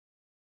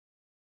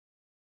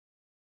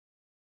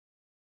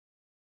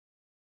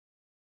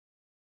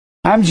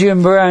I'm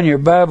Jim Brown, your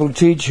Bible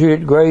teacher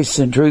at Grace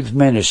and Truth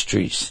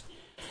Ministries.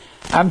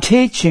 I'm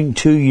teaching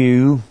to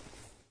you,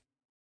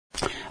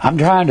 I'm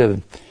trying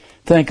to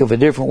think of a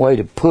different way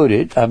to put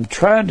it. I'm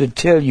trying to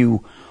tell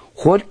you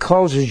what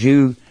causes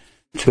you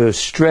to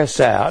stress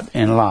out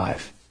in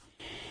life.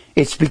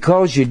 It's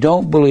because you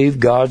don't believe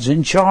God's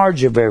in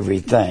charge of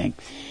everything.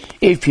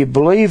 If you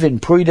believe in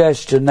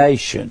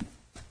predestination,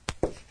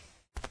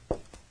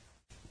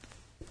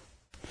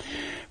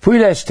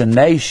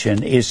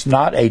 predestination is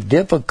not a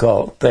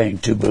difficult thing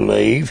to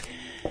believe.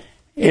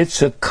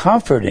 It's a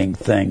comforting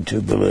thing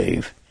to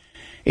believe.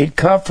 It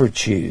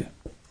comforts you.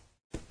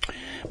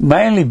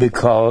 Mainly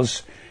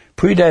because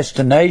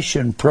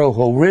predestination,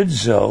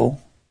 prohorizo,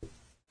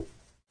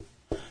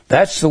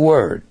 that's the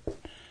word.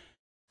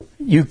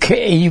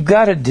 You've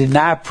got to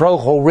deny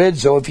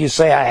prohorizo if you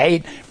say, I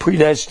hate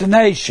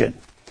predestination.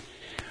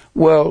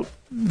 Well,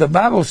 the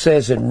Bible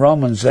says in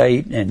Romans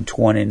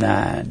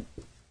 8:29,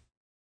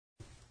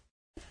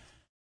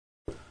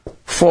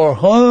 for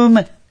whom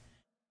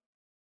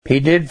he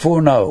did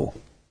foreknow.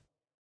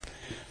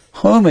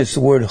 Whom is the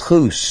word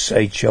hous,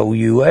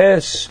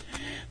 H-O-U-S.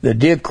 The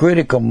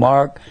diacritical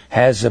mark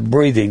has a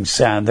breathing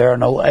sound. There are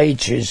no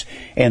H's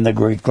in the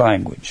Greek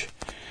language.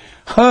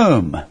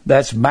 Whom,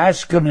 that's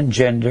masculine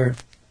gender,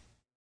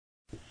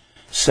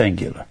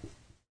 singular.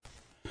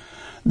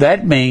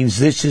 That means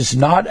this is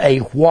not a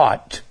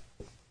what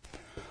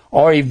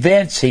or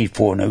events he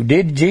foreknew.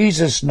 Did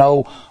Jesus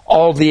know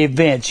all the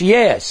events?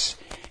 Yes.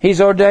 He's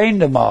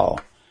ordained them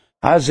all.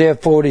 Isaiah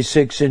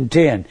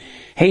 46:10.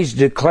 He's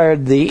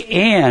declared the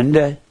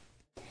end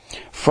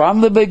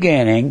from the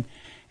beginning,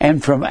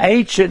 and from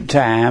ancient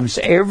times,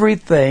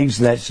 everything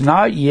that's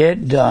not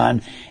yet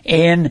done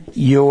in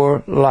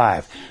your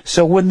life.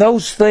 So when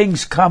those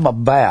things come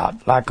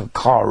about, like a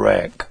car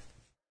wreck,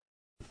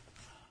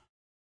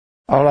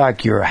 or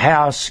like your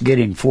house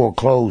getting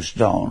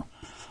foreclosed on,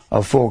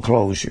 a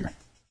foreclosure,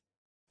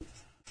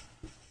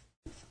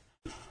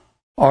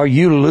 or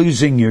you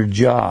losing your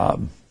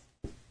job,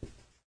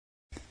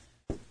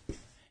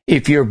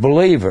 if you're a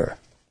believer,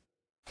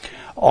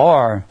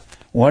 or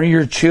one of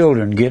your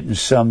children getting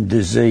some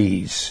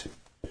disease,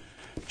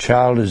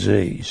 child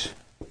disease,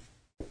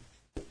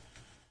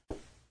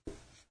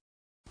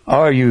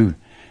 or you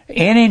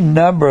any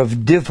number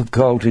of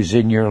difficulties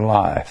in your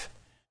life,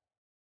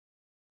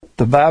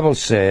 the Bible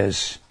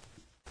says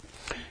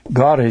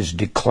God has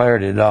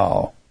declared it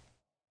all.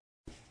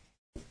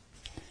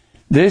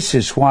 This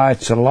is why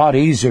it's a lot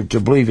easier to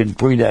believe in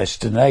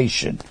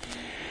predestination.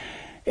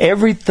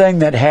 Everything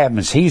that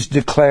happens, He's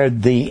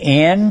declared the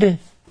end.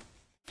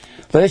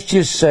 Let's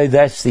just say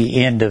that's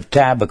the end of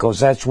time, because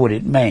that's what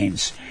it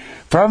means.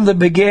 From the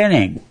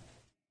beginning,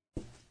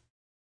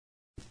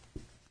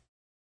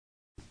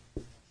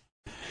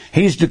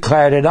 He's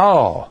declared it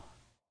all.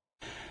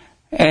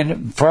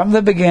 And from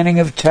the beginning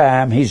of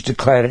time, He's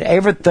declared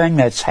everything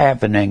that's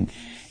happening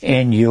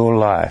in your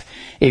life.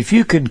 If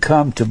you can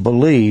come to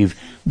believe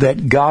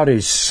that God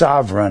is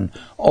sovereign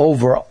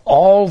over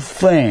all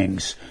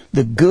things,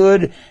 the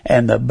good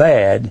and the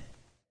bad,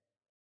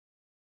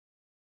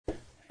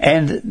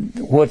 and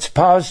what's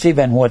positive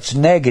and what's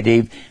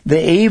negative,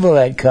 the evil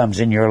that comes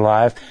in your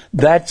life,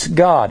 that's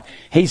God.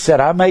 He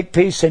said, I make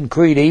peace and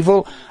create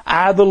evil.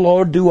 I, the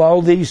Lord, do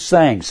all these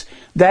things.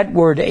 That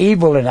word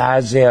evil in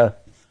Isaiah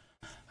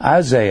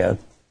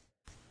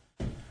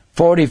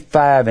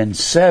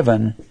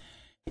 45:7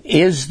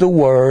 is the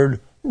word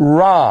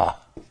Ra.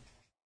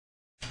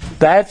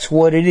 That's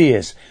what it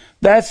is.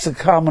 That's the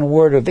common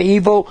word of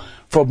evil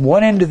from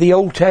one end of the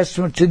Old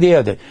Testament to the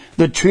other.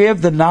 The tree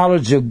of the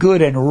knowledge of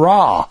good and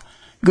Ra,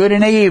 good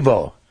and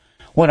evil.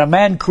 When a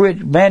man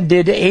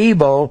did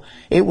evil,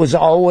 it was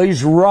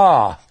always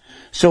Ra.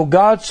 So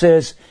God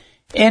says,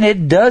 and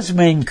it does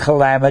mean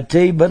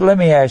calamity, but let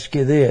me ask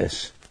you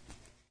this.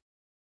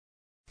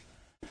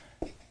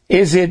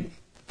 Is it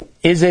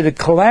a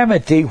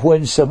calamity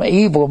when some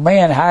evil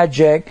man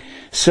hijack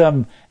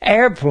some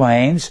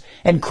airplanes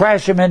and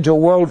crash them into a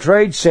World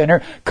Trade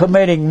Center,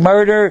 committing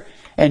murder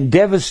and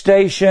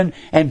devastation,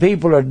 and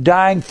people are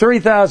dying?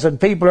 3,000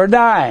 people are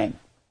dying.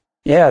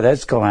 Yeah,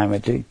 that's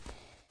calamity.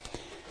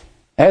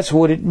 That's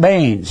what it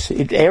means.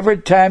 Every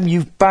time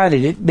you find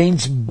it, it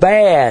means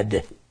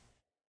bad.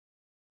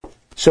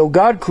 So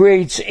God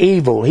creates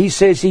evil. He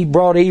says He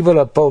brought evil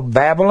upon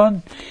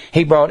Babylon.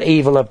 He brought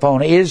evil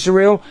upon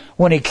Israel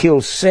when He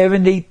killed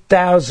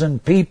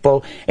 70,000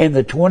 people in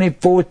the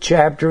 24th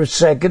chapter of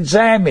 2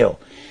 Samuel.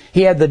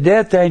 He had the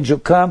death angel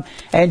come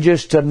and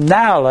just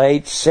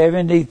annihilate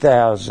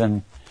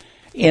 70,000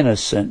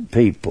 innocent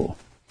people.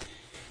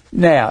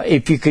 Now,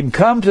 if you can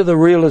come to the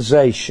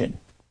realization,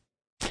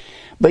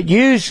 but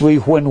usually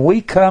when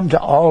we come to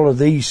all of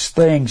these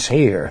things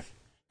here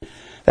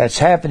that's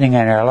happening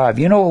in our life,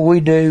 you know what we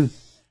do?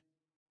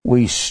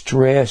 We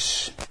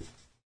stress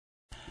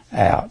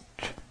out.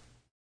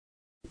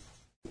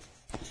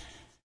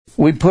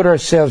 We put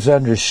ourselves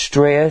under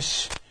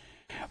stress.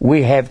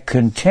 We have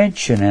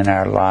contention in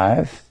our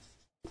life.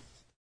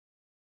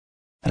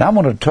 And I'm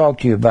going to talk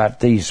to you about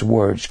these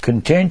words,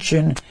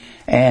 contention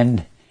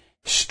and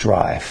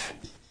strife.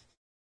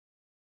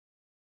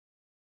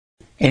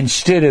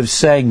 Instead of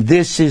saying,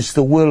 this is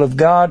the will of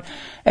God,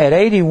 at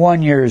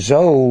 81 years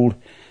old,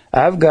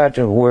 I've got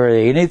to where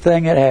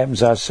anything that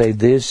happens, I say,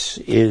 this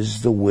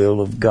is the will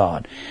of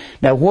God.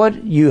 Now,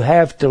 what you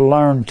have to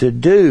learn to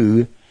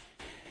do,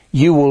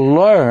 you will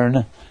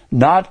learn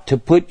not to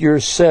put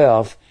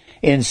yourself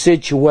in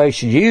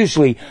situations.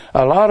 Usually,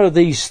 a lot of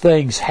these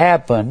things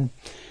happen,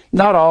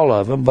 not all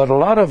of them, but a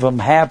lot of them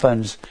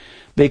happens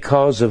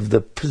because of the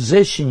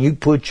position you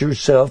put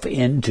yourself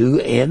into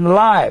in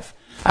life.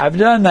 I've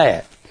done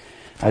that.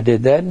 I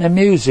did that in the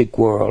music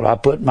world. I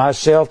put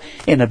myself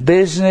in a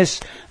business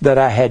that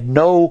I had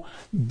no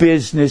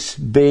business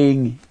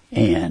being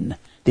in.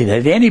 Didn't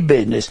have any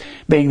business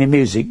being the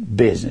music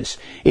business.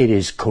 It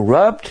is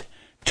corrupt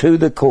to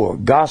the core.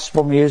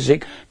 Gospel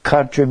music,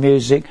 country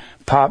music,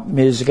 pop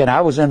music, and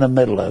I was in the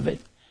middle of it.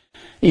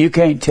 You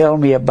can't tell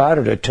me about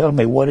it or tell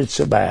me what it's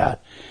about.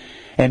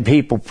 And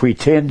people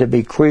pretend to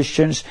be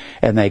Christians,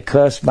 and they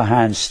cuss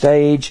behind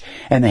stage,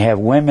 and they have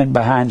women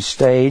behind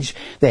stage.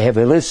 They have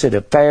illicit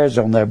affairs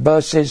on their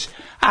buses.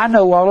 I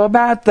know all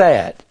about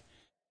that.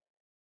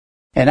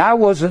 And I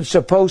wasn't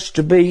supposed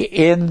to be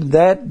in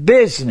that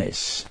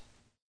business.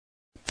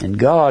 And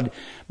God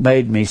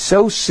made me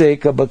so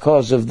sick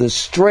because of the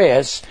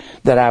stress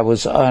that I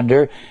was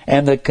under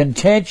and the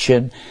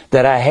contention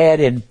that I had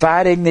in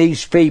fighting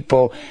these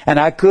people, and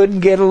I couldn't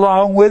get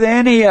along with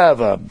any of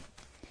them.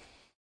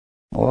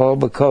 Well,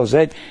 because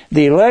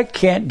the elect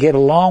can't get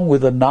along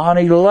with the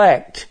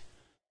non-elect.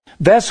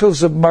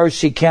 Vessels of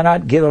mercy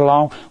cannot get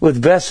along with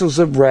vessels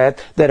of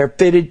wrath that are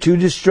fitted to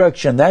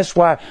destruction. That's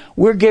why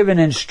we're given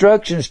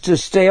instructions to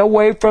stay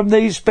away from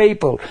these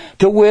people,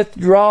 to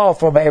withdraw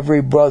from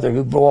every brother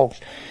who walks.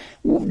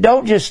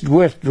 Don't just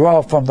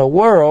withdraw from the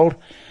world.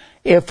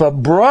 If a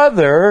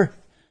brother,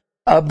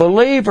 a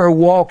believer,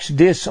 walks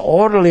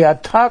disorderly,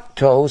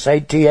 ataktos,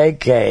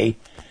 A-T-A-K-T-O-S,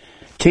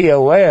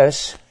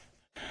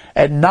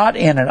 and not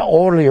in an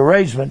orderly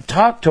arrangement.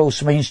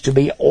 Taktos means to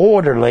be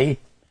orderly.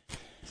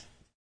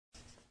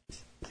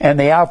 And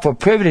the alpha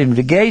privative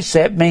negates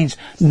that means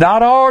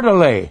not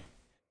orderly.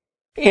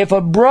 If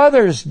a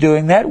brother's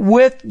doing that,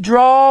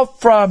 withdraw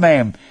from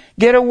him.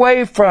 Get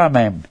away from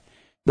him.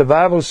 The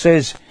Bible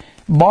says,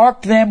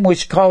 mark them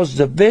which cause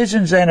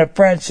divisions and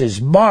offenses.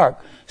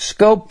 Mark,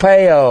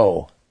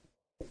 scopeo.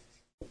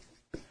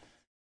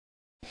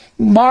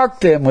 Mark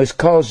them which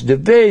cause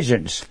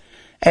divisions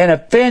and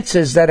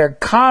offenses that are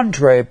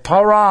contrary,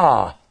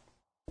 para.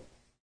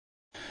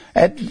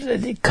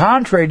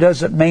 Contrary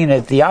doesn't mean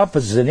at the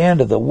opposite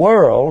end of the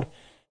world.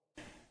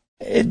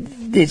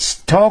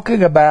 It's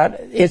talking about,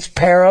 it's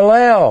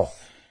parallel.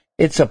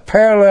 It's a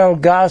parallel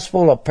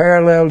gospel, a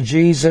parallel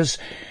Jesus,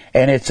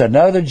 and it's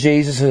another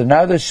Jesus,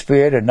 another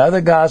Spirit,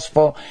 another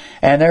gospel,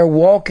 and they're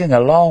walking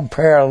along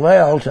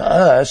parallel to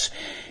us,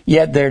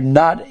 yet they're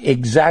not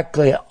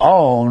exactly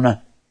on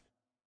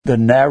the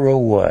narrow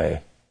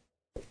way.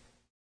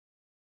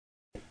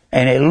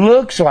 And it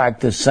looks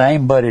like the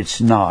same, but it's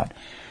not.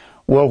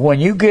 Well, when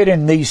you get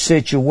in these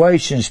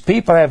situations,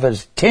 people have a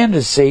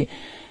tendency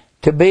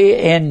to be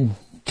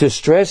into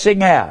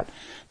stressing out.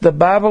 The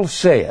Bible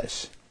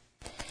says,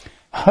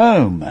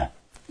 whom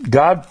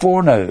God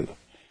foreknew,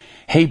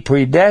 He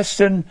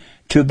predestined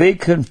to be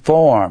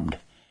conformed.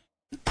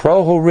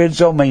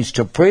 Prohorizo means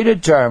to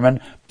predetermine,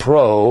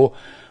 for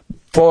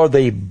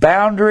the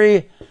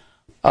boundary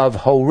of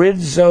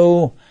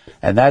horizo,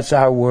 and that's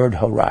our word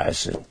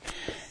horizon.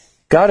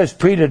 God has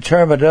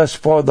predetermined us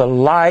for the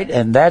light,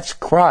 and that's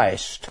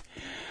Christ.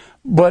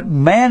 But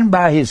man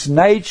by his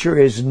nature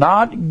is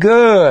not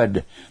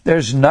good.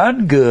 There's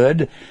none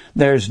good.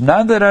 There's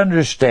none that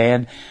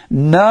understand.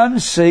 None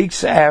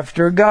seeks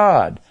after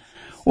God.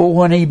 Well,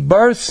 when He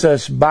births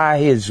us by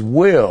His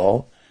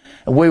will,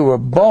 we were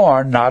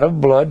born not of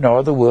blood,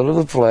 nor the will of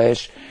the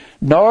flesh,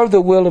 nor of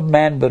the will of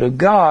man, but of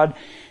God.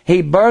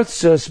 He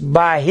births us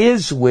by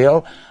His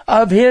will.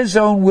 Of His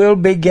own will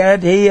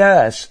begat He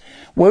us.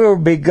 We were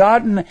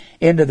begotten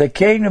into the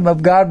kingdom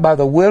of God by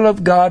the will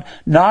of God,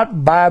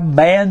 not by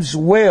man's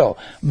will.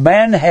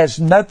 Man has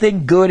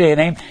nothing good in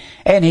him,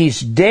 and he's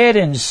dead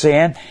in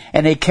sin,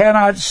 and he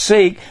cannot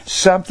seek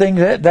something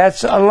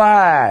that's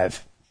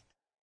alive.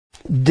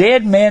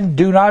 Dead men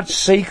do not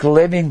seek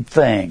living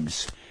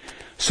things.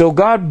 So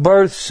God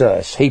births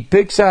us. He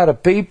picks out a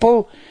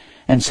people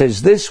and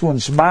says, this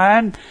one's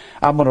mine.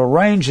 I'm going to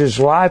arrange his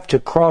life to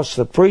cross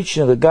the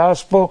preaching of the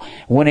gospel.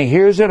 When he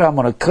hears it, I'm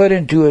going to cut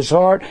into his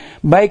heart,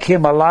 make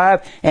him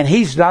alive, and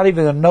he's not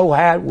even going to know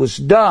how it was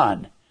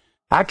done.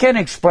 I can't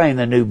explain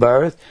the new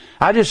birth.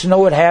 I just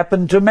know it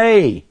happened to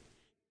me.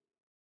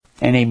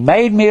 And He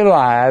made me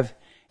alive,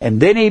 and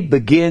then He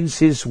begins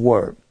His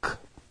work.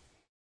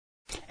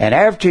 And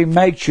after He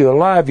makes you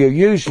alive, you're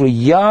usually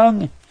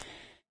young,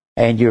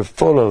 and you're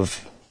full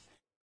of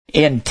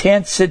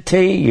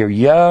intensity. You're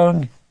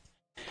young,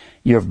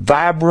 you're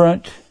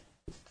vibrant,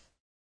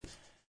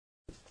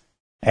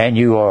 and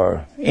you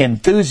are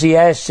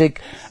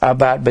enthusiastic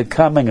about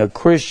becoming a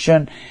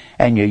Christian,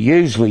 and you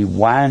usually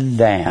wind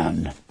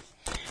down.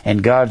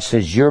 And God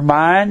says, you're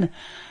mine,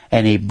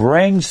 and he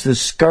brings the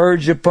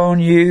scourge upon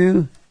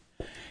you.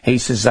 He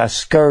says, I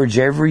scourge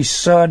every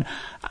son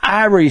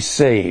I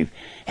receive.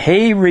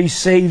 He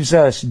receives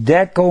us,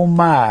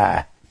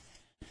 dekomai.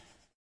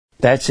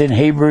 That's in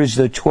Hebrews,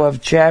 the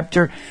 12th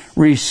chapter.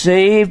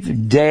 Receive,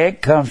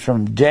 dek, comes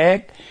from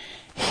dek.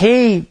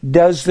 He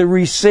does the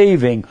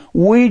receiving.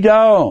 We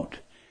don't.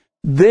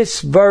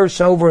 This verse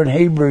over in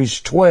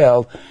Hebrews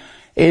 12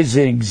 is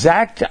the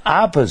exact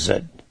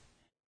opposite.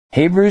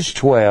 Hebrews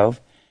 12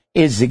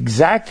 is the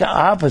exact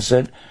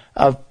opposite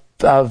of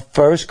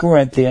 1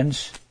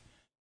 Corinthians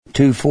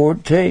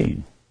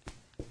 2:14.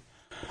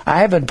 I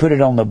haven't put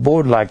it on the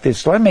board like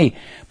this. Let me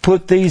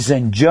put these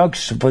in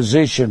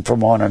juxtaposition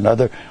from one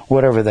another,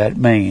 whatever that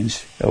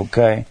means,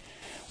 okay?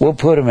 We'll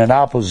put them in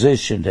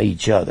opposition to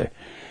each other.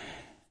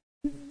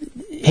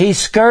 He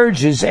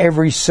scourges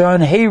every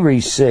son he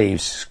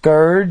receives.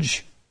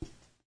 Scourge.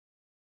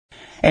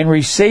 And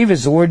receive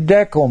is the word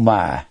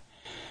dekomai.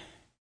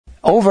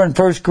 Over in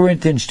 1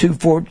 Corinthians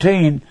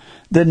 2:14,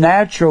 the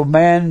natural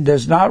man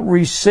does not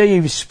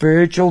receive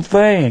spiritual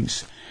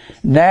things.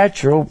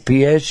 Natural,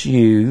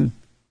 P-S-U-C-H-I-K-O-S.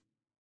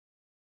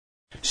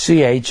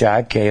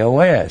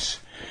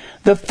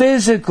 The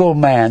physical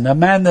man, the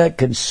man that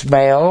can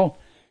smell,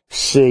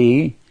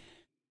 see,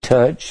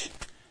 touch,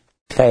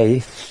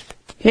 taste,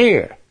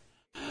 hear.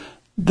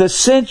 The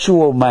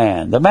sensual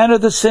man, the man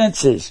of the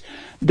senses,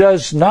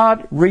 does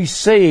not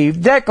receive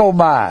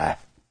dekomai.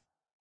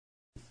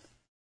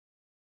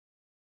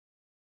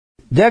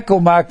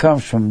 Dekomai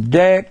comes from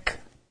dek.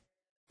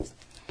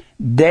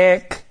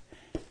 Dek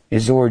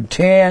is the word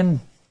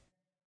 10.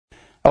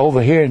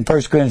 Over here in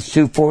 1 Corinthians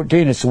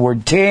 2:14, it's the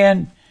word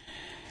 10.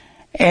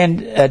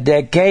 And a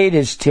decade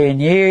is 10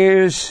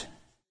 years.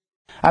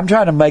 I'm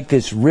trying to make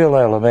this real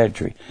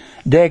elementary.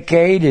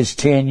 Decade is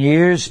 10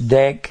 years.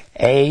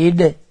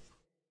 Decade.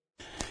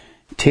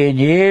 10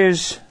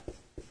 years.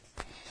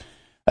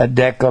 A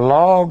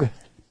decalogue.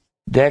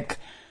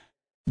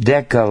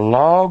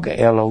 Decalogue,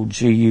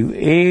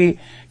 L-O-G-U-E,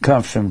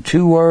 comes from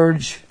two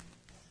words,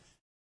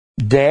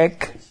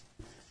 dek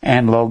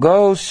and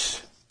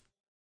logos.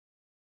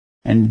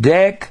 And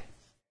dek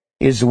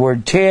is the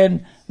word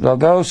 10.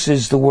 Logos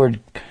is the word,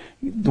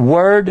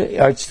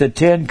 it's the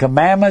 10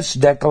 commandments.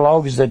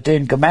 Decalogue is the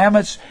 10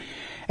 commandments.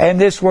 And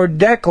this word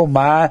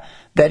dekomai,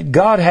 that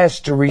God has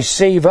to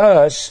receive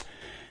us,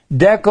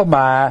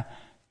 dekomai,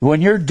 when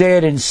you're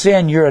dead in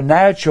sin, you're a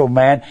natural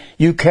man.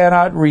 You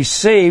cannot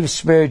receive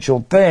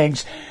spiritual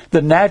things.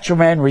 The natural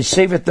man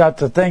receiveth not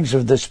the things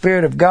of the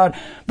Spirit of God,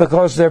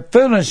 because they're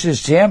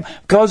foolishness to him,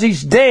 because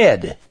he's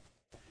dead.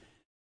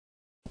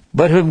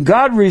 But whom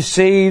God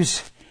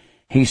receives,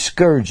 he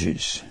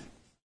scourges.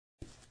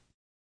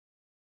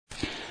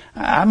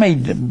 I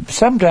mean,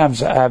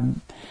 sometimes I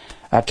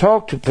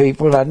talk to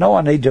people, and I know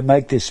I need to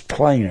make this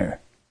plainer.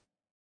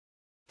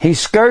 He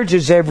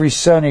scourges every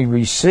son he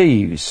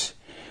receives.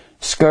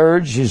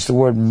 Scourge is the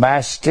word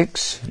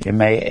mastix,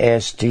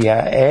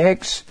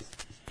 M-A-S-T-I-X.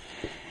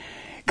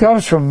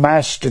 Comes from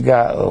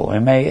mastigao,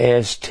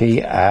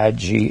 M-A-S-T-I-G-O-O.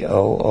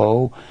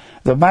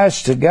 The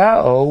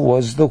mastigao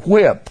was the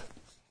whip.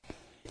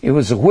 It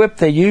was a whip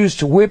they used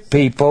to whip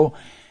people,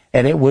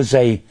 and it was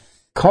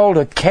called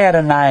a cat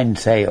o' nine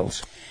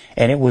tails.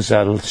 And it was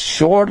a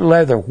short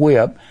leather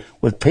whip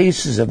with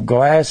pieces of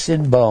glass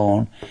and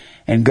bone.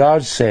 And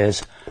God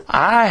says,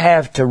 I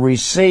have to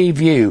receive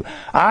you.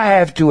 I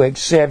have to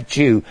accept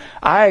you.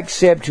 I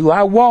accept who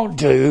I want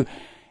to,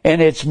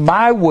 and it's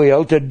my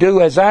will to do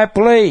as I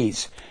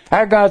please.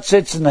 Our God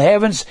sits in the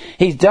heavens.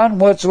 He's done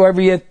whatsoever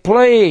he hath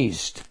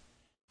pleased.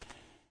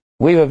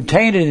 We've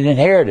obtained an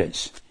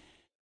inheritance,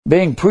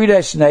 being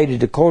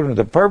predestinated according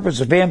to the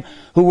purpose of him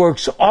who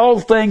works all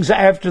things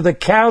after the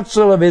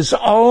counsel of his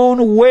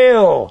own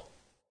will.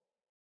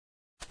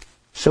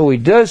 So he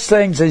does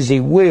things as he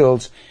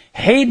wills.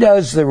 He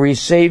does the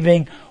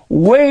receiving.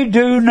 We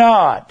do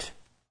not.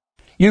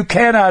 You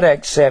cannot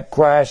accept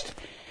Christ.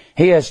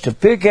 He has to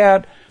pick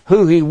out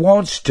who he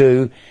wants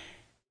to.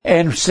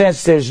 And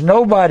since there's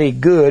nobody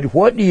good,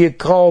 what do you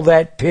call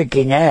that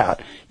picking out?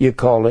 You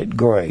call it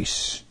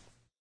grace.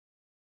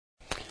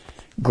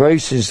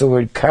 Grace is the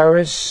word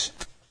charis.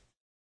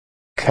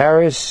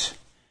 Charis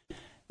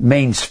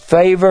means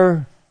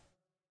favor,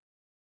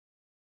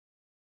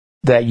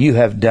 that you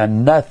have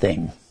done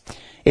nothing.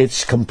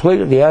 It's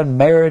completely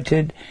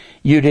unmerited.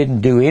 You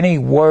didn't do any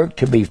work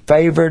to be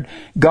favored.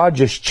 God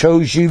just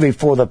chose you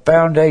before the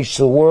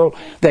foundation of the world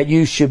that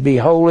you should be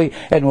holy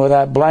and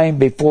without blame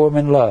before him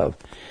in love.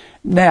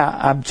 Now,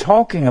 I'm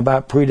talking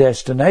about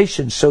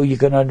predestination so you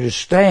can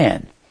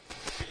understand.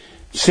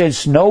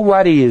 Since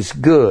nobody is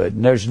good,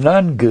 and there's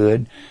none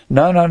good,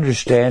 none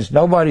understands,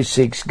 nobody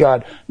seeks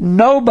God,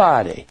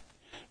 nobody.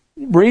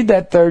 Read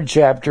that 3rd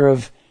chapter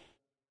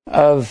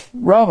of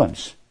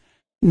Romans.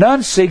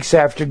 None seeks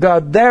after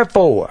God.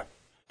 Therefore,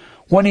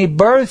 when he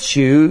births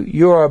you,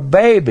 you're a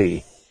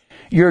baby.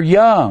 You're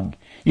young.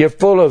 You're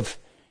full of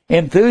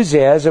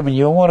enthusiasm and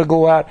you want to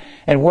go out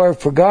and work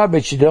for God,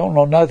 but you don't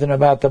know nothing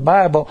about the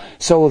Bible.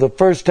 So the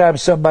first time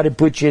somebody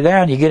puts you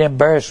down, you get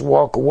embarrassed to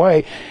walk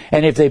away.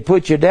 And if they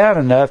put you down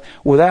enough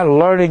without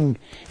learning,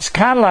 it's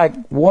kind of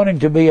like wanting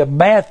to be a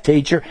math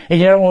teacher and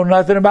you don't know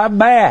nothing about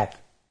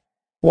math.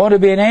 Want to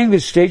be an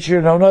English teacher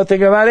and know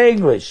nothing about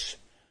English.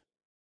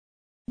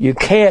 You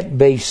can't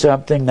be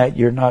something that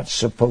you're not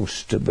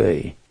supposed to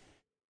be.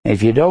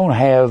 If you don't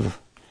have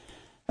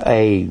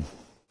a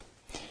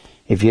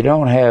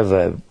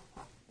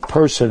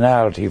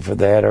personality for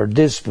that or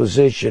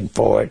disposition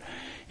for it,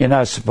 you're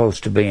not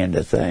supposed to be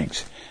into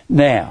things.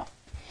 Now,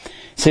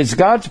 since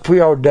God's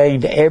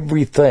preordained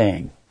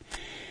everything,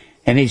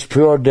 and He's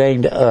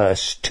preordained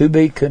us to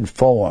be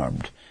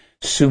conformed,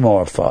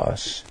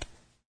 sumorphos.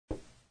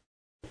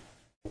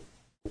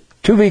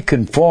 To be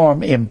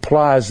conformed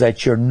implies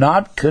that you're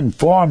not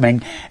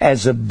conforming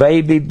as a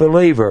baby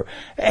believer,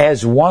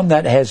 as one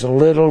that has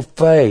little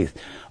faith.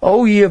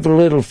 Oh, ye of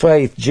little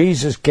faith,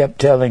 Jesus kept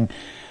telling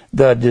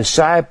the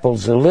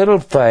disciples, a little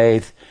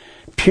faith,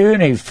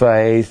 puny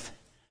faith,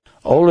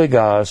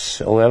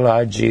 oligos,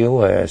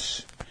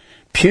 O-L-I-G-O-S,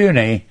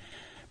 puny,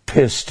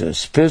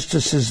 pistis.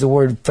 Pistis is the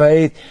word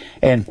faith,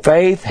 and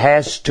faith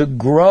has to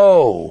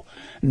grow.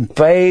 And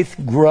faith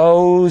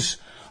grows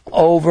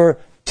over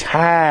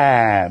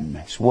time.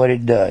 That's what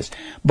it does.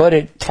 But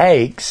it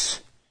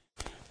takes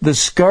the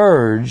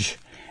scourge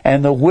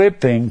and the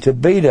whipping to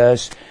beat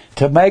us,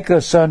 to make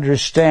us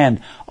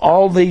understand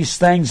all these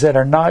things that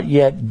are not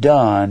yet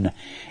done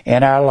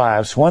in our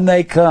lives. When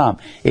they come,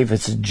 if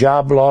it's a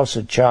job loss,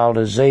 a child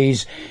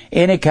disease,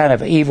 any kind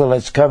of evil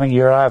that's coming to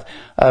your life,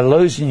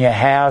 losing your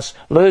house,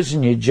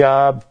 losing your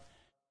job,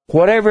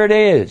 whatever it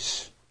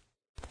is,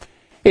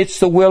 it's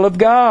the will of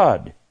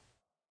God.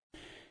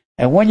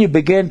 And when you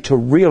begin to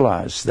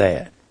realize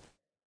that,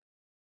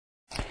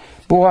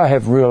 boy, I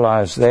have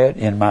realized that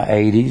in my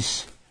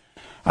 80s.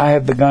 I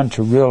have begun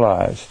to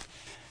realize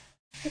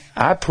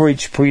I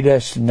preached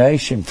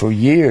predestination for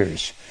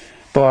years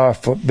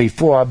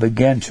before I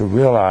began to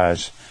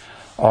realize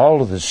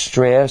all of the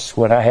stress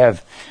when I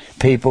have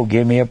people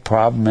give me a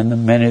problem in the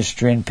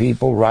ministry and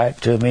people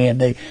write to me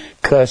and they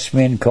cuss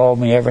me and call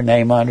me every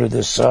name under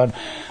the sun.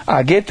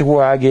 I get to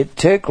where I get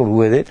tickled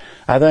with it.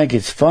 I think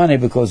it's funny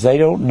because they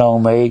don't know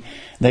me.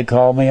 They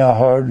call me a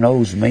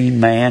hard-nosed,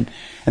 mean man,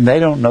 and they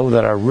don't know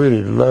that I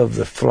really love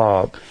the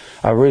flock.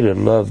 I really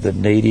love the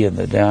needy and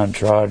the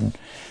downtrodden.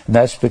 And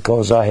that's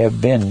because I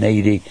have been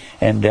needy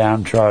and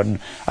downtrodden.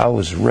 I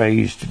was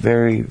raised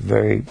very,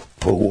 very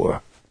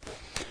poor.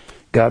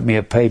 Got me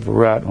a paper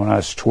route when I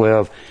was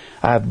 12.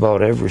 I've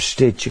bought every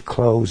stitch of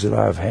clothes that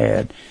I've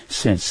had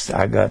since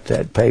I got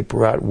that paper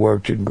route.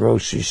 Worked in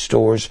grocery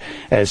stores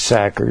as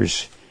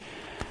sackers.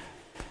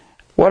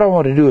 What I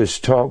want to do is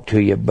talk to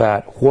you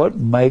about what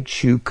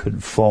makes you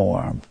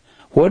conform.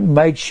 What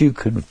makes you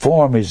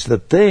conform is the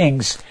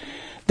things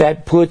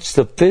that puts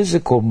the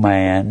physical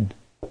man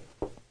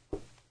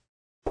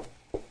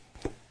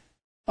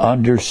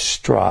under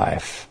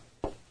strife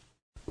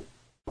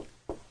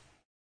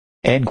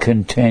and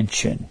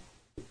contention.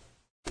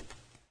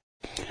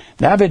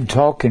 Now, I've been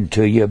talking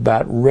to you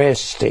about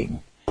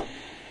resting.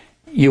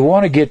 You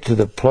want to get to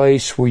the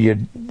place where your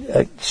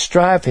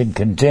strife and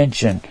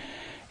contention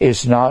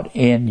is not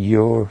in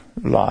your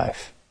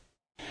life.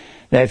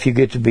 Now, if you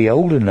get to be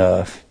old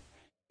enough,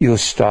 you'll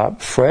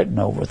stop fretting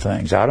over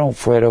things. I don't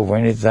fret over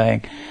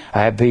anything.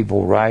 I have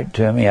people write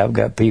to me. I've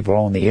got people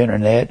on the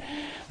internet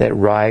that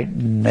write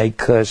and they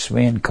cuss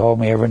me and call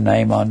me every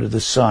name under the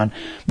sun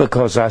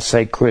because I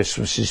say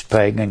Christmas is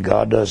pagan.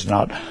 God does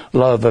not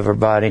love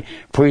everybody.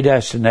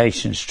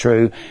 Predestination's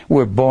true.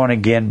 We're born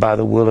again by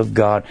the will of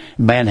God.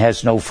 Man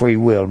has no free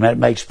will, and that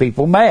makes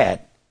people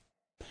mad.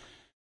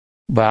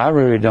 But I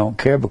really don't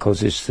care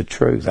because it's the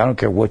truth. I don't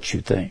care what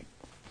you think.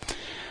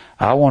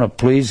 I want to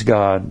please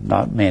God,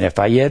 not men. If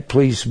I yet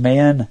please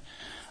men,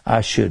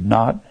 I should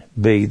not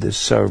be the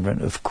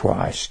servant of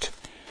Christ.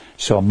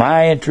 So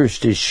my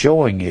interest is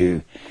showing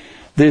you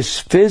this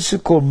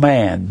physical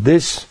man,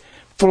 this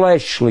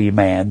fleshly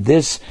man,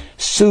 this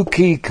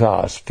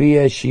psychikos,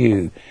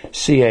 P-S-U-C-H-I-K-O-S.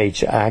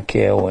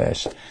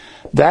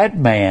 That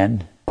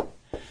man,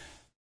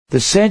 the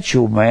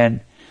sensual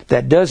man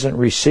that doesn't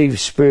receive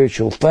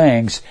spiritual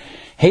things,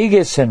 he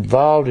gets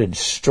involved in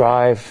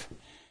strife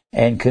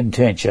and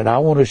contention. I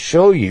want to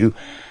show you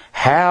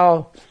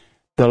how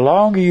the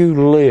longer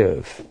you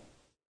live,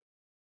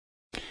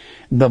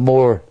 the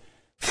more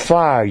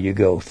fire you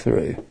go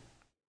through,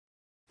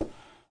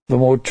 the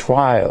more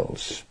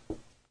trials,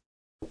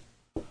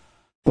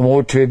 the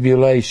more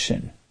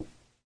tribulation.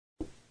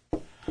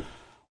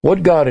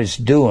 What God is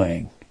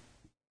doing,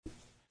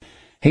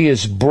 He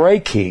is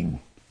breaking.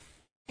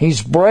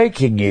 He's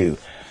breaking you.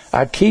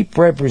 I keep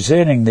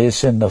representing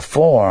this in the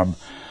form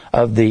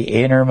of the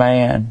inner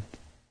man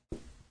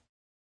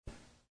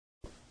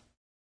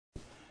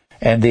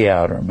and the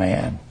outer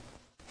man.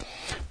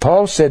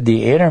 Paul said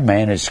the inner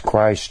man is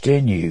Christ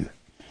in you.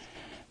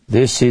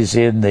 This is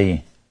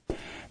in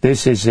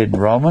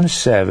Romans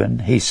 7.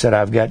 He said,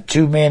 I've got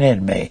two men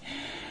in me.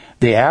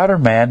 The outer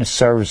man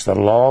serves the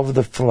law of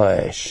the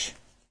flesh,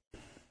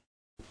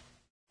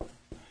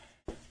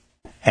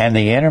 and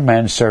the inner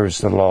man serves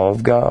the law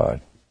of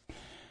God.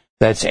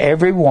 That's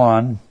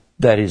everyone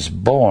that is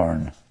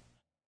born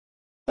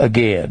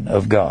again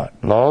of God.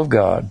 Law of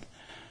God.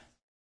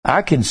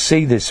 I can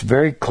see this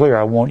very clear.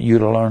 I want you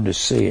to learn to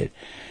see it.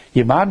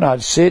 You might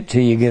not see it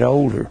till you get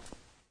older.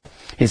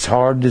 It's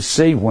hard to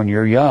see when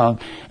you're young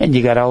and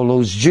you got all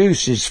those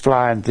juices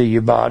flying through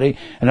your body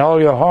and all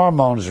your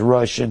hormones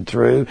rushing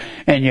through,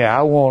 and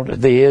I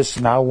want this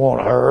and I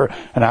want her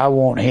and I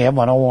want him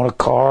and I want a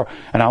car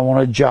and I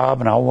want a job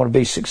and I want to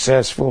be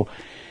successful.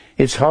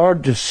 It's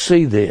hard to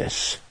see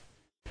this.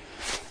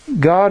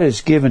 God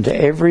has given to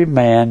every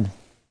man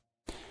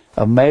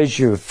a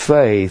measure of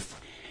faith,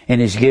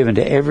 and He's given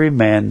to every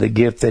man the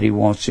gift that He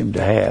wants him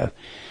to have.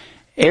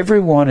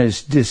 Everyone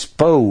is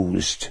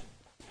disposed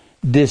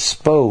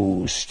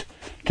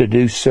to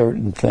do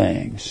certain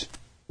things.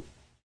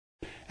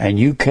 And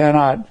you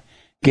cannot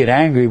get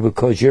angry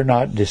because you're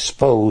not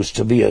disposed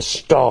to be a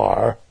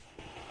star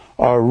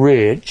or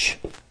rich.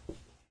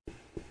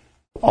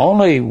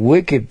 Only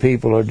wicked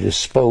people are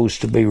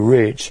disposed to be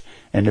rich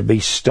and to be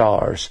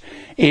stars.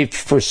 If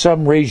for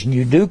some reason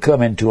you do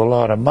come into a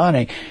lot of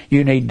money,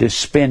 you need to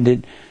spend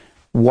it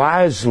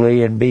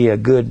wisely and be a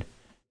good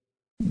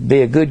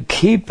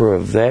keeper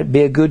of that,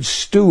 be a good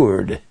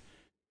steward.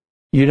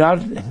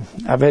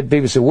 I've had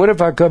people say, what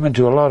if I come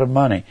into a lot of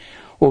money?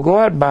 Well, go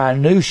out and buy a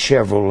new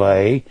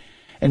Chevrolet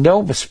and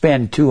don't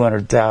spend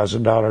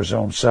 $200,000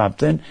 on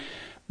something.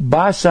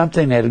 Buy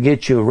something that'll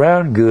get you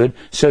around good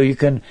so you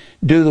can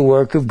do the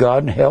work of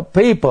God and help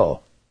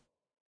people.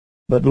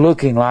 But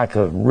looking like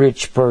a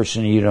rich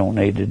person, you don't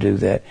need to do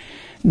that.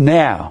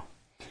 Now,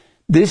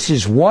 this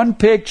is one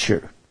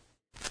picture.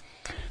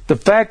 The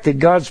fact that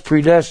God's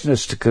predestined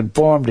us to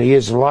conform to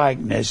His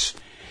likeness,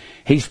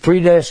 He's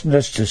predestined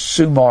us to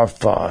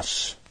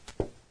sumorphos.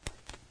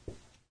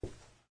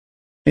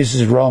 This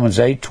is Romans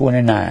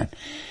 8:29.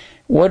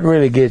 What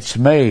really gets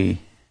me,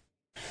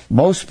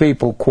 most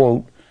people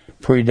quote,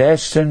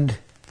 predestined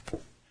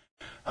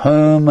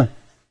whom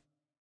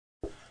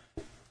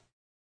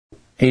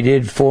He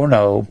did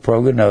foreknow,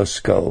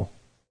 prognosko.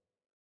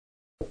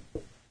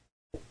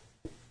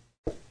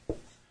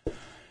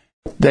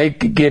 They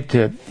get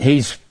to,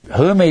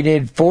 whom He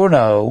did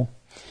foreknow,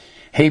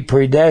 He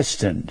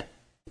predestined.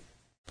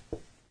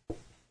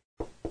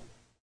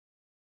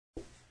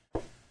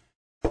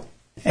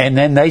 And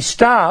then they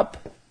stop,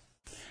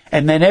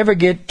 and they never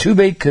get to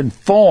be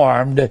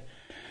conformed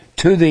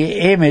to the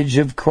image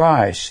of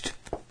Christ.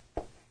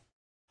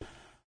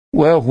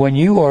 Well, when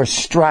you are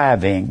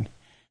striving,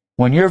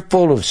 when you're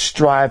full of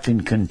strife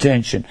and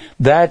contention,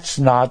 that's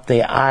not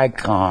the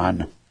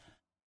icon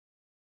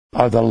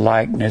or the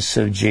likeness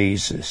of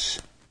Jesus.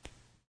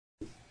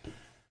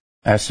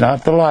 That's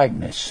not the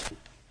likeness.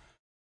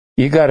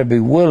 You got to be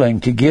willing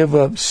to give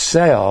up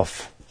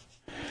self.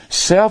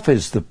 Self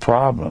is the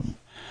problem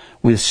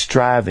with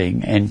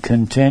striving and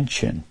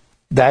contention.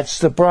 That's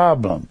the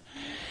problem.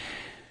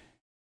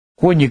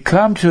 When you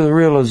come to the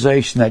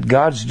realization that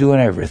God's doing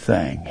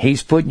everything,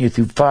 He's putting you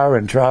through fire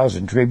and trials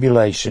and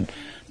tribulation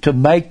to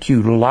make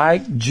you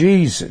like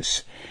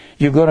Jesus,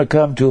 you're going to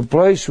come to a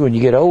place when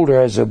you get older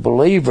as a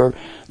believer,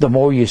 the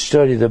more you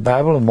study the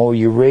Bible, the more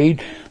you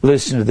read,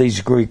 listen to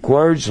these Greek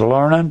words,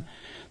 learn them,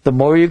 the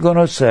more you're going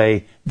to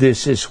say,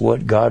 this is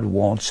what God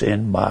wants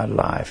in my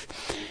life.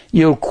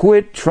 You'll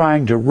quit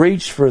trying to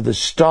reach for the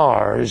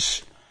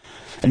stars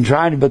and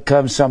trying to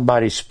become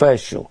somebody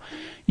special.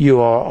 You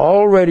are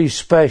already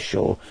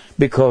special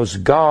because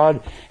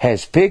God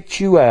has picked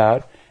you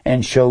out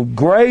and showed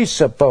grace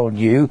upon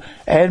you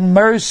and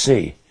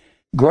mercy.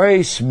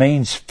 Grace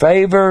means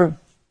favor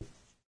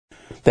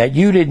that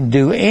you didn't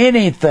do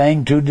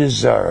anything to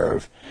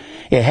deserve.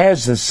 It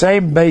has the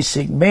same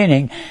basic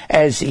meaning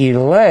as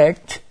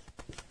elect.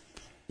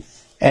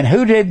 And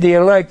who did the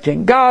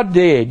electing? God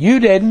did.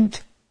 You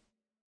didn't.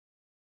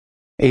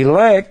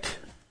 Elect,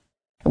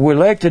 we're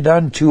elected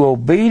unto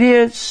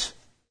obedience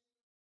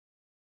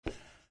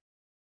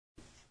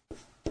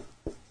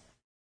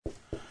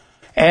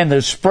and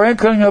the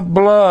sprinkling of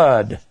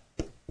blood.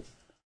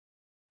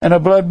 And a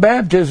blood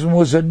baptism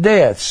was a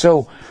death.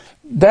 So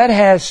that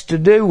has to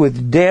do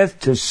with death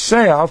to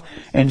self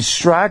and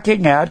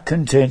striking out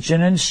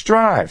contention and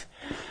strife.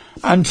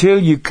 Until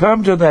you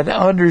come to that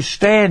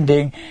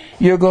understanding,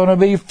 you're going to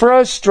be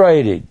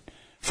frustrated.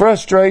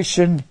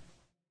 Frustration,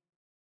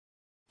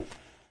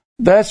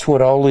 that's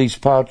what all these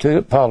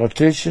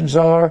politicians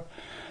are.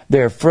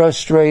 They're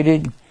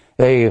frustrated.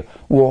 They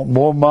want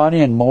more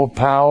money and more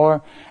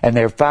power, and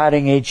they're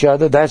fighting each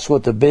other. That's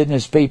what the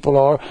business people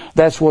are.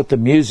 That's what the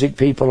music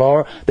people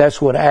are.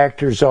 That's what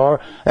actors are.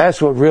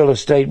 That's what real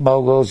estate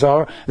moguls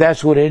are.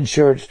 That's what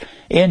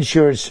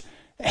insurance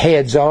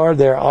heads are.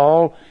 They're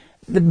all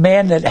the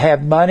men that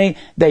have money.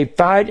 They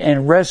fight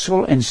and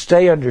wrestle and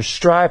stay under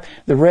strife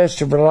the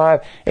rest of their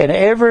life, and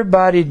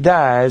everybody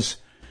dies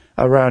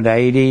around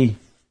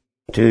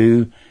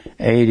 82,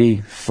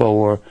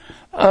 84.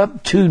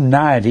 up to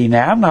 90.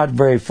 Now, I'm not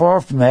very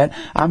far from that.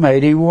 I'm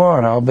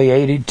 81. I'll be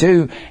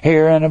 82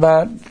 here in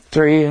about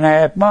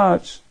 3.5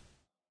 months.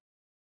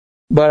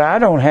 But I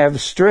don't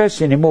have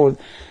stress anymore.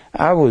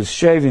 I was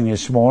shaving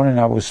this morning.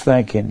 I was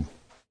thinking,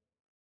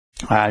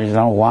 I don't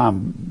know why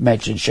I'm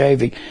mentioning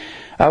shaving.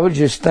 I was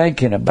just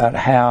thinking about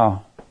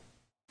how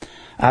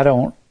I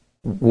don't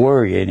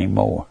worry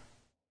anymore.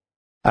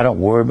 I don't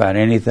worry about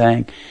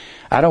anything.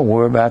 I don't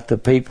worry about the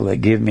people that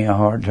give me a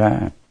hard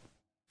time.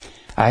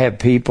 I have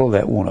people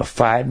that want to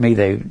fight me.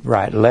 They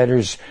write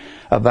letters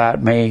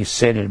about me,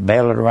 send it,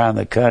 mail it around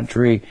the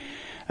country.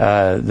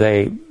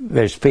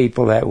 There's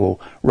people that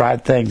will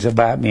write things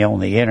about me on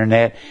the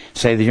internet,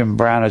 say that Jim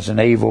Brown is an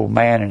evil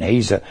man and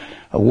he's a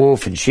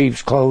wolf in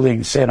sheep's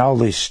clothing, saying all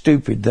these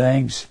stupid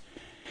things.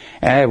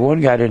 And I had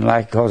one guy didn't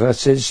like it because I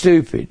said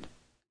stupid.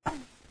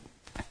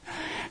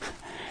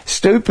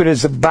 Stupid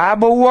is a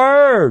Bible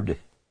word.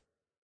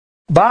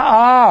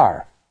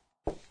 Ba'ar.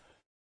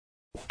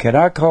 Can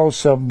I call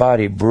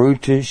somebody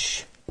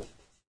brutish?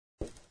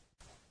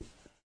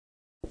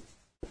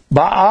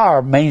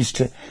 Ba'ar means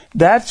to,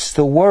 that's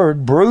the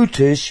word,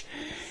 brutish.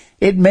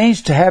 It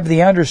means to have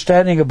the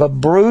understanding of a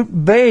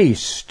brute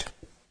beast.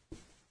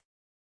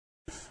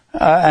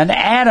 An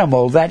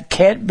animal that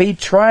can't be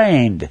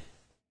trained.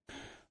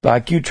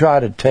 Like you try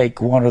to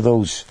take one of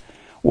those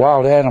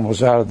wild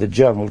animals out of the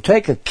jungle.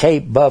 Take a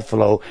Cape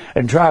buffalo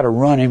and try to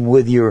run him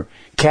with your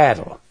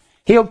cattle.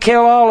 He'll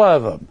kill all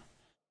of them.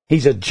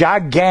 He's a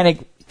gigantic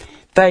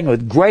thing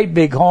with great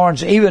big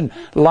horns. Even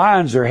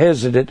lions are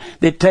hesitant.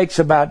 It takes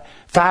about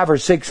 5 or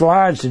 6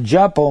 lions to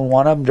jump on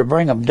one of them to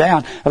bring them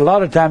down. A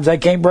lot of times they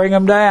can't bring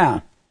them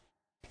down.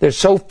 They're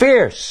so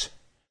fierce.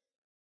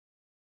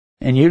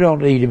 And you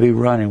don't need to be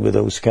running with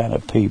those kind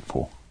of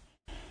people.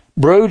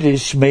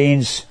 Brutish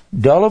means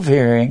dull of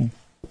hearing.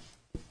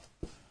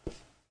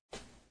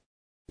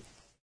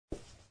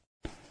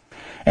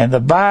 And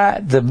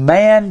the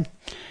man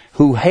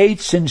who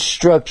hates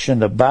instruction,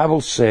 the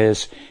Bible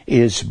says,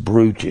 is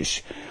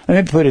brutish.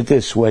 Let me put it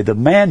this way. The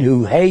man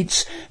who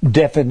hates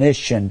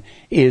definition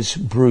is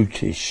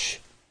brutish.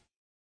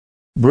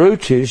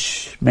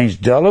 Brutish means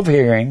dull of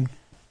hearing.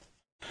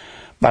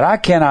 But I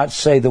cannot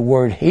say the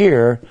word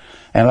hear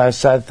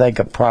unless I think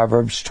of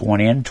Proverbs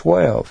 20 and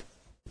 12.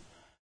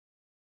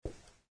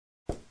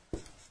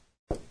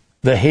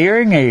 The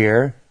hearing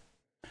ear,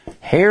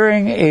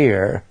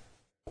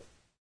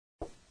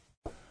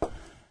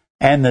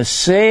 and the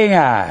seeing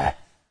eye.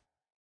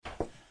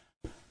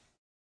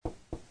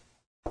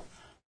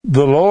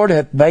 The Lord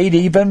hath made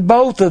even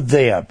both of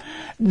them.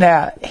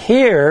 Now,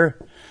 hear,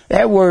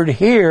 that word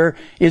hear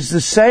is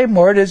the same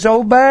word as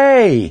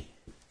obey.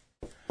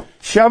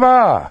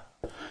 Shema.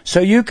 So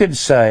you can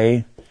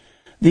say,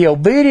 the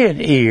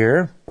obedient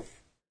ear,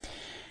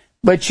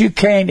 but you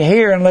can't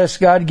hear unless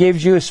God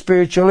gives you a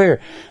spiritual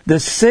ear. The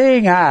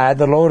seeing eye,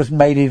 the Lord has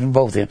made even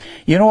both of them.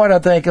 You know what I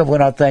think of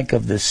when I think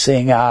of the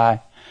seeing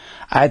eye?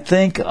 I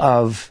think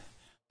of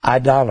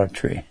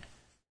idolatry.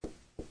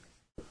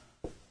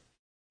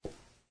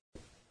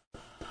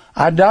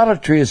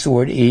 Idolatry is the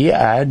word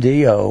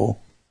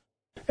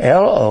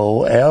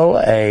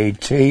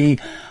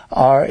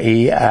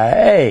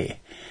E-I-D-O-L-O-L-A-T-R-E-I-A.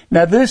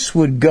 Now this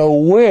would go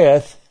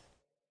with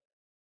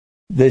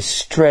this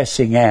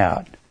stressing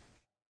out.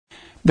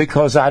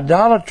 Because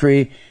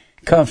idolatry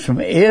comes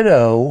from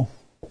ido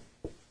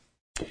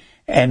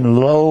and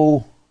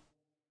lo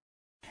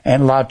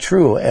and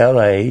latruo,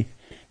 L-A-T-R-E-U-O.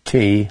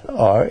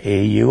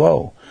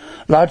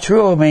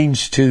 Latruo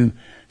means to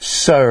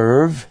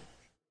serve,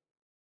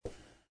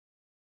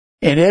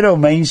 and ido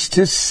means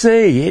to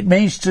see. It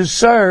means to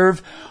serve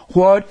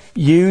what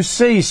you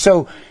see.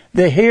 So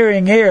the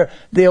hearing ear,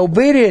 the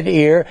obedient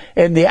ear,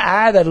 and the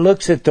eye that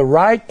looks at the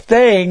right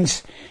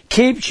things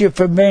keeps you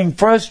from being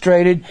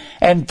frustrated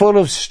and full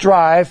of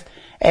strife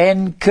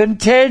and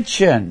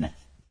contention.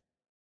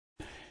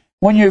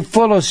 When you're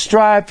full of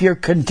strife, you're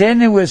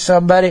contending with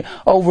somebody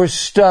over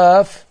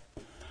stuff,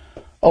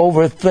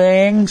 over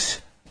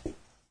things,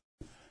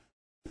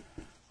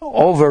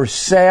 over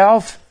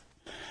self,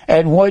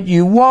 and what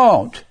you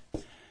want.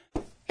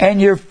 And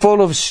you're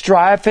full of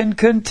strife and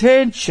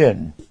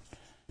contention.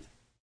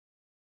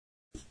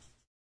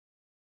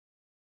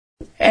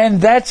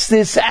 And that's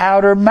this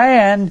outer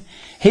man.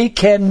 He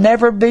can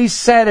never be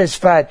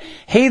satisfied.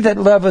 He that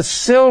loveth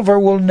silver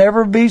will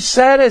never be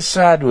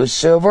satisfied with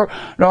silver,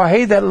 nor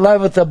he that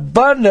loveth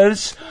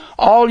abundance,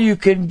 all you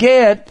can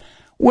get,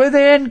 with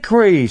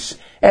increase.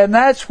 And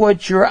that's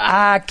what your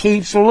eye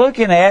keeps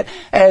looking at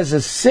as a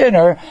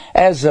sinner,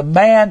 as a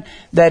man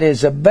that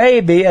is a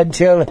baby,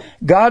 until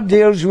God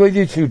deals with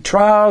you through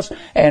trials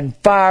and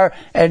fire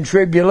and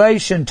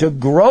tribulation to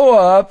grow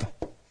up,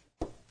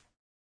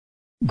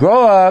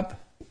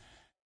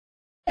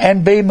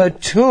 and be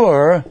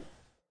mature.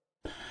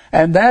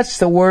 And that's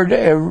the word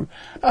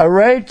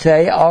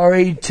arete,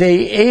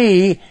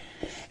 R-E-T-E,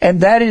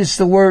 and that is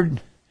the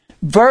word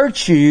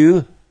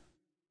virtue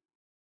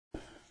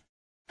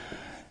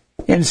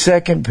in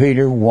 2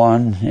 Peter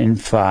 1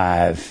 and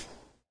 5.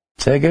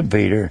 2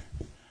 Peter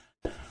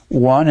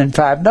 1 and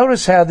 5.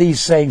 Notice how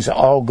these things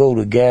all go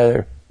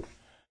together.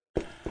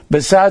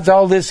 Besides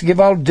all this, give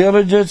all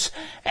diligence,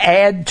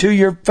 add to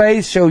your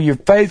faith, so your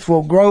faith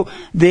will grow.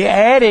 The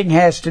adding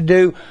has to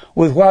do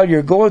with while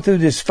you're going through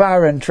this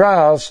fire and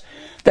trials,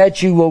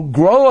 that you will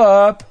grow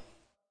up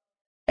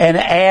and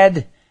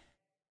add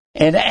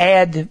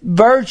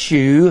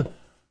virtue.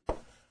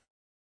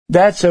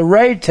 That's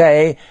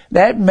arete.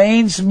 That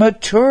means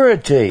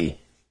maturity.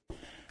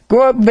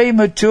 Grow up and be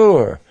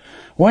mature.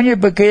 When you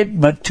get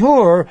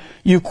mature,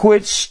 you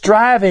quit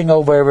striving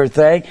over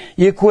everything.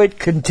 You quit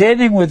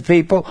contending with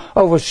people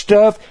over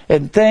stuff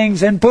and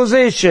things and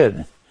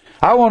position.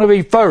 I want to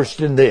be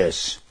first in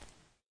this.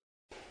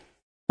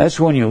 That's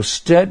when you'll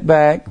step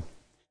back,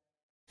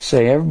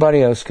 say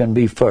everybody else can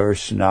be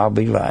first and I'll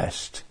be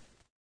last.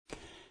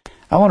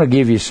 I want to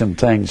give you some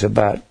things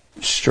about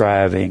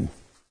striving.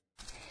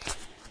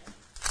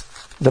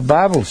 The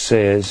Bible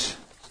says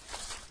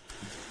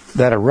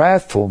that a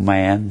wrathful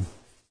man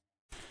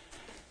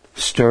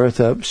stirreth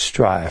up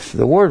strife.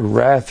 The word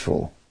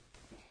wrathful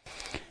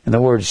and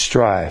the word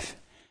strife.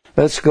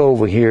 Let's go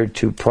over here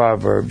to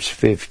Proverbs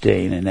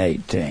 15 and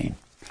 18.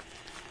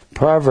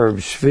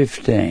 Proverbs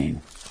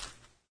 15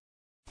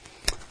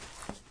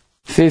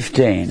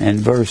 and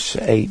verse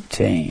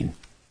 18.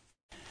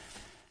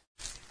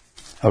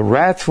 A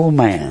wrathful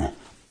man.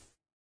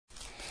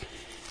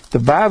 The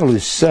Bible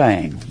is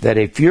saying that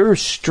if you're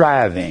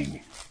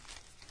striving,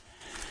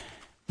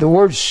 the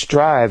word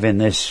strive in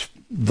this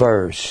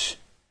verse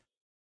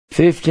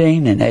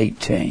 15 and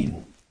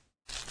 18.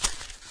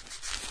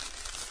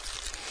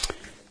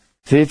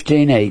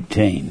 15,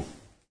 18.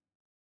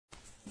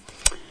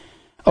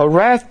 A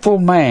wrathful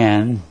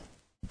man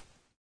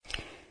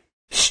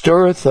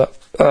stirreth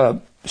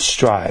up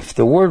strife.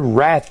 The word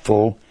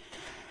wrathful,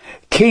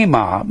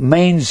 chema,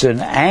 means an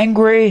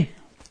angry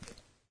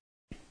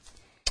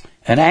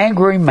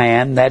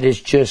man that is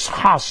just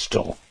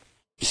hostile.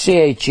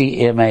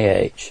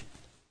 Chemah.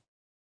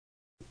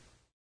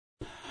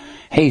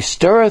 He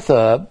stirreth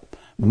up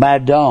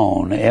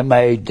Madon,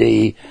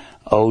 Madon,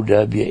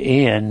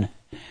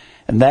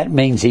 and that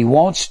means he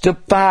wants to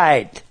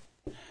fight.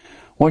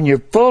 When you're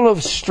full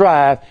of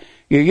strife,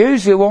 you're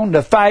usually wanting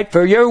to fight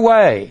for your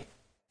way.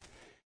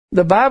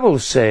 The Bible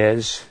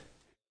says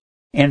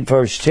in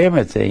 1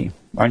 Timothy,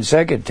 or in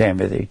 2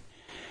 Timothy,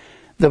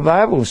 the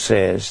Bible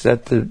says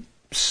that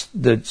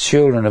the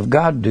children of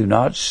God do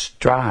not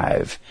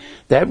strive.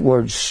 That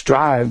word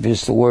strive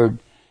is the word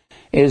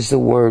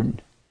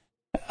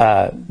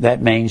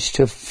that means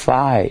to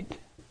fight.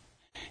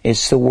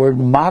 It's the word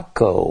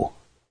macho,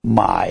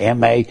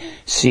 M-A-C-H-O-M-A-I.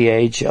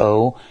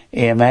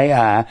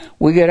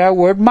 We get our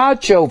word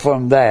macho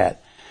from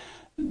that.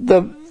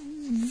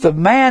 The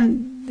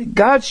man,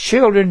 God's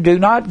children do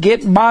not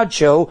get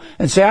macho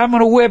and say, I'm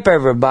going to whip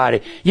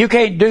everybody. You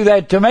can't do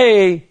that to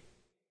me.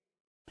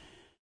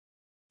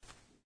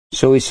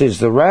 So he says,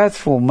 the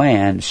wrathful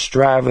man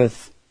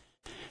stirreth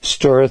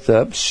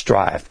up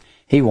strife.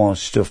 He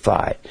wants to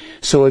fight.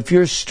 So if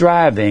you're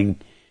striving,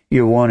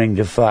 you're wanting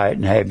to fight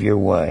and have your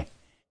way.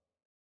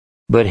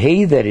 But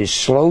he that is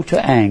slow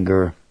to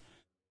anger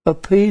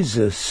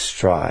appeaseth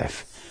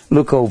strife.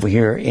 Look over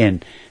here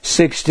in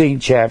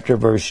 16th chapter,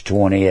 verse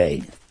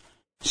 28.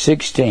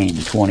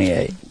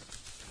 16:28.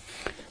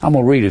 I'm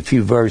going to read a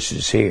few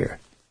verses here.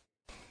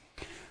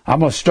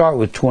 I'm going to start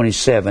with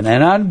 27.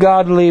 An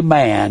ungodly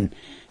man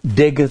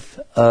diggeth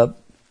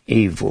up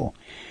evil.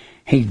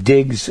 He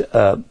digs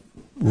up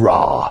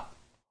raw.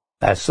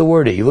 That's the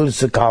word evil.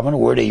 It's the common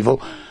word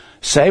evil.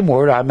 Same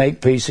word, I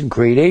make peace and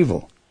create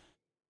evil.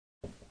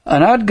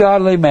 An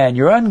ungodly man,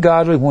 you're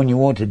ungodly when you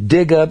want to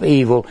dig up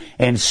evil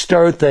and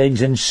stir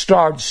things and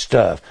start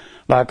stuff,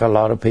 like a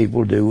lot of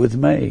people do with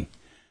me.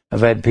 I've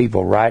had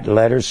people write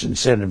letters and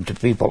send them to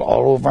people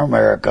all over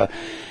America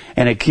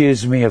and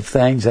accuse me of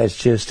things that's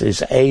just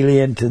as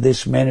alien to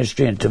this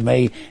ministry and to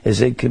me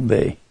as it can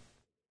be.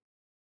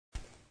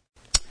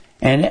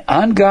 An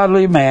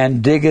ungodly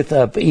man diggeth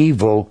up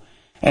evil,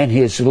 and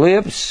his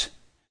lips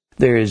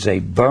there is a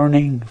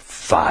burning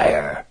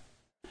fire.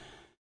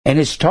 And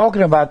it's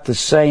talking about the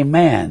same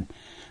man.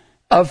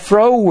 A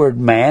froward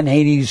man,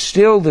 he's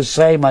still the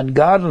same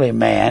ungodly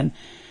man.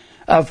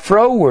 A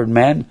froward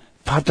man,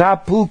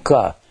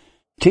 tapuka,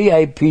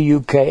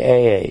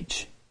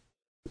 T-A-P-U-K-A-H.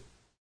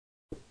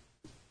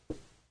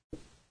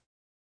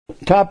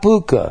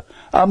 Tapuka,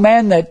 a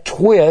man that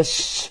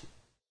twists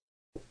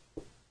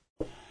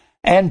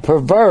and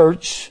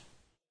perverts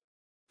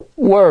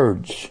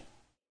words.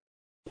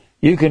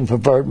 You can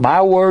pervert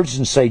my words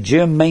and say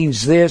Jim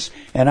means this,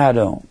 and I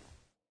don't.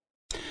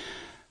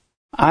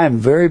 I am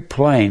very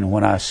plain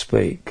when I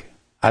speak.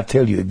 I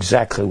tell you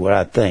exactly what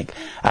I think.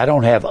 I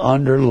don't have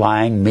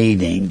underlying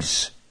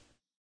meanings.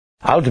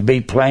 I ought to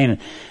be plain.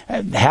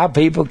 How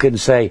people can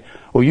say,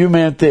 well, you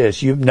meant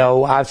this.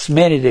 No, I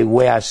meant it the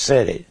way I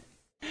said it.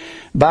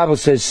 The Bible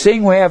says,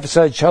 seeing we have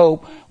such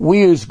hope,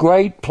 we use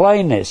great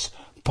plainness.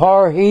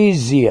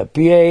 Parrhesia,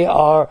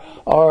 P-A-R-R-H-E-S-I-A.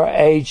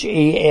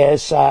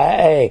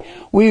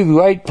 We use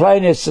great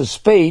plainness of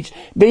speech.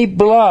 Be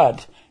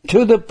blunt,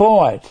 to the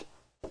point.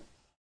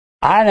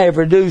 I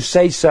never do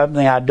say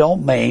something I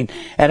don't mean,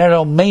 and I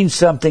don't mean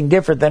something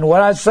different than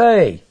what I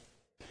say.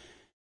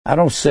 I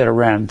don't sit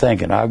around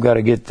thinking, I've got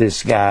to get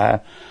this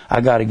guy,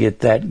 I got to get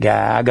that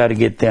guy, I got to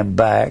get them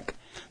back.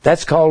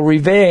 That's called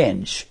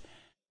revenge.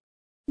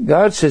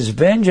 God says,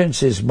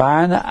 vengeance is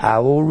mine, I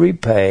will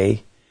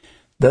repay,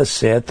 thus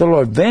saith the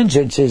Lord.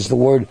 Vengeance is the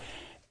word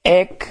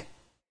ek,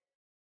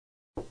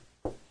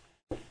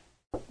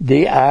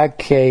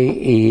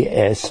 dikesis.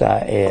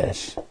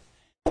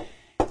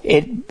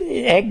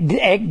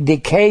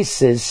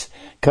 Ekdikesis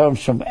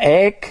comes from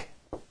ek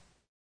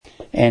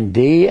and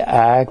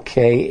dike.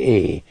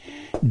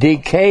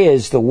 Decay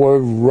is the word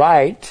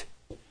right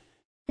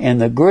in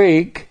the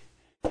Greek,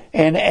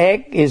 and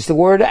ek is the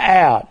word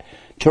out.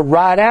 To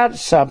write out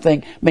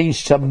something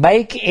means to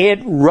make it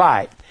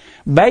right.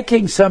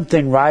 Making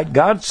something right,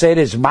 God said,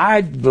 is my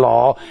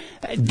law.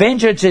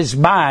 Vengeance is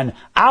mine.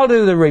 I'll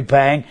do the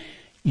repaying.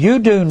 You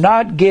do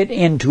not get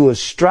into a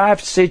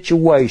strife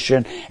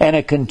situation and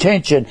a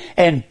contention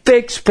and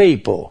fix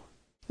people.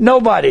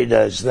 Nobody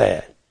does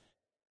that.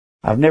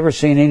 I've never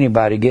seen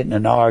anybody get in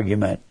an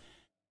argument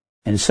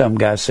and some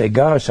guy say,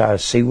 gosh, I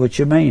see what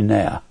you mean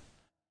now.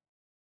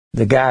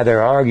 The guy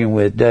they're arguing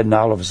with doesn't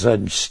all of a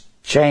sudden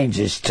change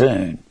his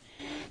tune.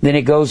 Then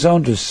he goes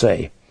on to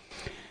say,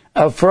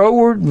 a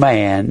froward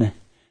man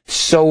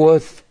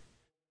soweth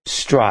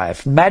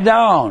strife.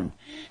 Madon.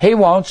 He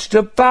wants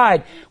to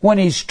fight. When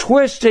he's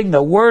twisting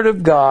the Word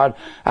of God,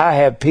 I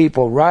have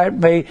people write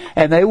me,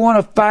 and they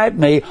want to fight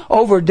me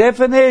over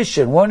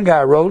definition. One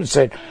guy wrote and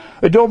said,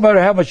 it don't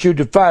matter how much you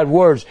define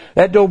words,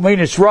 that don't mean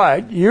it's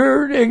right.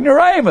 You're an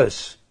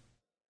ignoramus.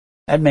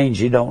 That means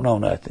you don't know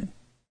nothing.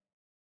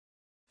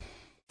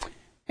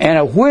 And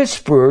a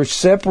whisperer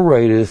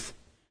separateth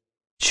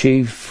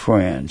chief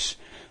friends.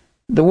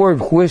 The word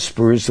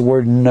whisper is the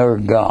word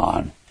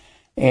nirgan.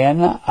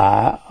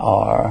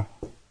 N-I-R-G-A-N.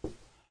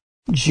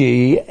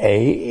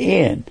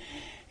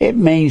 It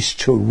means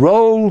to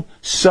roll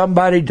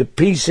somebody to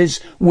pieces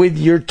with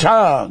your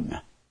tongue. It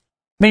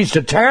means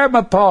to tear them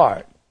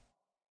apart.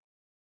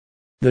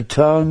 The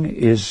tongue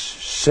is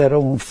set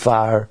on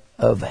fire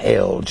of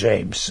hell,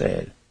 James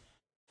said.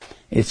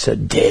 It's a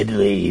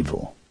deadly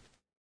evil.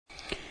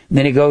 And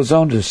then he goes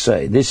on to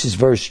say, this is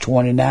verse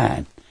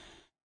 29,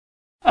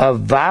 a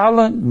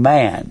violent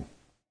man,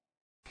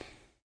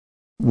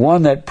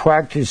 one that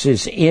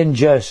practices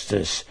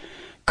injustice,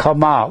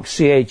 Chamac,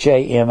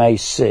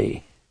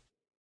 C-H-A-M-A-C.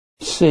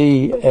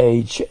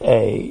 C-H-A-M-A-C.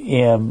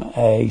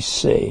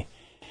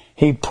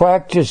 He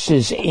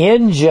practices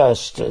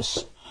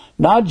injustice,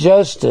 not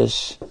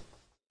justice.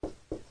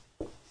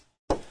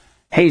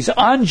 He's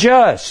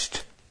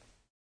unjust.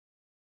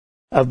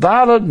 A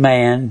violent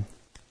man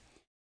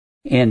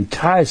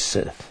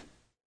enticeth.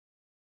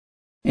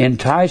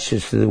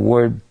 Entices to the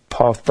word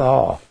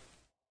patha.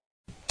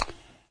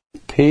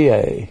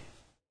 P-A-T-H-A-W-A-H.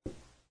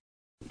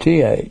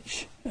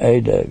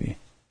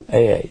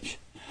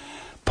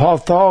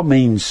 Patha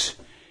means,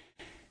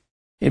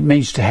 it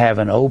means to have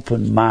an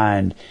open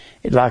mind,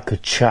 like a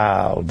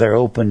child. They're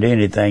open to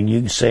anything. You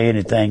can say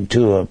anything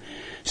to them.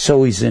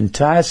 So he's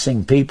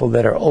enticing people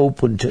that are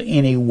open to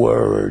any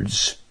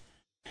words.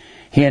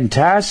 He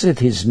enticeth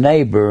his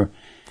neighbor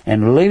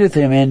and leadeth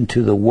him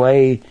into the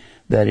way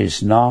that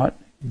is not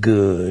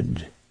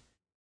good.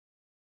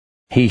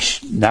 I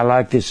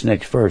like this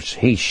next verse.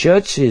 He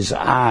shuts his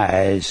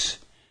eyes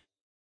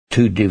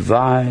to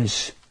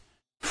devise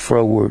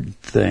froward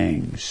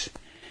things.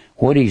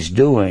 What he's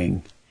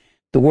doing,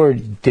 the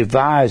word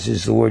devise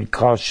is the word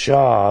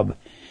kashab.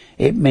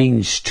 It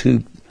means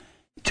to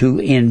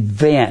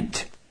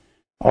invent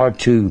or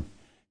to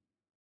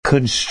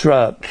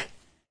construct.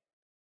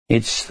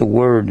 It's the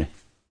word,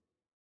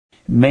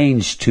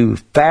 means to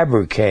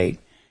fabricate.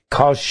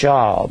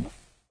 Kashab.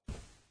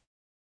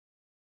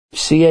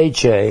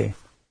 C-H-A-S-H-A-B.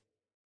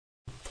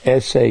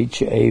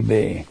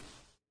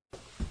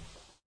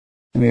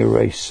 Let me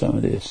erase some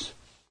of this.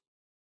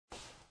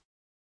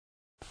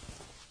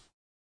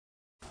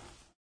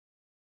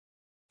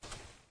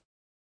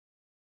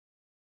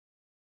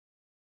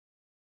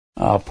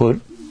 I'll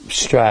put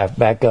strive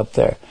back up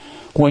there.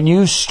 When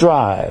you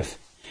strive,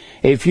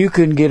 if you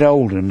can get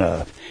old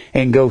enough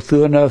and go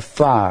through enough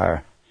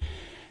fire,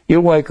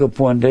 you'll wake up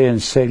one day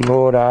and say,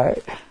 Lord, I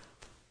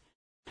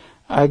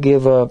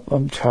give up.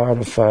 I'm tired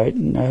of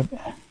fighting.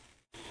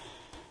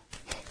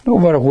 No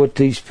matter what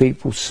these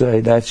people say,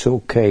 that's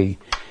okay.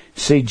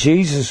 See,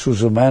 Jesus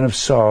was a man of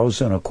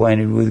sorrows and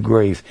acquainted with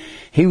grief.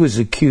 He was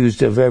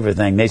accused of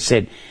everything. They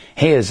said,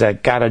 he's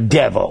got a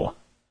devil.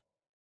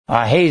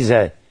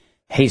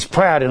 He's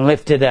proud and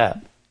lifted up.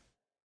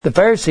 The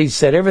Pharisees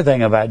said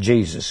everything about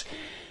Jesus.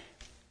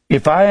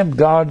 If I am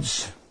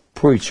God's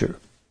preacher,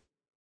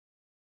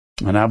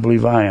 and I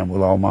believe I am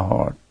with all my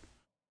heart,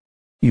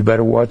 you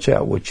better watch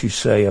out what you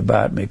say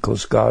about me,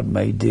 because God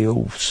may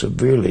deal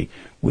severely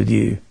with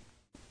you.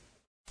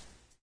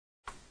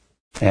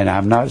 And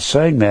I'm not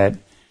saying that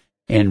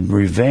in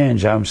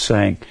revenge. I'm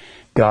saying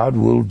God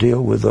will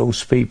deal with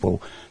those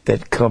people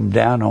that come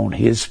down on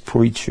His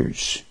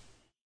preachers.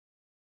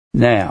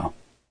 Now,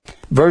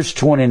 Verse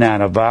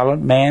 29, a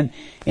violent man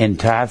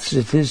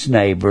enticeth his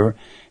neighbor,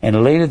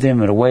 and leadeth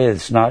him in a way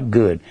that's not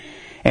good.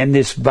 And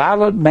this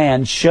violent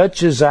man shuts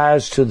his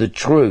eyes to the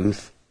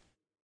truth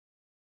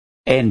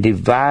and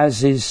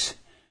devises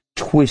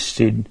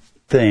twisted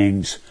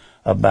things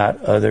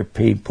about other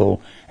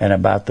people and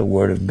about the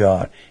Word of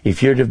God.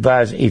 If you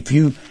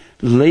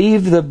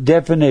leave the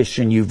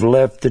definition, you've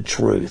left the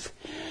truth.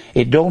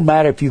 It don't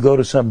matter if you go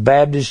to some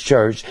Baptist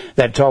church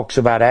that talks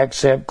about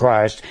accept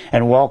Christ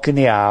and walk in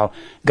the aisle.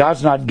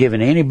 God's not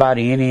giving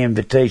anybody any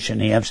invitation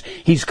hymns.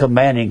 He's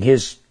commanding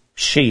His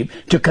sheep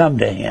to come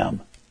to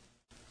Him.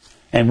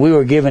 And we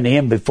were given to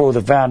Him before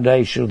the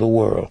foundation of the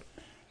world.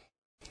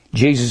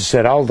 Jesus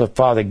said, all the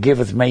Father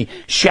giveth me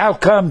shall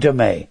come to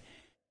me.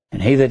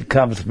 And he that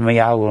cometh to me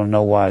I will in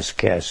no wise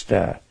cast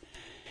out.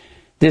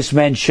 This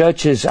man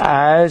shuts his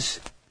eyes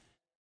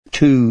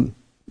to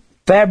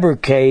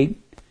fabricate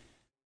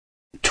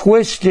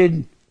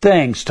twisted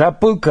things.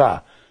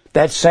 Tapuka,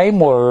 that same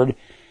word.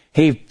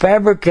 He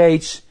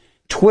fabricates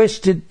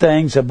twisted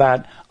things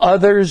about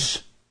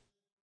others.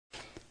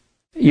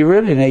 You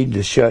really need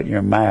to shut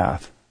your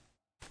mouth.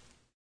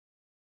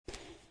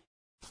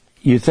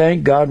 You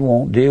think God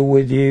won't deal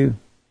with you?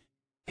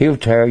 He'll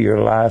tear your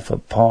life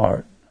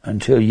apart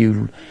until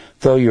you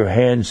throw your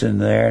hands in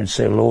there and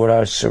say, Lord,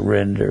 I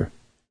surrender.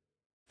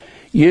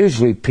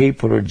 Usually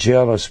people are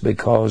jealous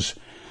because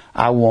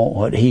I want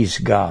what He's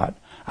got.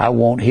 I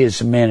want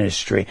His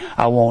ministry.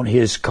 I want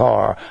His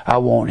car. I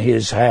want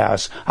His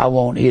house. I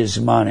want His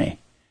money.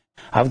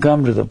 I've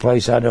come to the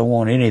place I don't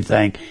want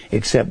anything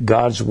except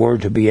God's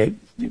Word to be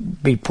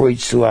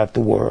preached throughout the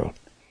world.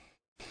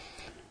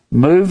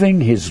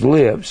 Moving his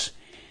lips,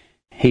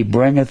 he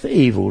bringeth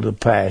evil to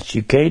pass.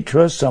 You can't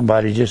trust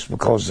somebody just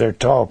because they're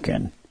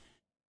talking.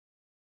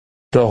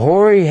 The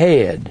hoary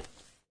head,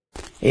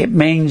 it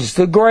means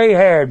the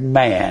gray-haired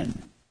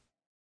man,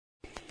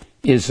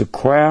 is the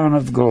crown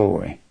of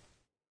glory,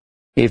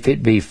 if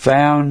it be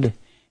found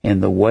in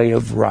the way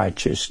of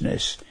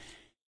righteousness.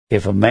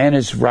 If a man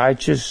is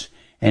righteous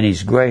and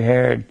he's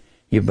gray-haired,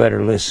 you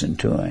better listen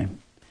to him.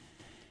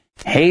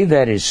 He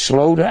that is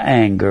slow to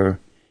anger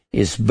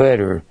is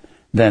better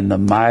than the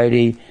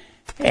mighty,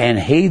 and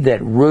he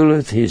that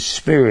ruleth his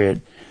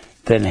spirit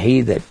than he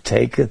that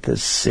taketh a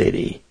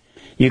city.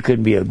 You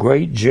can be a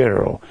great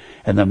general,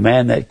 and the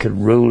man that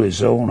can rule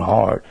his own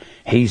heart,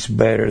 he's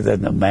better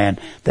than the man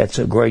that's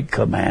a great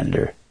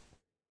commander.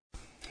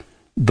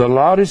 The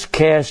lot is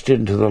cast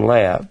into the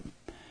lap,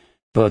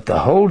 but the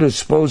whole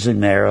disposing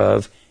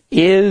thereof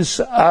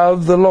is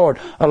of the Lord.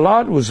 A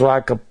lot was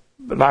like a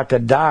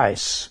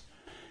dice.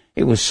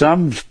 It was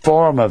some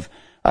form of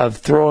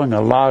throwing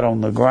a lot on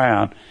the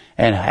ground,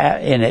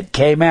 and it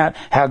came out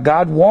how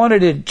God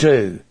wanted it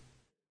to.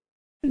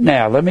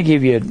 Now, let me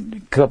give you a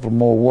couple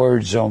more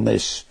words on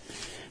this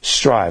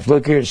strife.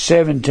 Look here at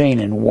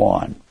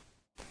 17:1.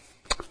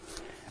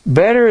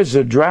 Better is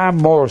a dry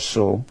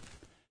morsel,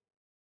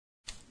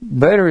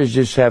 better is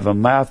just have a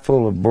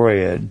mouthful of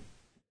bread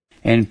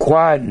and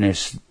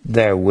quietness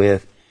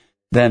therewith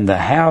than the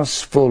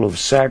house full of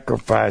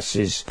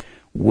sacrifices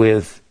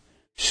with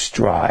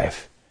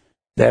strife.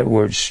 That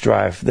word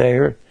strife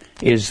there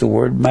is the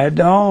word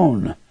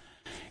madon.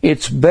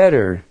 It's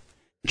better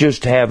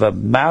just to have a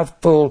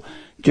mouthful,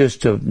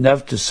 just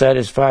enough to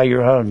satisfy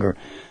your hunger,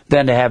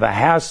 than to have a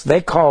house.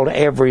 They called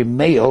every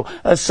meal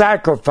a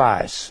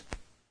sacrifice.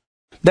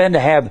 Than to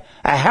have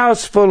a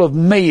house full of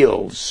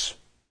meals.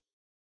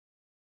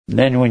 And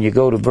then when you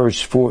go to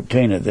verse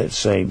 14 of that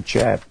same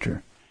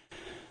chapter,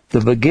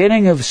 the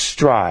beginning of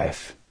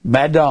strife,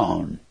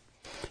 madon,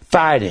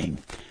 fighting,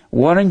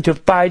 wanting to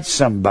fight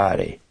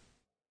somebody,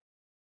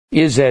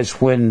 is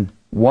as when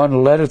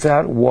one letteth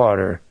out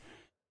water.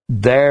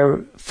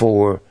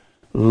 Therefore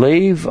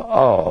leave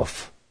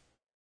off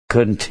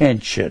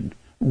contention.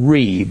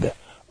 Reeb,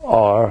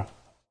 R-I-Y-B.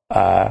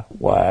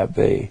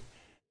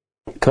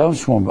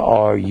 Comes from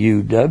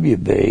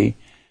R-U-W-B,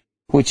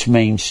 which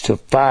means to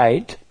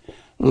fight.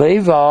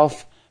 Leave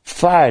off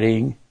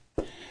fighting.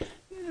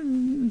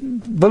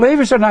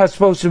 Believers are not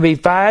supposed to be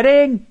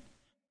fighting.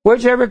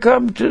 Whichever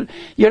come to,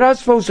 you're not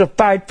supposed to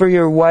fight for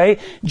your way.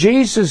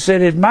 Jesus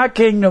said, if my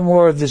kingdom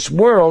were of this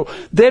world,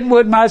 then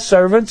would my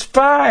servants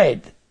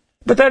fight.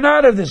 But they're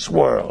not of this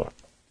world.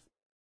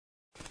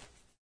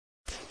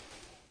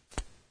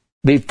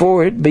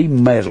 Before it be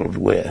meddled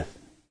with.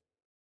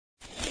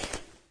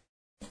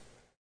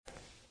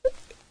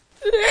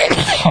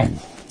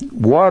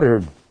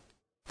 Water,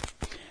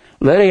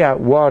 letting out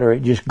water,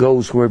 it just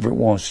goes wherever it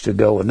wants to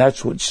go, and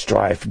that's what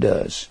strife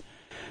does.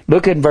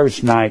 Look at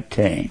verse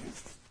 19.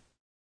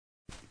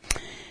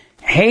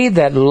 He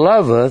that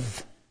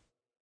loveth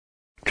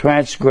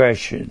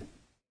transgression,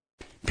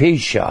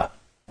 Pesha,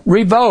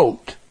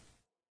 revolt,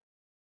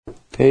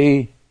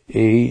 P-E-S-H-A.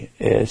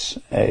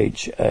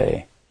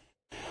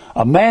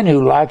 A man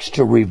who likes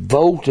to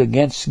revolt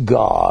against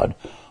God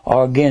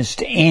or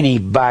against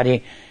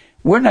anybody,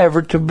 we're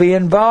never to be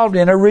involved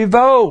in a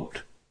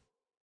revolt.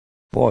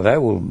 Boy,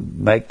 that will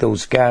make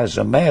those guys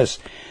a mess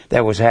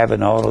that was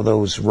having all of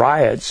those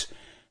riots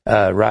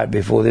right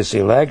before this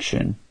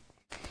election.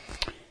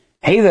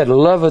 He that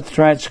loveth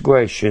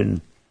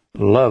transgression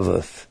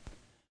loveth.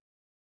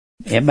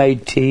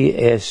 M-A-T-S-T-A-H.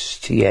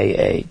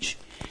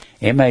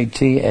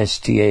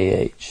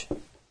 M-A-T-S-T-A-H.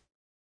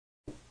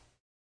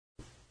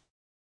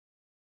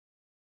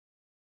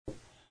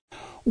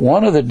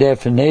 One of the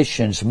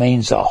definitions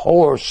means a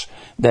horse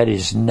that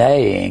is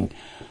neighing.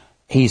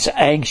 He's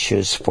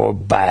anxious for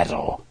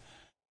battle.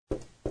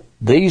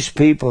 These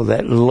people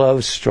that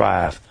love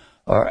strife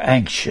are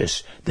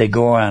anxious. They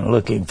go around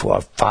looking for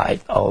a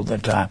fight all the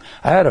time.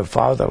 I had a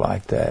father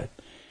like that.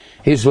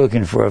 He's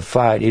looking for a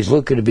fight. He's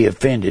looking to be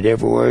offended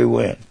everywhere he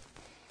went.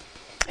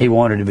 He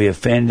wanted to be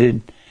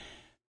offended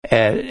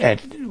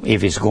at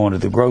if he's going to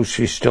the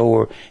grocery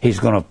store, he's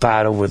going to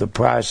fight over the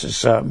price of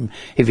something.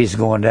 If he's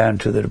going down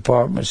to the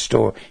department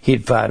store,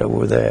 he'd fight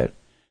over that.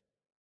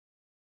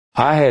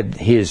 I had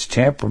his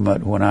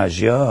temperament when I was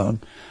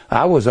young.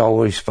 I was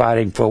always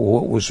fighting for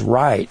what was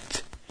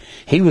right.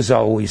 He was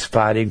always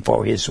fighting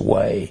for his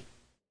way.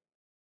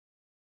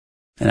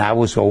 And I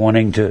was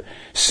wanting to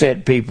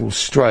set people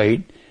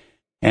straight,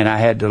 and I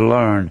had to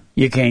learn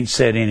you can't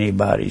set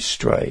anybody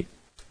straight.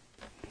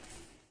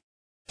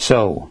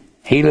 So,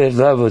 he that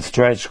loveth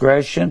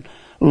transgression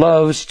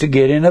loves to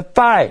get in a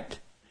fight.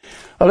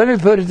 Well, let me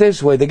put it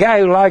this way. The guy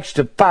who likes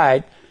to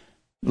fight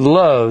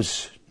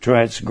loves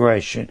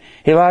transgression.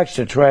 He likes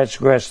to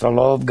transgress the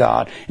law of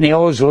God, and he's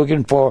always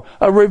looking for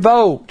a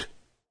revolt.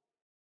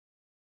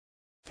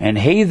 And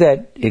he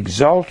that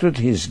exalteth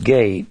his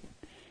gate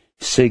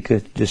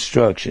seeketh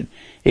destruction.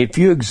 If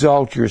you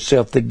exalt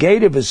yourself, the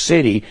gate of a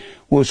city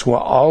was where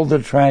all the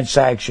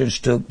transactions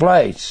took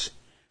place,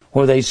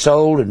 where they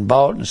sold and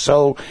bought and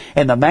sold.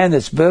 And the man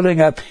that's building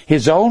up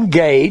his own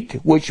gate,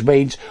 which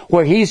means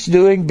where he's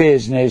doing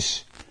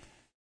business,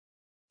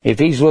 if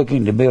he's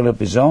looking to build up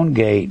his own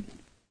gate,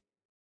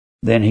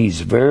 then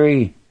he's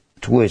very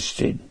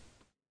twisted.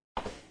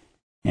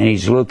 And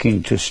he's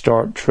looking to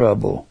start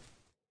trouble.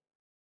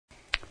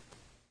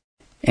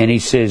 And he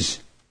says,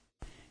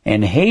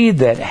 and he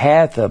that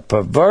hath a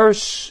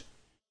perverse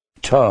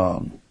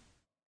tongue.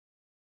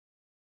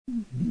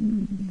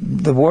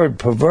 The word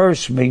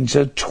perverse means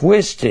a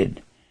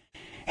twisted.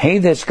 He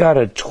that's got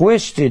a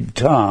twisted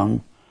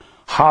tongue,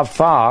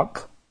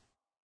 hafak,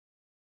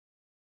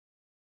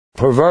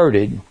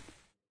 perverted,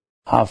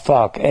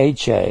 hafak,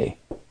 H-A-P-H-A-K.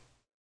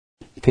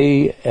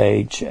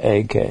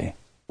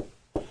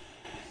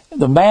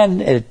 The man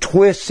that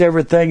twists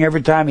everything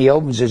every time he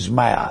opens his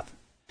mouth.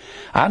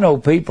 I know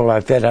people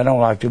like that. I don't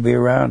like to be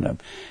around them.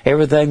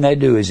 Everything they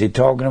do is they're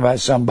talking about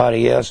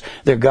somebody else.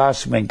 They're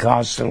gossiping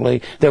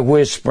constantly. They're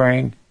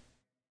whispering.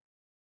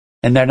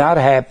 And they're not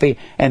happy.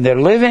 And they're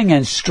living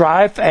in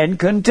strife and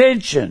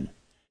contention.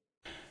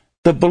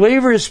 The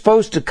believer is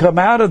supposed to come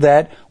out of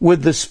that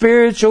with the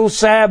spiritual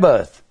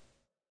Sabbath.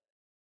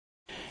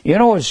 You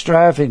know what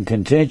strife and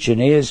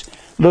contention is?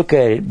 Look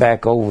at it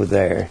back over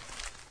there.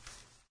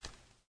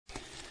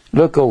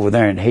 Look over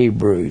there in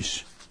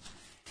Hebrews.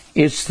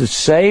 It's the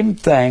same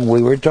thing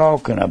we were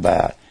talking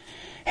about.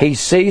 He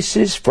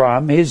ceases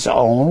from his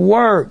own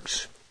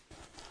works.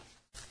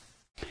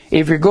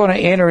 If you're going to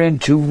enter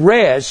into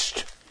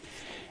rest,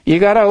 you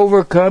got to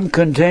overcome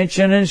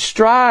contention and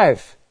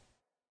strife.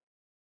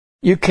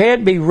 You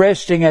can't be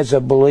resting as a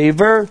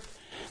believer.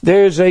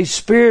 There's a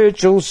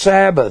spiritual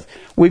Sabbath.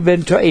 We've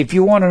been if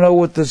you want to know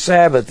what the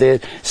Sabbath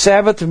is,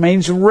 Sabbath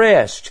means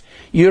rest.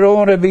 You don't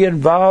want to be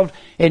involved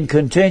in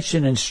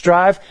contention and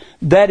strife.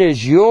 That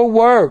is your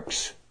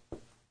works.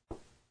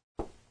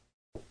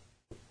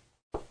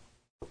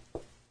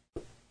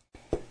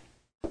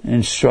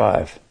 And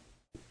strife.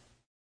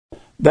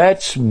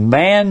 That's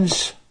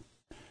man's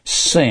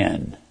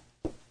sin.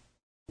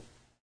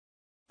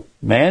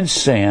 Man's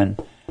sin.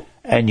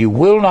 And you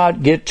will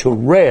not get to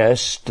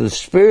rest, the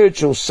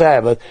spiritual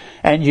Sabbath,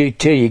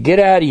 till you get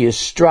out of your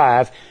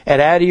strife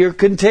and out of your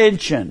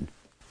contention.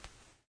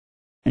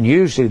 And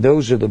usually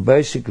those are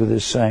basically the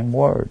same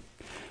word.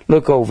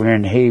 Look over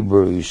in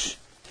Hebrews.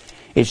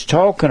 It's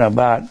talking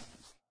about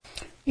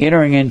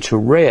entering into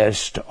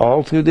rest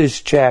all through this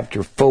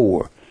chapter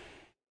 4.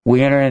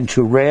 We enter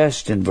into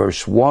rest in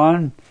verse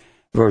 1,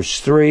 verse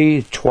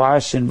 3,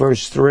 twice in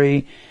verse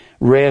 3,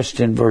 rest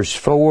in verse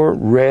 4,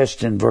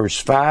 rest in verse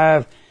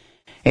 5.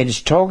 And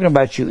it's talking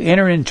about you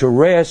enter into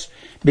rest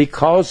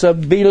because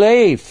of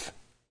belief.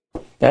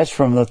 That's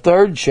from the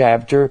 3rd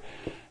chapter.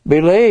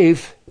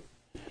 Belief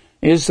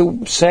is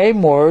the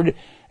same word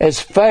as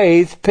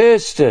faith,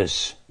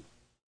 pistis.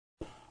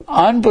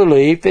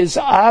 Unbelief is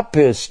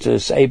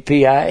apistis,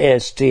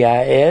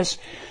 A-P-I-S-T-I-S.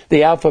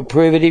 The alpha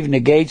privative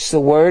negates the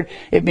word.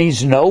 It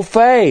means no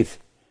faith.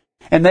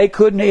 And they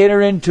couldn't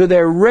enter into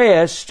their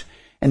rest,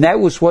 and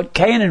that was what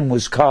Canaan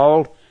was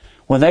called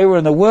when they were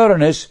in the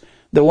wilderness,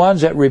 the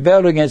ones that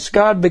rebelled against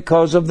God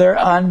because of their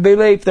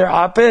unbelief, their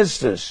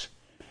apistis.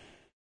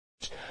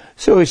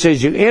 So he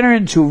says you enter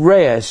into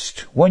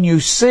rest when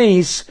you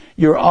cease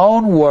your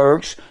own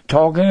works,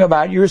 talking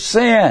about your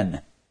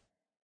sin.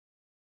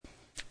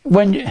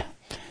 When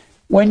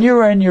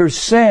you're in your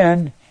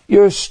sin,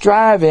 you're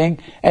striving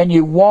and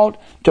you want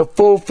to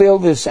fulfill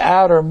this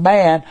outer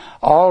man,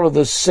 all of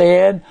the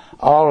sin,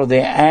 all of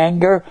the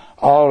anger,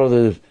 all of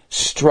the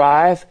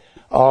strife,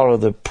 all of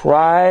the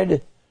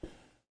pride,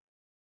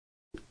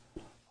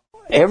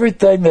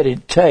 everything that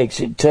it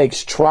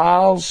takes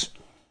trials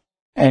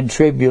and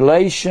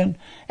tribulation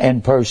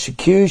and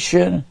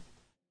persecution.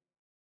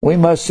 We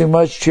must through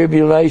much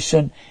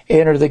tribulation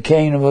enter the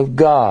kingdom of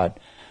God.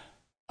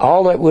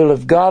 All that will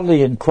live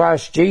godly in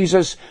Christ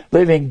Jesus,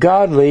 living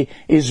godly,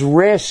 is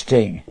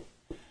resting.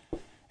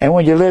 And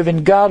when you live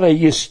in godly,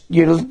 you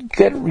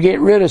get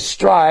rid of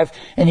strife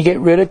and you get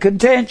rid of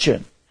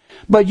contention.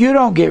 But you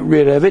don't get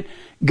rid of it.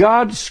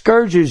 God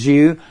scourges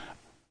you,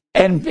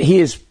 and He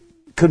is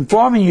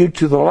conforming you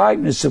to the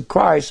likeness of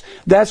Christ.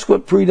 That's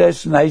what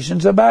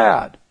predestination's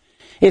about.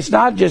 It's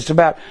not just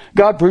about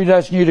God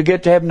predestining you to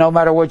get to heaven no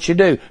matter what you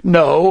do.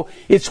 No,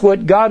 it's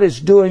what God is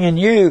doing in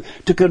you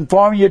to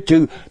conform you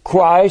to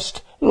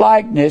Christ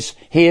likeness,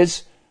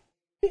 His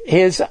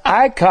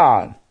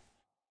icon,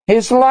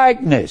 His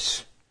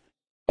likeness.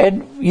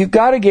 And you've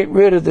got to get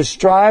rid of the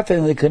strife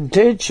and the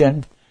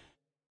contention.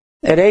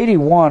 At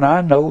 81,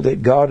 I know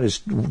that God has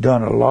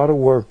done a lot of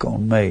work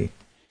on me.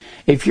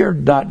 If you're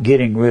not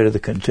getting rid of the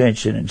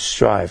contention and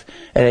strife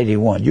at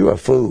 81, you're a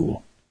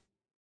fool.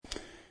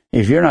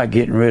 If you're not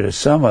getting rid of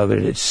some of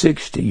it at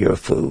 60, you're a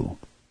fool.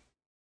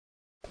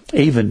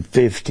 Even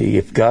 50,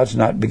 if God's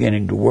not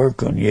beginning to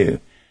work on you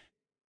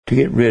to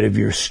get rid of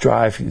your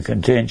strife and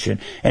contention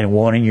and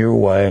wanting your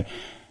way.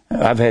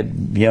 I've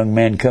had young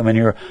men come in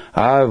here,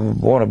 I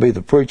want to be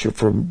the preacher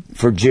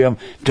for Jim,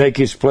 take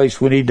his place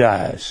when he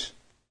dies.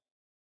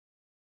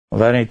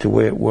 Well, that ain't the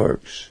way it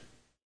works.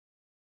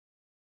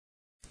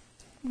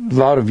 A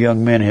lot of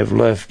young men have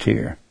left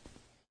here.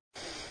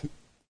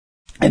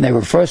 And they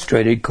were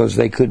frustrated because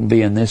they couldn't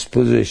be in this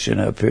position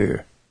up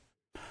here.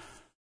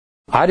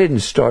 I didn't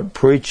start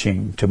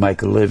preaching to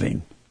make a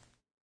living.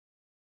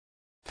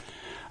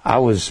 I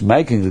was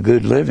making a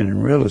good living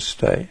in real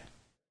estate.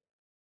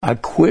 I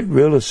quit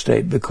real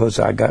estate because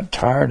I got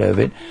tired of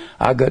it.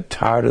 I got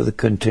tired of the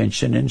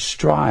contention and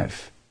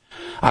strife.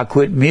 I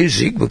quit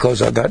music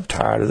because I got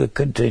tired of the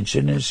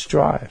contention and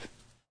strife.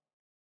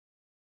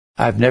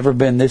 I've never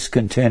been this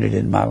contented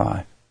in my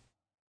life.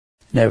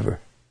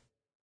 Never.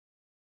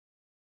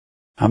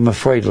 I'm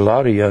afraid a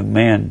lot of young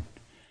men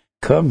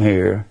come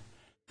here.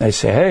 They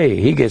say, hey,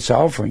 he gets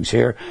offerings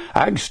here.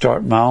 I can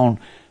start my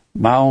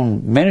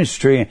own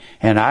ministry,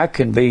 and I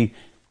can be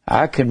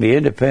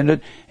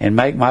independent and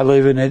make my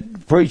living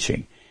at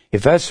preaching.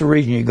 If that's the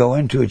reason you go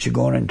into it, you're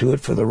going into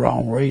it for the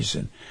wrong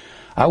reason.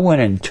 I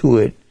went into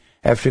it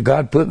after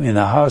God put me in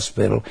the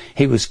hospital.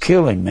 He was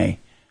killing me.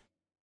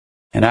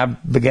 And I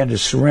began to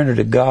surrender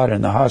to God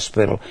in the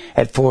hospital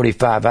at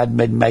 45. I'd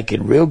been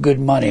making real good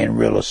money in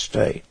real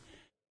estate.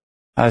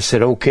 I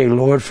said, okay,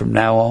 Lord, from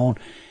now on,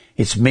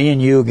 it's me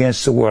and you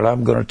against the world.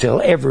 I'm going to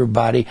tell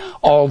everybody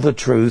all the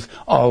truth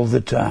all the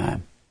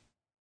time.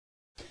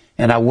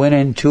 And I went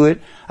into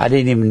it. I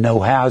didn't even know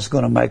how I was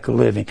going to make a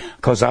living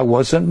because I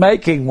wasn't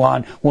making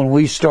one when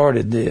we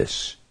started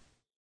this.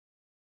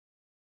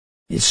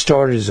 It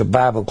started as a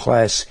Bible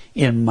class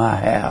in my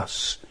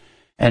house.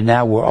 And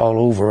now we're all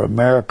over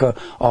America,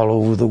 all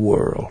over the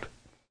world.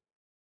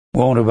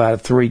 We're in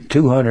about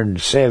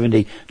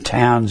 270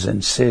 towns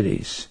and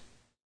cities.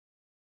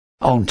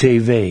 On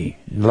TV,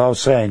 in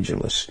Los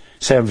Angeles,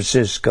 San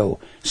Francisco,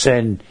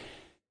 San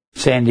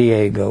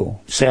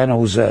Diego, San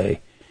Jose,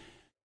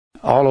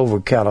 all over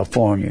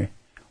California.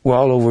 We're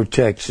all over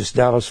Texas,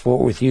 Dallas,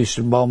 Fort Worth,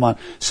 Houston, Beaumont,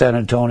 San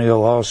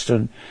Antonio,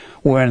 Austin.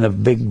 We're in the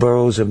big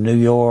boroughs of New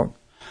York.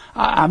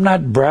 I'm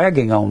not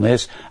bragging on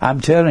this.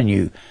 I'm telling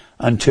you,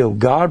 until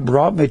God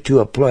brought me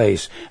to a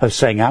place of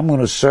saying, I'm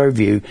going to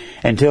serve you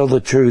and tell the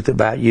truth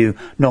about you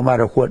no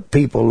matter what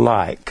people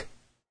like.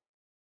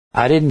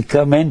 I didn't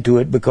come into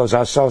it because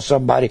I saw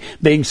somebody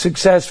being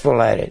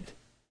successful at it.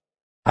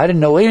 I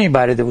didn't know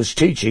anybody that was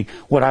teaching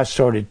what I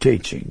started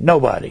teaching.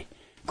 Nobody.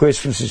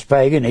 Christmas is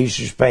pagan,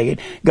 Easter's pagan.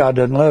 God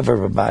doesn't love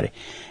everybody.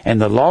 And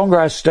the longer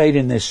I stayed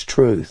in this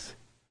truth,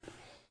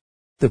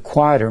 the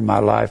quieter my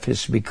life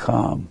has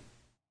become.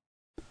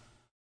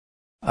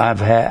 I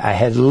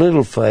had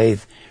little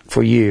faith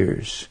for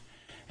years,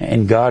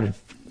 and God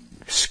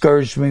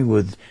scourged me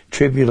with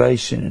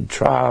tribulation and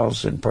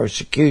trials and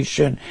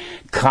persecution,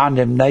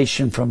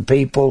 condemnation from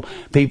people.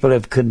 People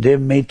have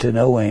condemned me to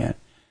no end.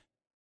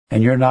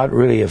 And you're not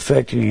really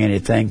affecting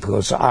anything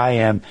because I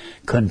am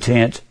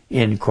content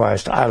in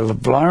Christ. I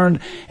have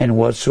learned in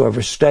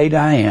whatsoever state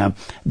I am,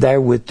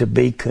 therewith to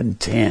be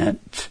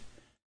content.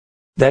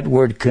 That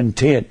word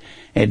content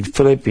in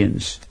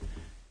Philippians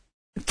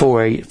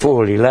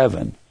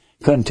 4:11.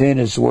 Content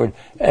is the word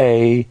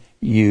A-U-T-A-R-K-E-S.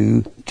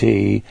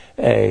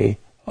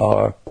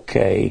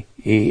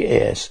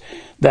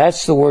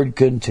 That's the word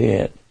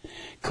content.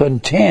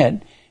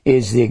 Content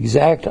is the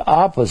exact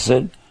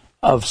opposite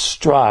of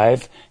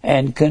strife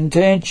and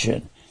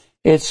contention.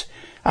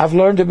 I've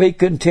learned to be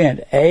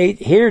content.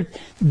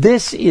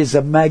 This is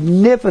a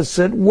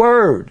magnificent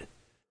word.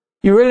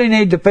 You really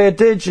need to pay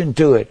attention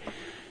to it.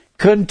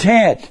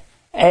 Content.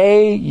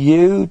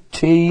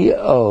 A-U-T-O-A-R-K-E-O.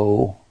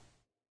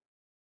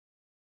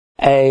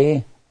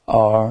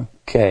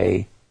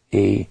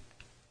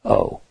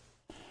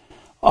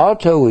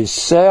 Auto is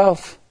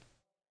self.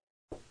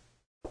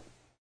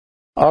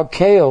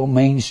 Arkeo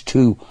means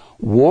to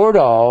ward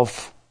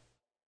off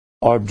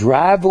or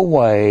drive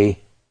away.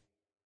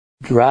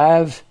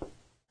 Drive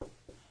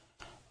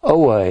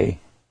away.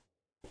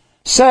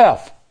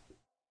 Self.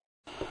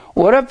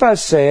 What if I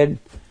said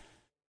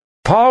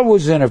Paul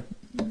was in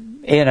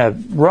a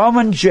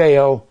Roman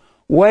jail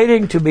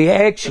waiting to be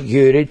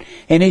executed,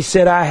 and he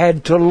said, I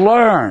had to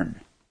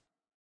learn.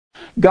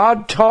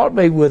 God taught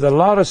me with a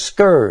lot of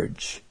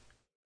scourge.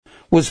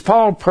 Was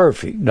Paul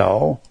perfect?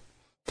 No.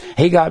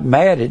 He got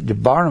mad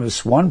at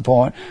Barnabas one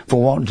point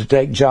for wanting to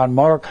take John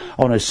Mark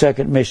on a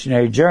second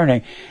missionary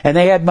journey, and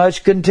they had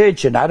much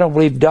contention. I don't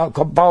believe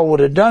Paul would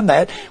have done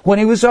that when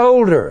he was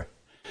older.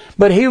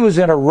 But he was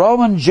in a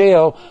Roman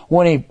jail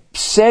when he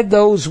said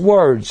those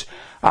words,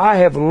 I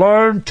have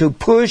learned to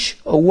push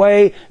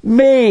away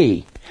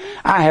me.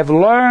 I have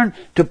learned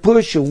to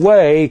push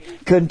away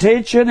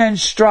contention and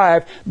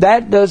strife.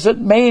 That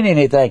doesn't mean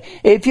anything.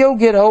 If you'll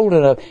get old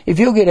enough, if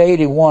you'll get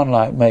 81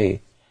 like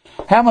me,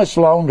 how much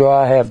longer do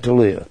I have to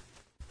live?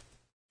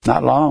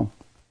 Not long.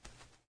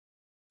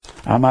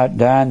 I might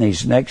die in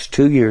these next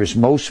 2 years.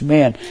 Most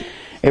men,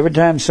 every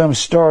time some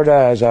star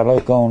dies, I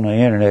look on the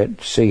internet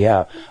to see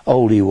how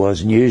old he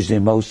was, and usually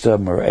most of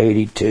them are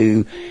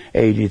 82,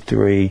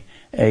 83,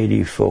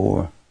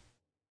 84,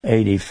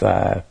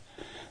 85.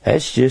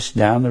 That's just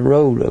down the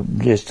road,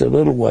 just a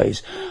little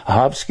ways. A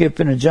hop, skip,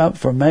 and a jump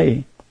for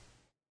me.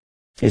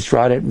 It's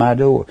right at my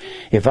door.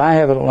 If I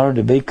haven't learned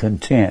to be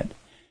content,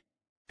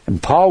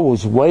 and Paul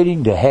was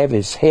waiting to have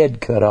his head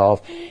cut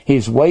off, he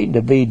was waiting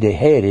to be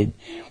beheaded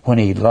when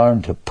he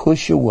learned to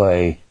push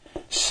away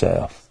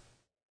self.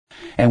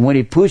 And when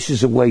he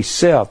pushes away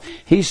self,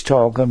 he's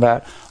talking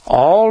about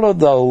all of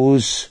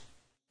those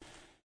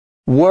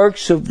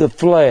works of the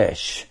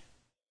flesh.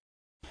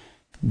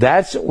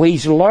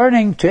 He's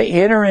learning to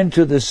enter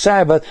into the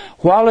Sabbath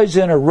while he's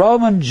in a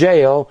Roman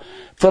jail.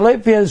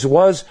 Philippians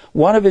was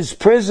one of his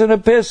prison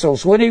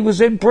epistles when he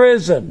was in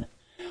prison,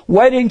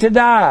 waiting to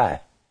die.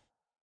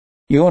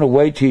 You want to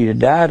wait till you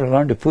die to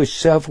learn to push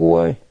self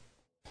away?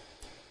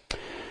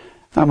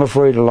 I'm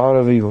afraid a lot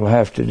of you will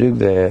have to do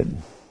that.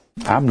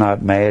 I'm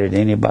not mad at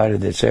anybody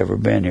that's ever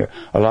been here.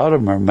 A lot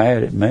of them are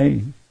mad at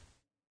me.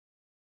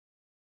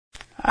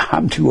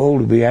 I'm too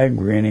old to be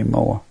angry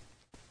anymore.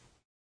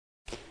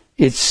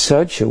 It's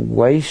such a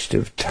waste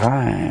of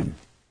time.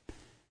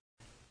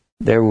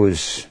 I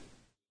was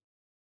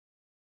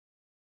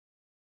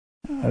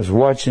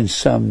watching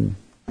some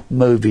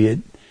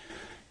movie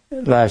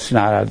last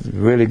night,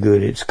 really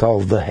good. It's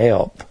called The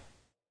Help.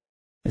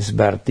 It's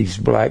about these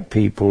black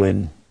people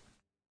and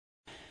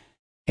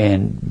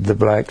the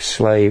black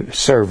slave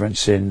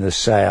servants in the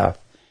South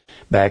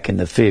back in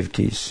the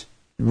 50s.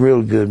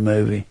 Real good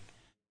movie.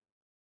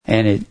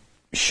 And it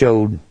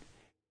showed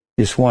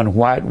this one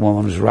white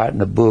woman was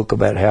writing a book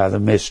about how the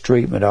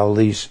mistreatment all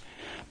these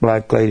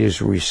black ladies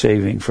were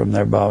receiving from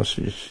their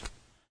bosses.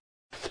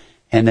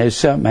 And there's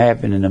something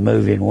happened in the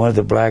movie, and one of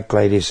the black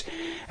ladies,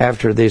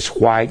 after this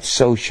white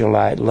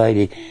socialite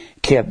lady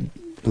kept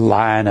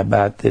lying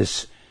about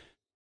this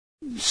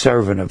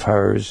servant of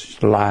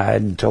hers,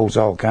 lied and told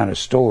all kind of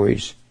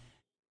stories,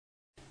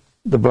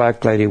 the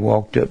black lady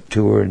walked up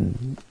to her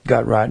and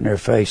got right in her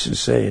face and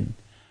said,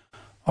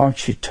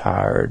 aren't you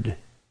tired?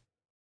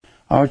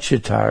 Aren't you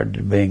tired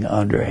of being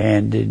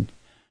underhanded?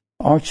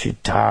 Aren't you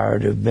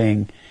tired of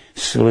being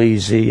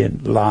sleazy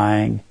and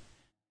lying?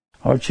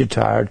 Aren't you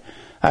tired?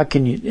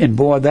 And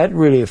boy, that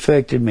really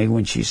affected me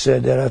when she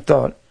said that. I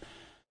thought,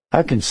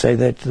 I can say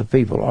that to the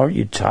people. Aren't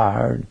you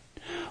tired?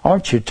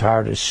 Aren't you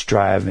tired of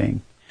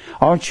striving?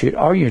 Are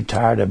you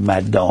tired of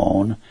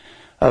Madon,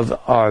 of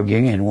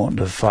arguing and wanting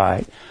to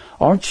fight?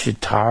 Aren't you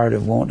tired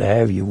of wanting to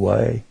have your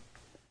way?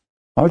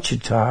 Aren't you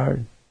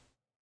tired?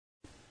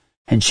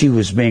 And she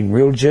was being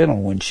real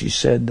gentle when she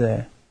said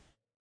that.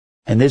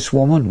 And this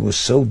woman was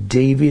so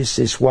devious,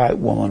 this white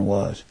woman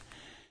was.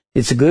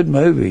 It's a good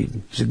movie.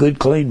 It's a good,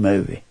 clean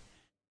movie.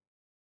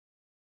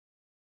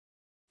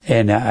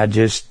 And I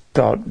just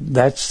thought,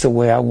 that's the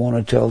way I want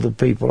to tell the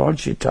people.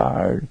 Aren't you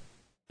tired?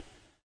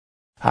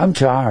 I'm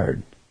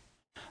tired.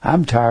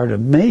 I'm tired of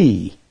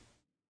me.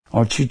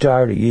 Aren't you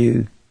tired of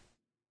you?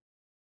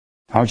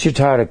 Aren't you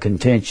tired of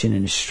contention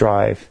and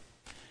strife?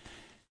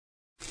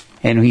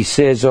 And he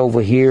says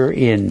over here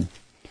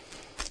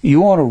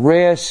you want to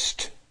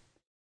rest?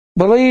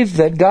 Believe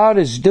that God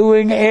is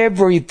doing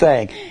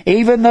everything,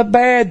 even the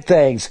bad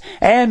things.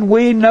 And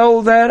we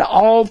know that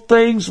all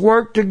things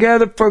work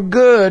together for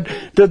good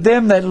to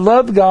them that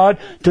love God,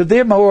 to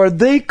them who are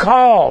the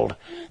called.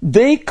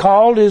 The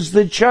called is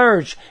the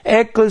church.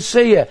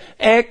 Ecclesia.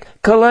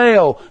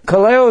 Kaleo.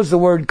 Kaleo is the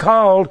word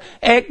called.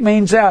 Ek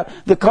means out.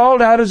 The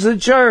called out is the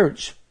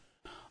church.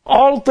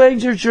 All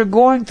things that you're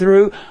going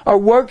through are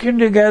working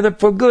together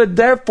for good.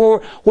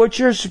 Therefore, what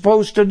you're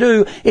supposed to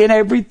do in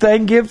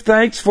everything, give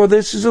thanks, for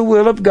this is the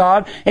will of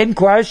God in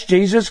Christ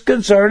Jesus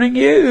concerning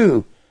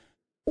you.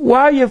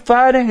 Why are you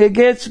fighting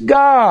against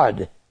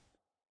God?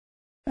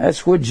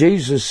 That's what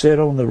Jesus said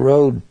on the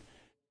road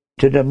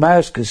to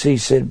Damascus. He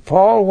said,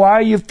 Paul, why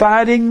are you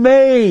fighting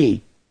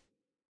me?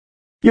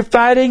 You're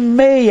fighting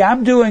me.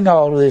 I'm doing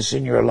all of this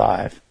in your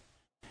life.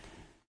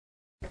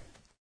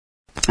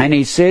 And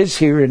he says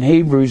here in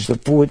Hebrews, the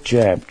 4th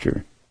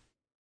chapter,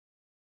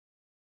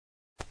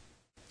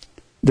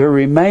 there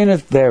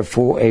remaineth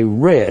therefore a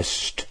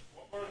rest.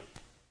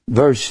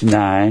 Verse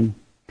 9,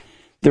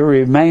 there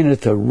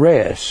remaineth a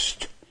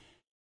rest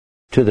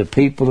to the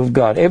people of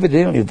God.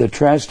 Evidently, the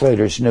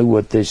translators knew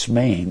what this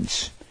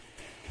means.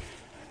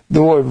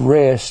 The word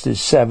rest is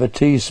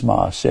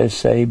sabbatismos,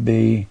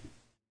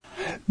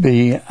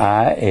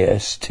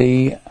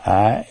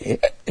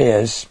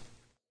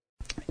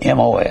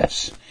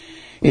 S-A-B-B-I-S-T-I-S-M-O-S.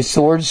 It's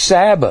the word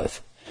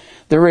Sabbath.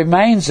 There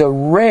remains a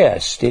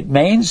rest. It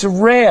means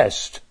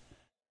rest.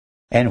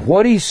 And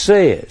what he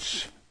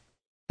says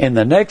in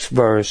the next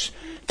verse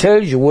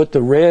tells you what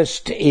the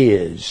rest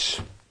is.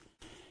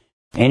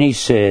 And he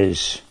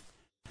says,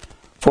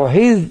 for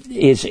he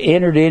is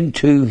entered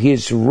into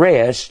his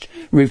rest,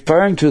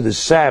 referring to the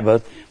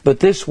Sabbath,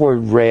 but this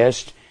word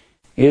rest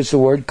is the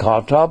word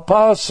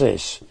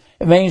katapasis.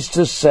 It means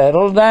to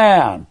settle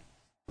down.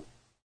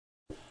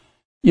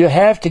 You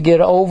have to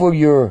get over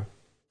your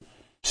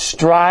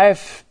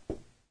strife.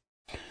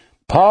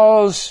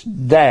 Pause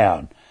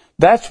down.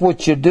 That's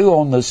what you do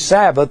on the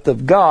Sabbath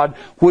of God,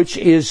 which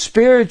is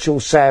spiritual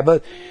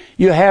Sabbath.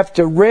 You have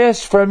to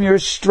rest from your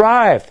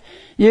strife.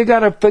 You got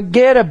to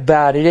forget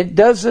about it. It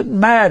doesn't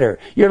matter.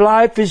 Your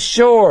life is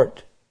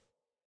short.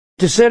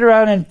 To sit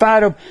around and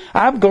fight.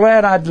 I'm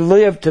glad I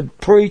lived to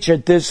preach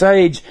at this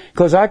age,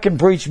 because I can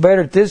preach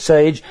better at this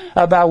age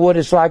about what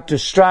it's like to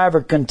strive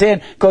or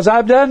contend, because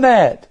I've done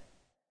that.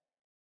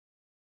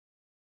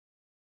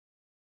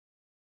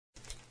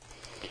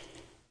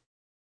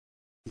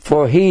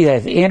 For he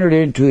hath entered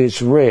into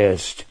his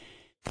rest,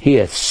 he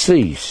hath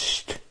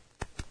ceased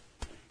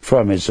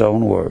from his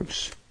own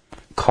works.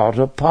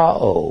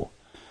 Katapao.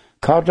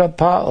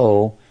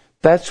 Katapao,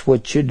 that's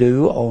what you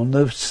do on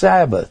the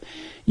Sabbath.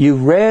 You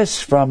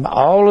rest from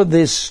all of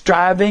this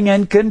striving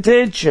and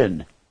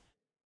contention.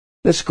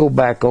 Let's go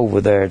back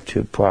over there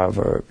to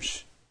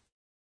Proverbs.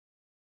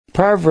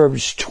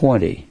 Proverbs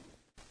 20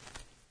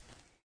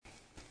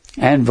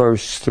 and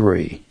verse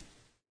 3.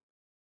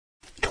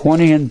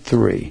 20 and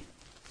 3.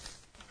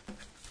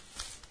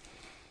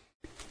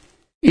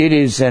 It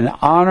is an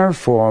honor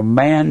for a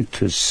man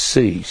to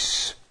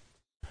cease.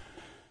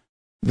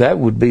 That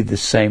would be the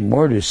same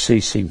word as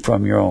ceasing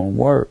from your own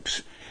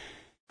works.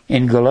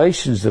 In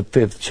Galatians, the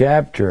 5th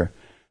chapter,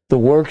 the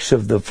works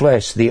of the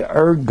flesh, the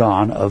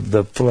ergon of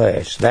the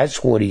flesh,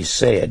 that's what he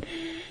said.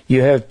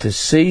 You have to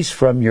cease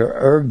from your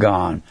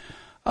ergon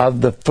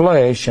of the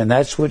flesh, and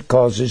that's what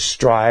causes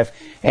strife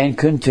and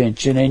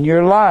contention in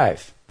your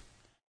life.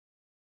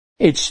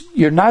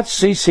 You're not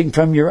ceasing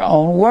from your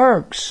own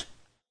works.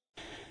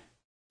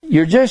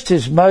 You're just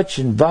as much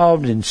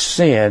involved in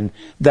sin,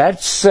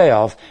 that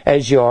self,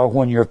 as you are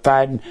when you're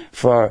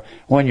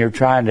when you're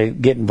trying to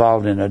get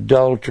involved in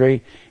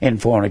adultery, in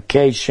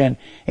fornication,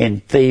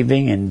 in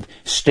thieving, and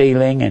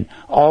stealing, and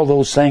all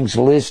those things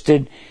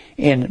listed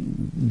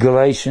in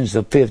Galatians,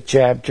 the 5th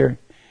chapter.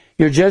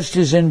 You're just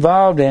as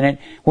involved in it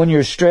when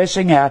you're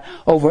stressing out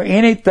over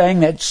anything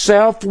that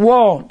self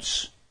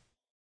wants.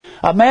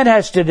 A man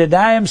has to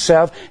deny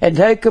himself and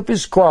take up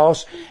his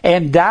cross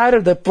and die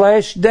to the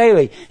flesh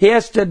daily. He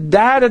has to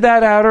die to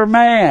that outer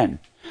man.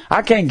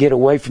 I can't get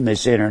away from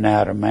this inner and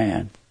outer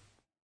man.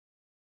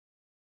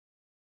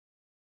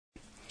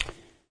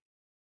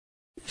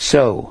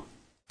 So,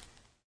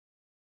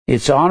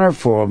 it's honor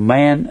for a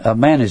man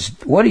is,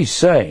 what he's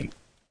saying,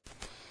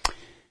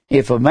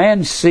 if a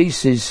man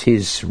ceases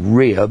his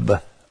rib,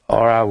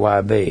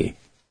 R-I-Y-B,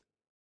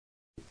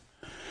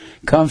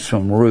 comes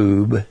from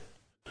rube.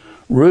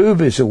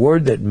 Rube is a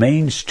word that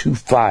means to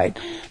fight.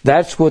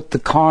 That's what the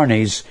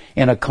carnies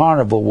in a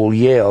carnival will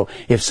yell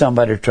if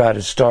somebody try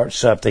to start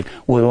something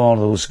with one of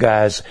those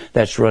guys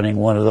that's running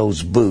one of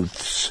those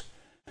booths.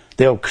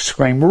 They'll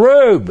scream,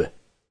 Rube!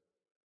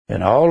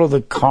 And all of the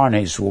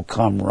carnies will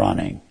come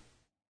running.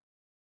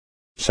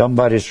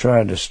 Somebody's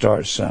trying to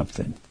start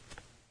something.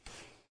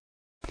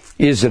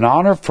 It is an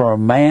honor for a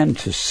man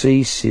to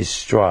cease his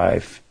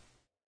strife,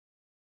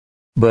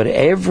 but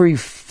every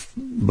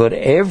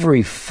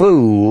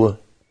fool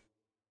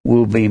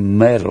will be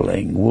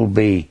meddling, will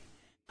be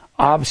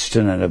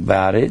obstinate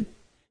about it.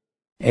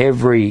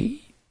 Every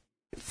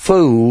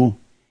fool,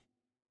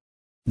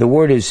 the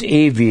word is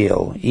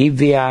evil,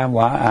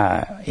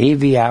 E-V-I-Y-I,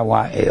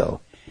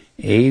 E-V-I-Y-L,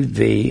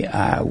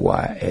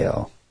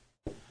 E-V-I-Y-L.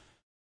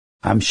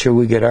 I'm sure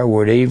we get our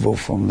word evil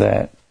from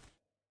that,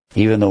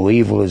 even though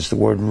evil is the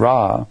word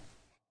ra.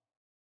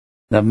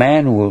 The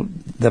man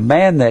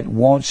that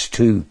wants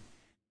to,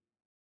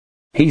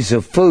 he's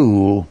a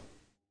fool.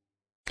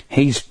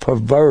 He's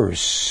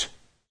perverse.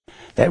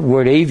 That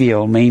word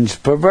evil means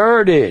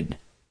perverted.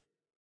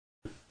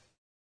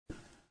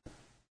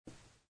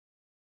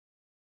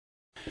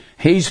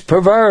 He's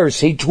perverse.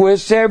 He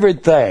twists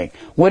everything.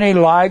 When he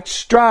likes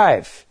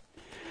strife.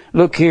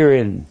 Look here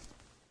in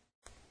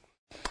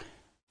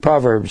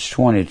Proverbs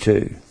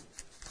 22.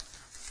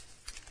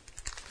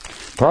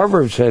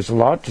 Proverbs has a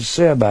lot to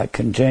say about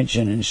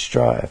contention and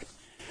strife.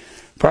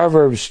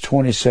 Proverbs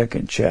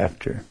 22nd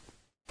chapter.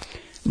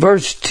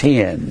 Verse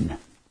 10.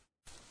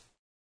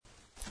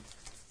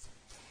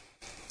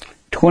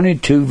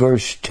 22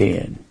 verse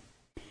 10.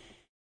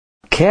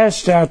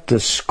 Cast out the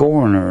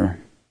scorner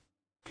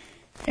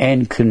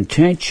and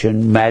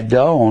contention,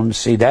 madon.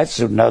 See, that's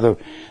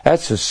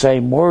the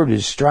same word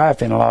as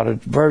strife in a lot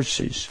of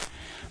verses.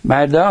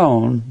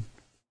 Madon.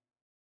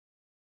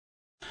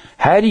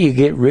 How do you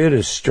get rid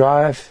of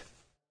strife?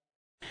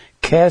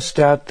 Cast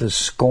out the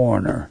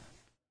scorner.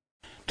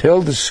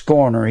 Tell the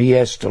scorner he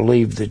has to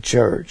leave the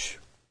church.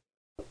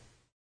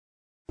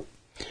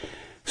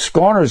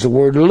 Scorner is the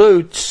word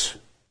lutz.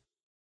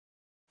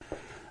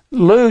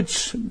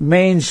 Lutz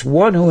means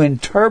one who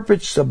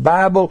interprets the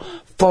Bible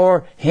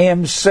for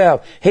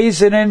himself.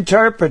 He's an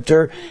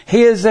interpreter.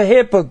 He is a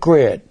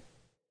hypocrite.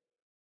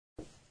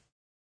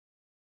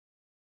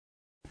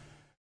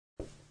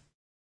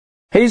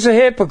 He's a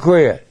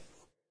hypocrite.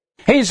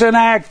 He's an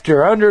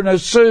actor under an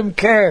assumed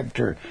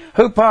character.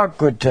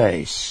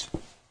 Hypocrites.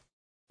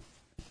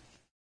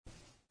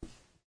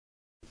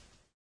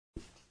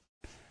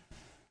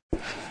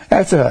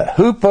 That's a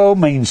hupo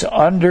means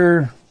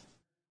under,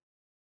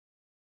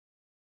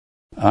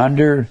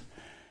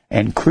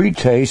 and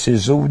krites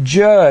is a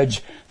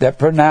judge that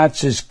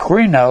pronounces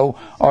krino,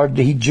 or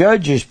he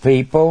judges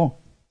people.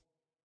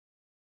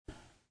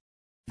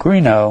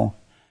 Krino.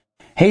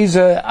 He's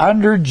a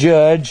under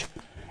judge,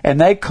 and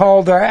they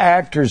called their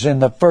actors in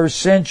the first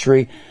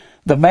century,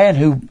 the man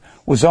who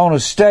was on a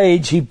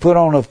stage, he put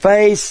on a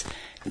false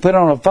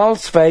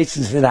face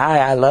and said, "Hi,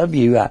 I love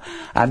you.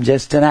 I'm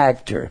just an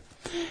actor."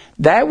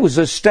 That was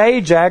a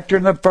stage actor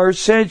in the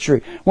first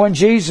century. When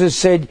Jesus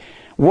said,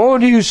 "Woe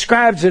to you,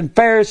 scribes and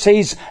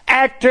Pharisees,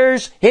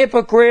 actors,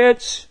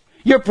 hypocrites.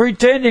 You're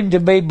pretending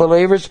to be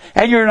believers,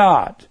 and you're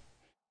not.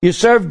 You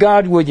serve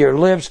God with your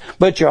lips,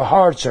 but your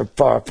hearts are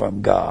far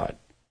from God."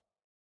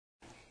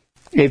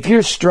 If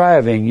you're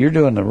striving, you're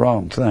doing the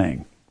wrong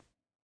thing.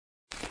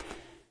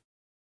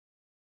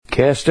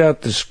 Cast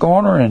out the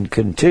scorner and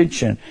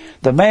contention,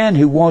 the man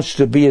who wants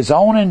to be his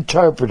own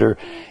interpreter.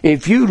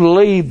 If you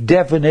leave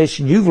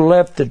definition, you've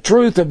left the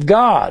truth of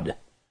God.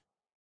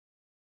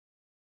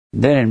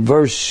 Then in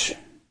verse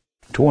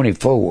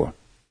 24,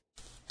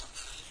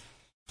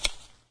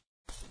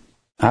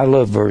 I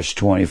love verse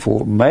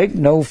 24. Make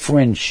no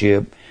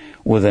friendship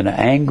with an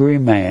angry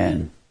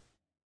man,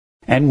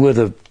 and with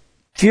a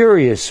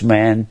furious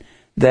man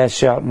thou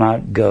shalt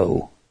not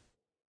go.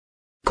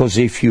 Because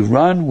if you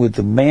run with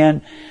the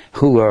men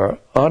who are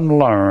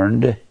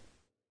unlearned,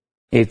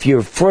 if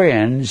you're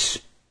friends,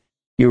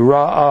 you're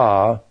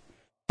ra'ah,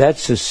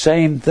 that's the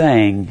same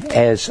thing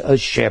as a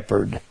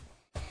shepherd.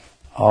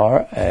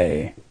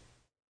 R-A-A-H.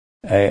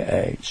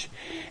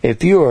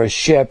 If you are a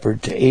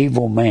shepherd to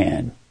evil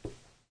men,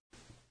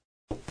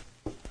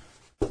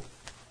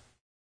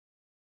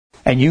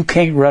 and you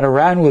can't run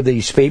around with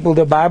these people,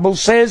 the Bible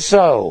says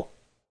so.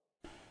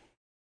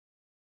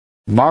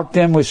 Mark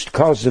them which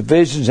cause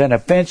divisions and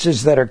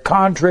offenses that are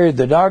contrary to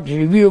the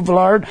doctrine you have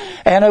learned,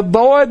 and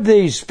avoid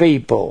these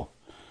people.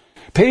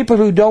 People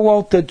who don't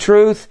want the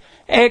truth,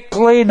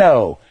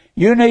 eklino.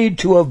 You need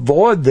to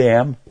avoid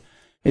them.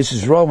 This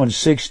is Romans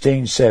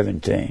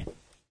 16:17.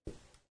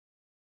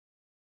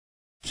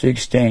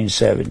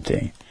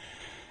 16:17.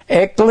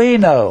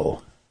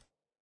 Eklino.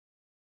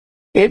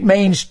 It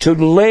means to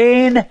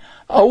lean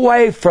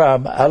away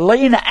from,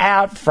 lean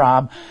out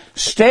from,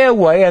 stay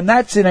away, and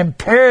that's an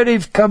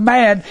imperative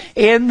command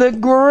in the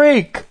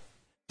Greek.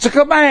 It's a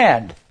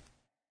command.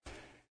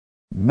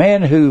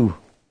 Men who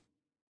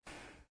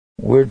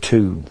we're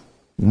to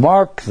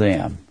mark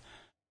them.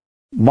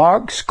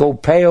 Mark,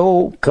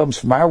 scopeo, comes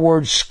from our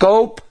word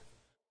scope.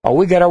 Oh,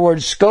 we got our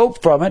word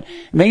scope from it.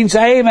 It means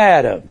aim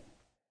at them.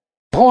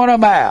 Point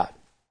them out.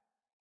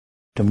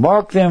 To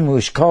mark them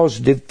which cause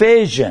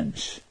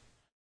divisions.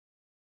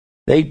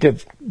 They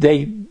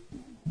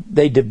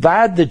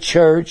divide the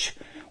church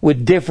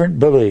with different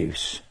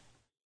beliefs.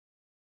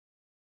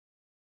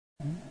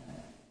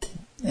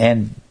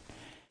 And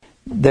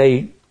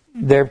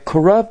they're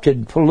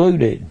corrupted,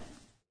 polluted.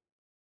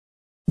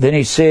 Then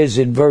he says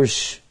in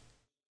verse,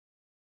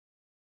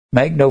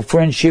 make no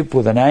friendship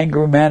with an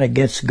angry man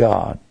against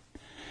God.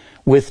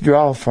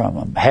 Withdraw from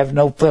them. Have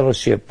no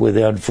fellowship with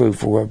the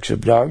unfruitful works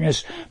of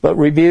darkness, but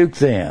rebuke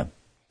them.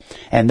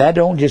 And that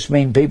don't just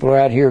mean people are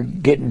out here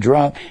getting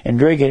drunk and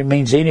drinking. It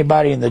means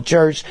anybody in the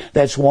church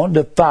that's wanting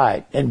to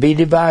fight and be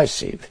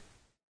divisive.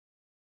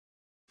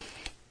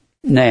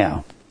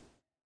 Now,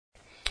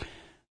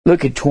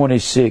 look at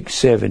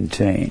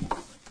 26:17.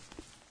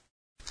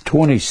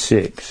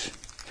 26.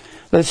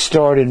 Let's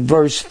start in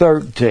verse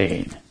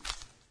 13.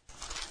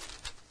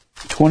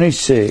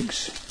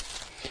 26.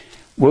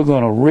 We're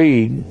going to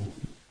read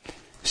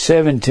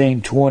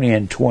 17, 20,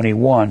 and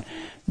 21.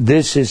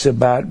 This is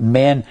about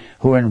men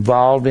who are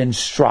involved in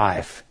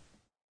strife.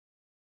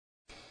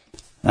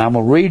 Now, I'm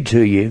going to read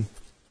to you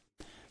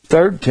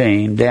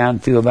 13 down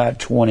through about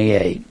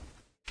 28.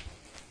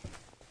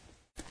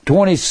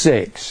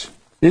 26.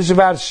 This is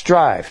about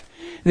strife.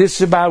 This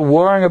is about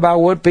worrying about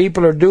what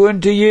people are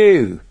doing to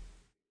you.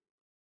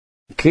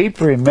 Keep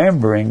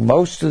remembering,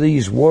 most of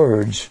these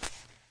words,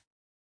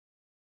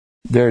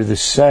 they're the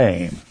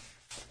same.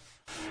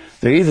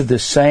 They're either the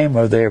same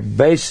or they're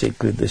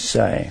basically the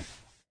same.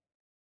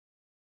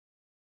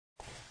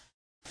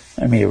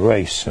 Let me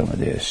erase some of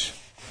this.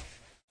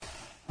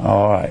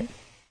 All right.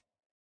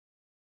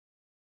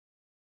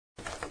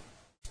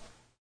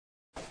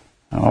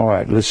 All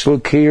right, let's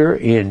look here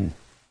in...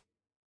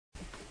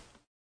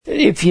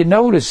 If you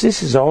notice,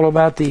 this is all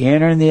about the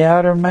inner and the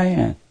outer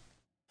man.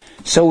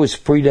 So is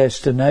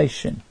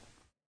predestination.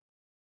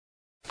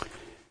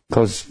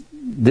 Because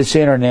this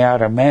inner and the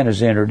outer man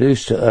is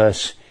introduced to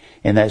us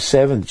in that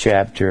 7th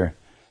chapter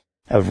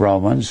of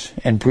Romans,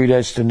 and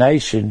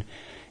predestination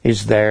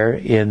is there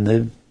in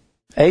the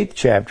 8th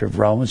chapter of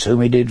Romans.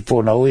 Whom he did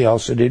foreknow, he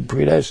also did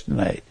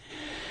predestinate.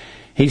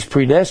 He's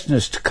predestined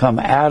us to come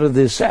out of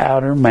this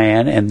outer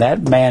man, and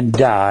that man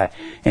die,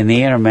 and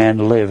the inner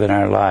man live in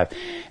our life.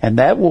 And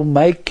that will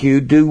make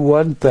you do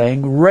one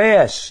thing: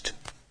 rest.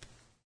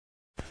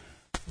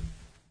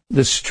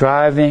 The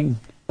striving.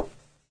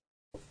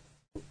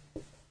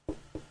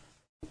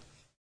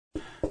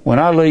 When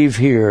I leave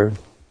here,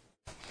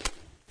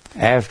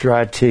 after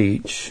I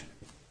teach,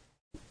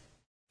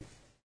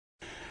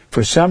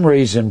 for some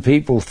reason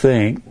people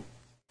think,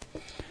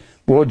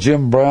 boy,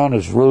 Jim Brown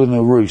is ruling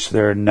the roost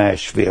there in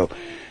Nashville.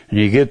 And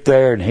you get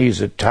there and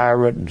he's a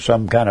tyrant and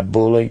some kind of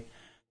bully.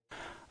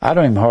 I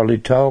don't even hardly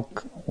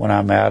talk when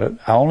I'm out.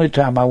 The only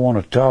time I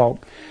want to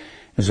talk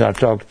is I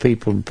talk to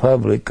people in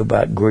public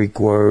about Greek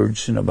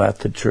words and about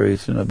the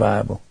truth in the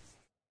Bible.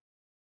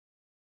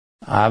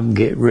 I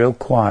get real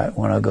quiet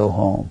when I go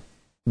home.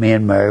 Me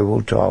and Mary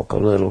will talk a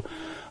little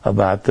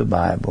about the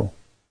Bible.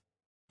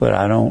 But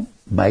I don't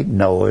make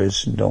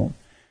noise and don't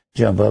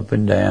jump up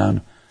and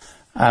down.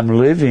 I'm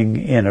living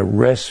in a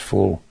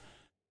restful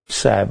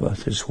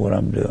Sabbath is what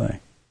I'm doing.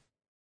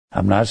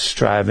 I'm not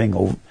striving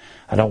over,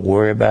 I don't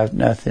worry about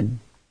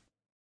nothing.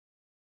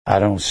 I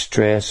don't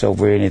stress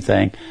over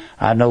anything.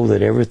 I know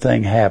that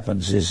everything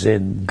happens is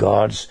in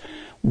God's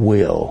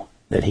will,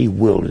 that He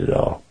willed it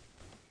all.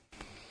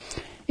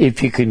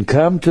 If you can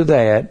come to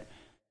that,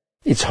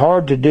 it's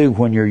hard to do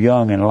when you're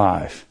young in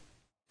life.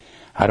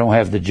 I don't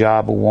have the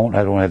job I want.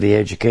 I don't have the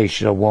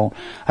education I want.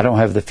 I don't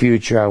have the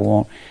future I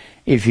want.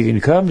 If you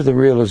can come to the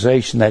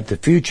realization that the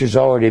future's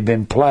already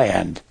been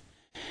planned,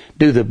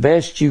 do the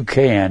best you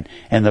can,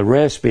 and the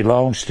rest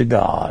belongs to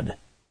God.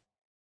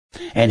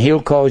 And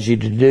He'll cause you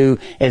to do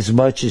as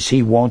much as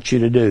He wants you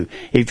to do.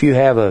 If you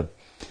have a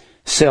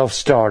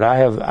self-start,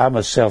 I'm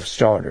a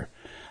self-starter.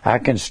 I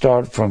can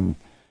start from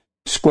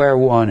square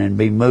one and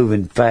be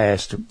moving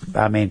fast.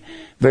 I mean,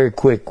 very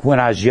quick. When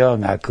I was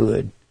young, I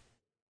could.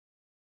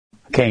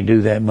 I can't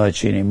do that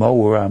much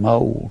anymore. I'm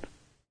old.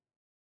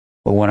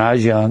 But when I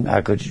was young,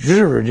 I could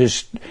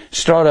just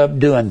start up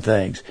doing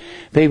things.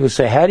 People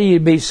say, how do you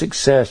be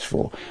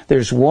successful?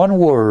 There's one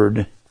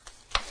word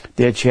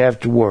that you have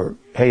to work.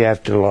 You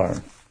have to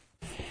learn.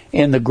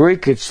 In the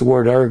Greek, it's the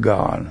word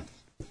ergon.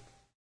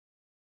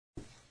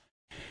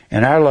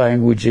 In our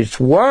language, it's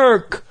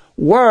work,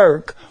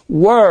 work,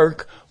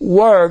 work,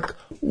 work,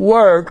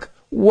 work,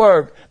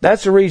 work.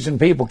 That's the reason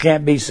people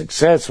can't be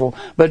successful.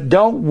 But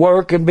don't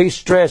work and be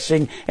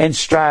stressing and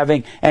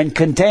striving and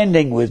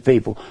contending with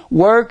people.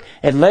 Work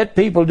and let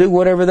people do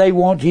whatever they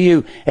want to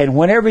you. And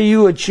whenever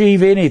you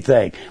achieve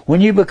anything, when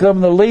you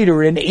become the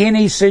leader in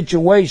any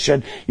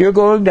situation, you're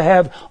going to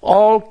have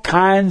all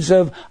kinds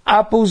of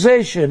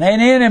opposition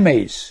and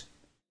enemies.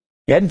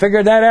 You hadn't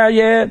figured that out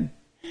yet?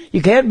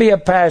 You can't be a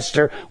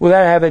pastor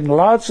without having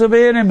lots of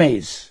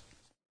enemies.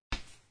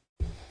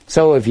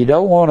 So if you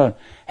don't want to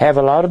have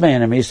a lot of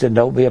enemies, then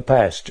don't be a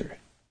pastor.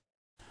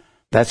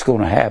 That's going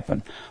to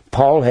happen.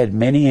 Paul had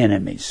many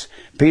enemies.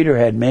 Peter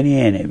had many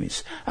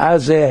enemies.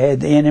 Isaiah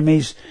had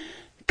enemies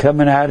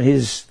coming out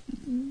his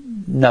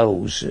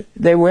nose.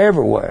 They were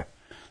everywhere.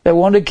 They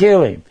wanted to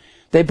kill him.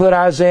 They put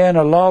Isaiah in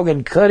a log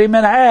and cut him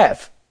in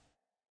half.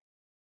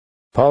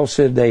 Paul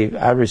said,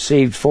 I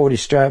received 40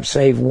 stripes,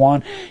 save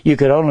one. You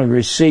could only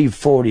receive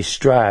 40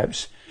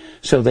 stripes.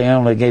 So they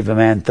only gave a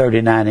man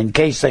 39 in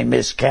case they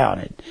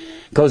miscounted.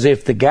 Because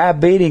if the guy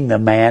beating the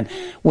man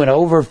went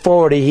over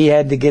 40, he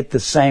had to get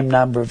the same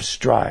number of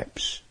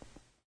stripes.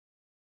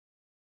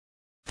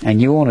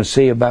 And you want to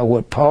see about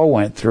what Paul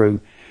went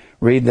through,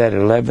 read that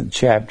 11th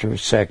chapter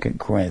of 2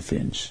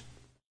 Corinthians.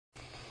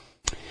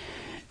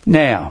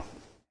 Now,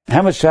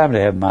 how much time do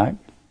I have, Mike?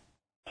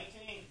 19.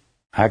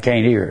 I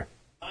can't hear.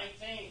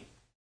 19.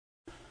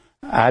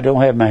 I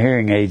don't have my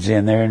hearing aids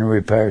in there in the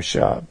repair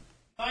shop.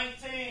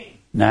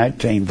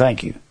 19,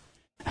 thank you.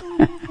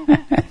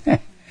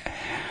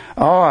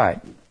 All right.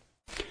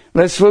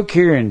 Let's look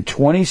here in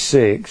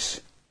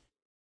 26,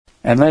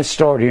 and let's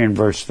start here in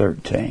verse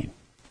 13.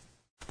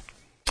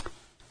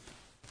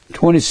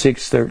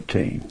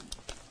 26:13.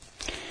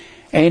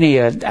 And he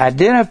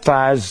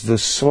identifies the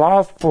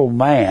slothful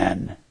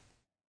man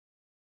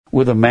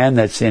with a man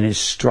that's in his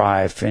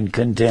strife and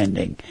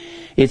contending.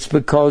 It's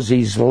because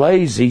he's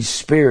lazy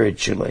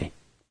spiritually.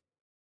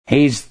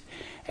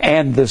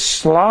 And the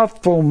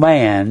slothful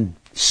man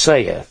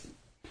saith,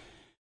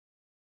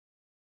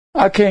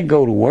 I can't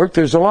go to work.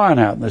 There's a line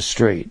out in the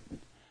street.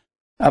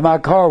 My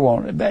car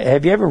won't.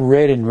 Have you ever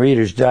read in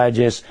Reader's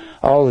Digest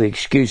all the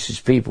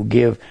excuses people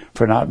give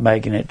for not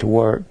making it to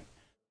work?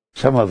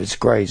 Some of it's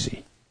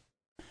crazy.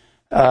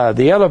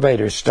 The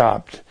elevator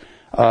stopped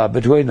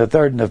between the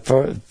third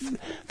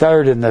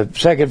and the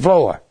second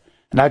floor,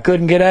 and I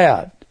couldn't get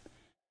out.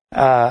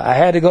 I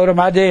had to go to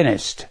my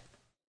dentist.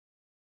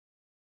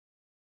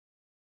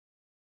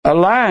 A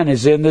line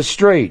is in the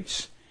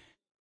streets.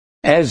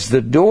 As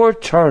the door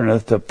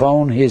turneth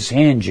upon his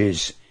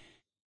hinges,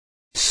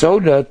 so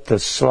doth the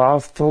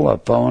slothful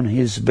upon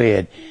his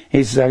bed.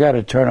 He says, I got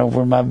to turn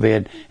over my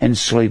bed and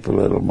sleep a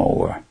little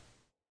more.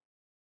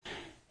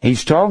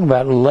 He's talking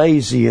about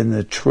lazy in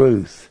the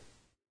truth.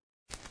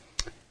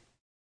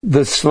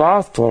 The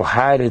slothful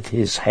hideth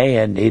his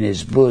hand in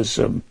his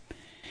bosom,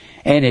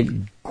 and it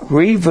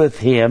grieveth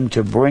him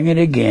to bring it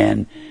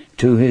again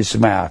to his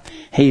mouth.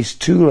 He's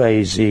too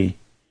lazy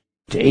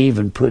to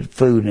even put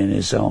food in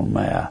his own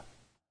mouth.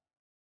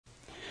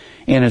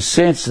 In a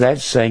sense,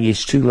 that's saying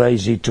he's too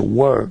lazy to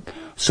work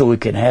so he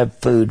can have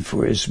food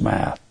for his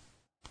mouth.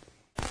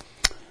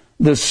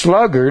 The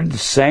sluggard, the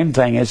same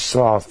thing as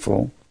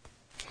slothful.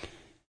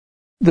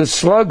 The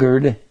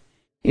sluggard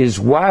is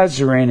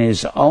wiser in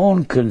his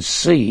own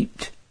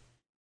conceit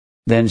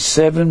than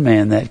 7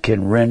 men that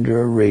can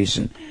render a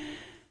reason.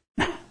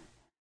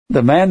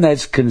 The man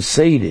that's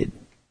conceited,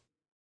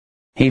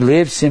 he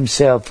lifts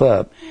himself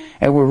up.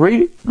 And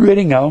we're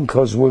reading on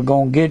because we're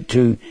going to get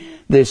to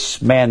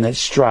this man that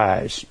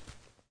strives.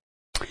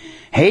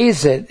 He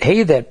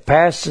that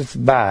passeth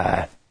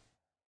by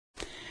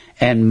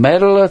and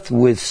meddleth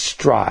with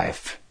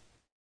strife.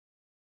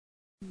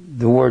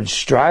 The word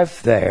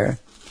strife there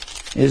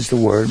is the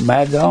word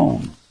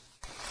madon.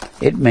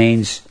 It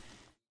means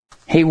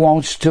he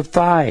wants to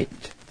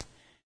fight.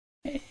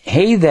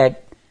 He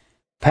that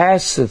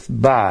passeth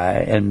by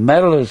and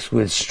meddleth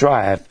with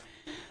strife,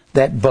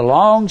 that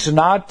belongs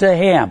not to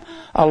him.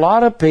 A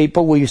lot of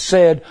people, we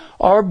said,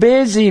 are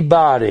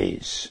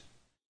busybodies.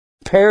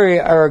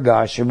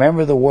 Periergos,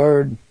 remember the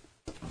word?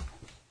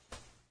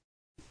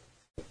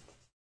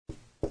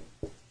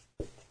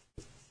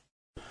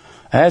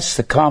 That's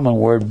the common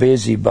word,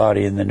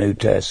 busybody, in the New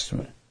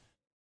Testament.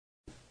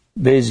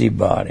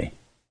 Busybody.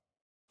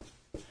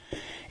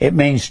 It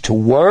means to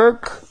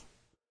work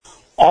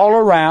all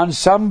around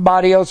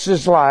somebody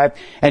else's life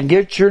and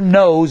get your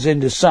nose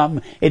into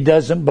something it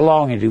doesn't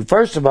belong into.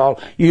 First of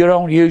all, you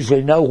don't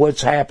usually know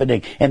what's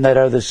happening in that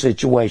other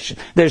situation.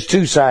 There's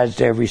 2 sides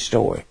to every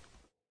story.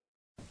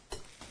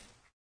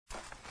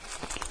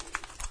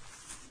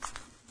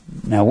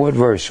 Now, what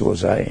verse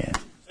was I in?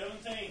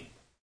 17.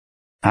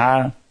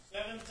 Huh?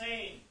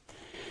 17.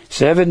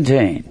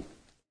 17.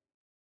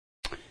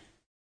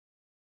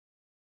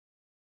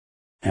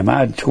 Am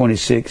I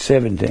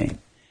 26:17?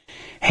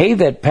 He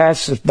that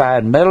passeth by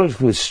and meddleth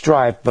with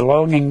strife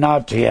belonging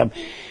not to him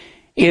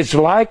is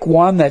like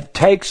one that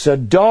takes a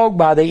dog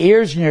by the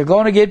ears and you're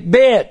going to get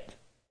bit.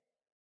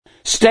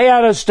 Stay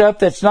out of stuff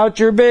that's not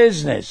your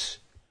business.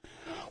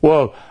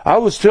 Well, I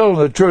was telling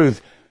the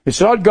truth. It's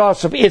not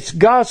gossip. It's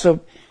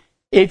gossip.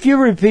 If you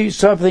repeat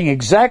something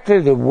exactly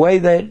the way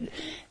that,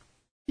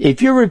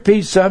 if you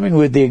repeat something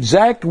with the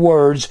exact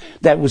words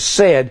that was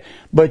said,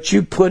 but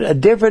you put a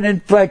different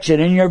inflection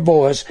in your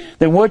voice,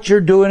 then what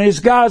you're doing is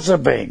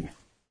gossiping.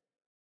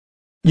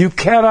 You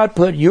cannot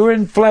put your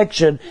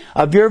inflection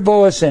of your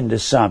voice into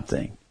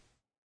something.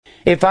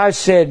 If I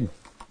said,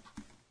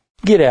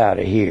 get out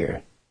of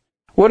here,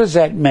 what does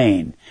that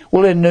mean?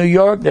 Well, in New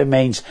York, that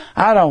means,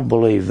 I don't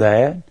believe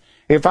that.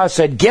 If I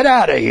said, get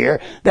out of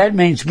here, that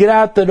means get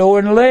out the door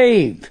and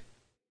leave.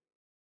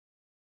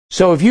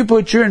 So if you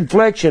put your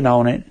inflection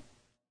on it,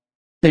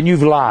 then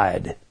you've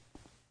lied.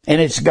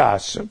 And it's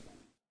gossip.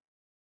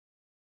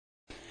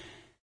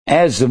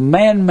 As a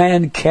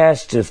man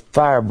casteth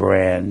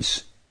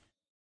firebrands,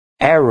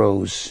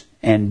 arrows,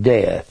 and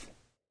death.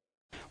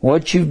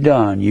 What you've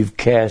done, you've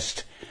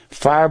cast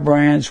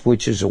firebrands,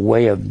 which is a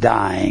way of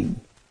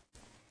dying,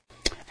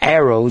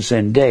 arrows,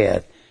 and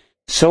death.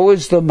 So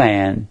is the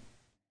man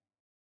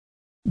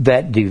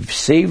that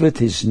deceiveth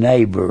his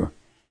neighbor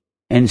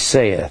and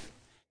saith,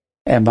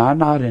 am I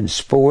not in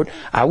sport?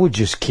 I was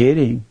just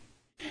kidding.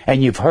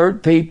 And you've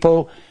hurt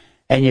people,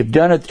 and you've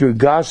done it through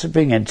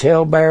gossiping and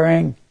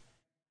tale-bearing.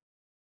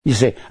 You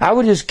say, I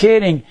was just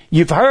kidding.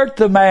 You've hurt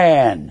the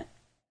man.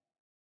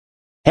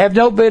 Have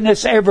no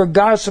business ever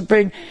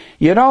gossiping.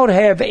 You don't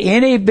have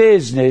any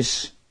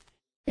business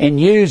in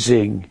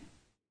using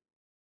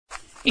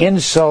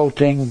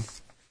insulting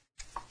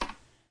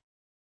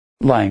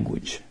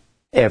language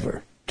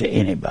ever to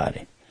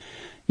anybody.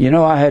 You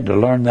know, I had to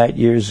learn that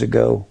years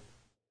ago.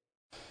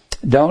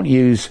 Don't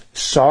use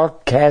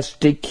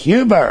sarcastic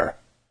humor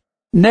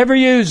Never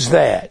use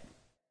that.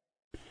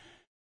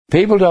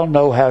 People don't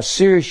know how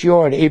serious you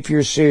are, and if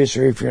you're serious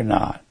or if you're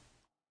not.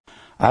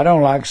 I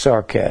don't like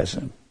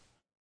sarcasm.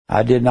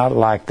 I did not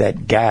like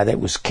that guy that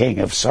was king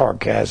of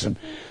sarcasm,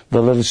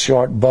 the little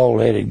short,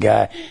 bald-headed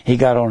guy. He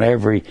got on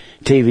every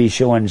TV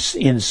show and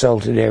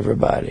insulted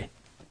everybody.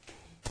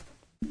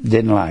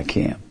 Didn't like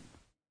him.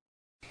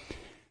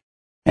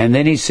 And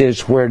then he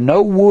says, where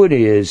no wood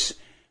is,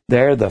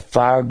 there the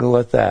fire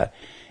goeth out.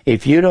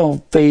 If you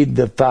don't feed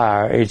the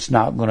fire, it's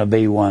not going to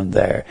be one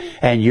there.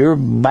 And your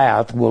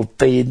mouth will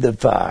feed the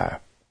fire.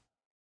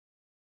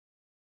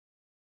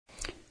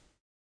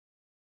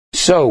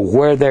 So,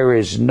 where there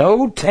is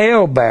no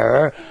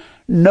talebearer,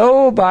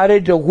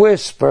 nobody to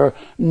whisper,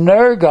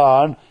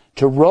 Nergon,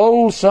 to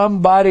roll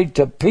somebody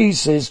to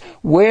pieces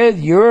with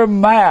your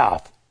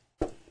mouth.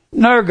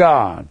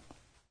 Nergon.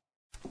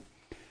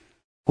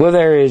 Where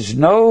there is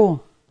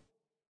no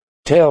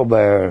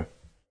talebearer,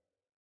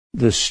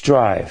 the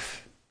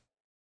strife,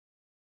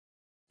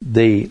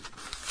 the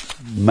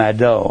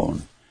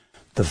Madon,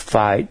 the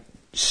fight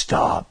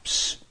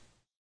stops.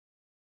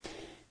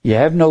 You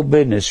have no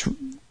business.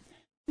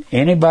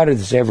 Anybody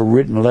that's ever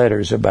written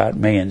letters about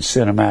me and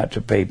sent them out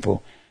to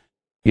people,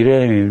 you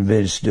don't have any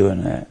business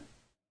doing that.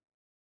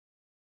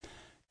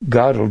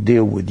 God will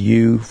deal with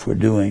you for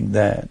doing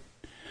that,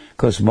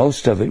 because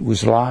most of it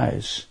was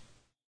lies.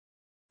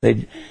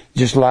 They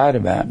just lied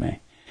about me.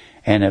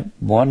 And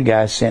one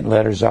guy sent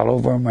letters all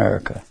over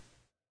America.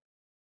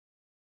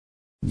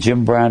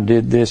 Jim Brown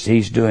did this,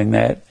 he's doing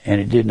that,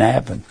 and it didn't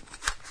happen.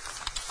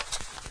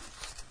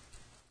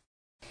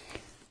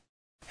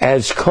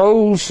 As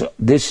coals,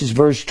 this is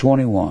verse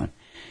 21,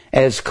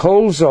 as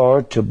coals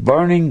are to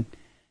burning,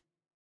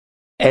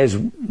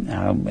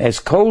 as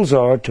coals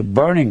are to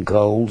burning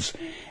coals,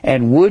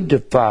 and wood to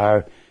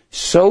fire,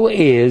 so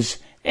is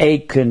a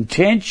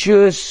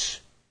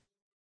contentious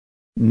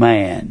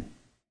man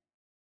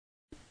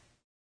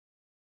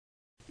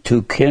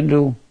to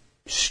kindle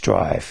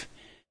strife,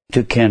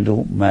 to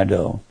kindle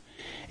Madon.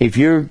 If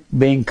you're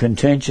being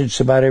contentious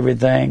about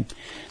everything,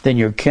 then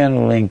you're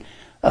kindling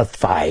a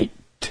fight.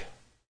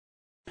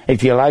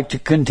 If you like to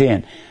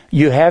contend,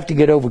 you have to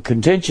get over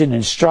contention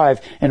and strife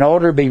in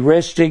order to be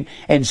resting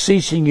and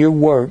ceasing your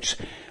works.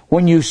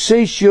 When you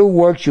cease your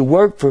works, you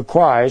work for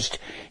Christ,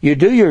 you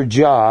do your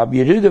job,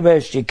 you do the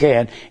best you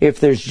can. If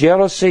there's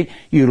jealousy,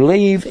 you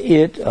leave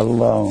it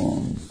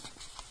alone.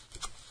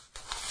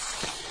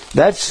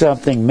 That's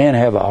something men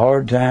have a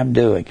hard time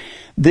doing.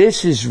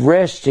 This is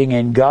resting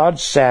in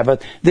God's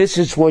Sabbath. This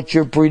is what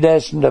you're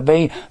predestined to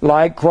be,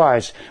 like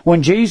Christ.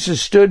 When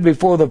Jesus stood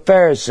before the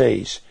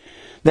Pharisees,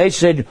 they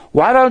said,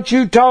 why don't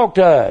you talk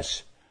to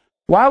us?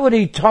 Why would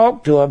he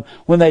talk to them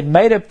when they'd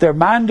made up their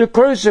mind to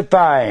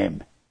crucify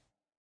him?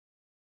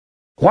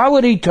 Why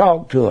would he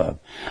talk to them?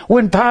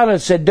 When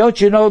Pilate said, don't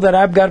you know that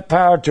I've got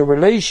power to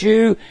release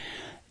you?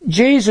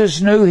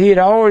 Jesus knew he had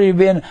already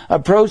been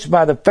approached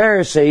by the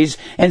Pharisees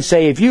and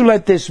say, if you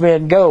let this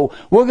man go,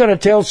 we're going to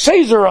tell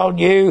Caesar on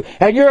you,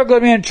 and you're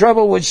going to be in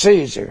trouble with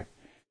Caesar.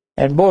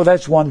 And boy,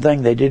 that's one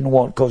thing they didn't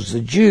want, because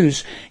the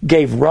Jews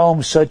gave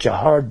Rome such a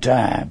hard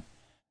time.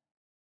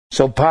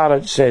 So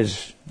Pilate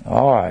says,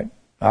 all right,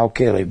 I'll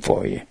kill him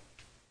for you.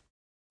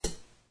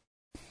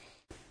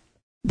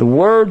 The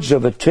words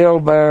of a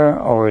talebearer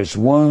are as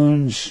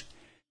wounds,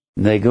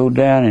 and they go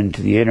down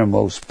into the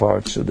innermost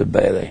parts of the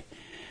belly.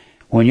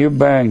 When you're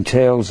bearing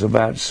tales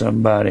about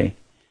somebody,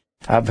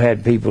 I've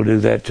had people do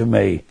that to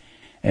me,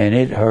 and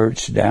it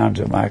hurts down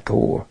to my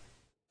core.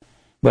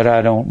 But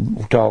I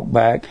don't talk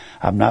back.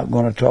 I'm not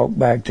going to talk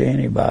back to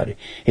anybody.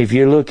 If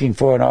you're looking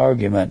for an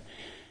argument,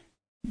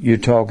 you're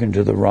talking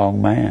to the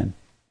wrong man.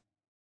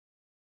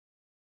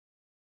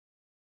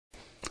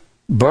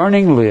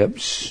 Burning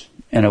lips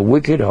and a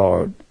wicked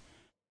heart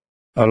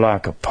are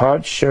like a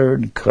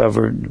potsherd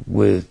covered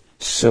with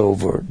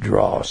silver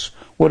dross.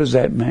 What does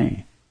that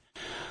mean?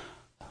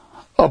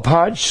 A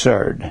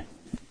potsherd,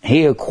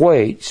 he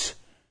equates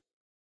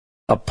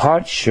a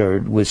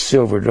potsherd with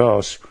silver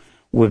dross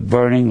with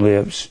burning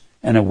lips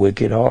and a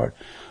wicked heart.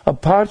 A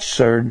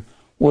potsherd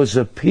was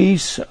a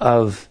piece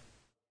of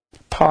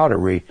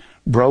pottery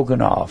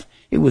broken off.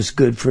 It was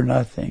good for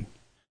nothing.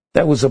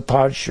 That was a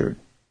potsherd.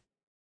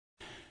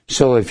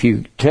 So if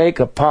you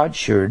take a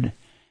potsherd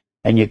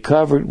and you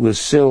cover it with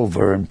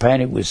silver and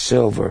paint it with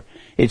silver,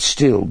 it's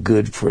still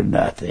good for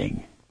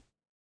nothing.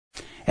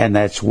 And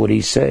that's what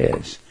he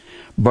says.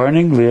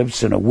 Burning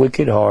lips and a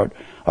wicked heart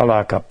are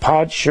like a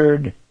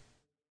potsherd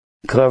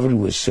covered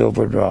with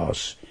silver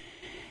dross.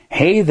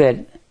 He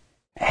that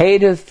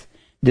hateth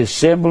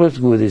dissembleth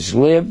with his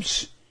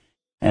lips,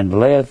 and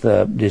layeth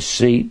up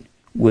deceit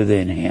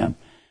within him.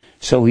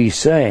 So he's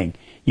saying,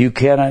 you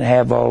cannot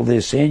have all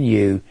this in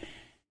you.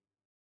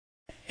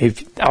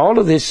 If all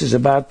of this is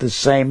about the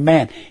same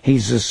man.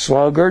 He's a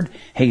sluggard,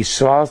 he's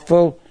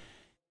slothful,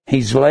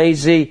 he's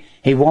lazy,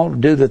 he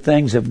won't do the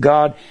things of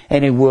God,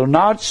 and he will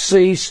not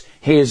cease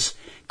his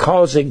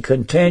causing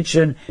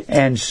contention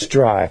and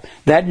strife.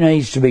 That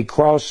needs to be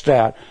crossed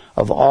out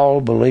of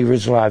all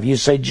believers' life. You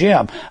say,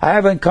 Jim, I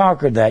haven't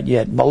conquered that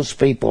yet. Most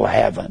people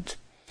haven't.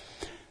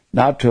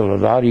 Not till a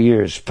lot of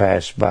years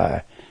passed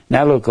by.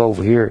 Now look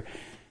over here.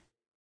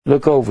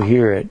 Look over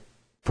here at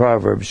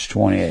Proverbs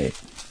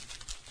 28.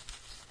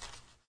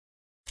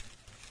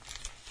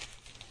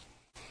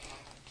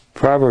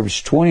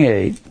 Proverbs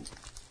 28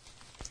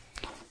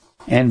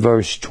 and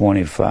verse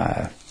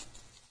 25.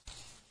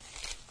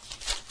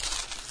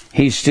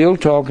 He's still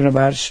talking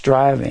about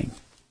striving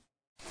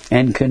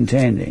and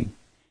contending.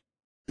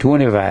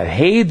 25.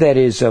 He that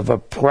is of a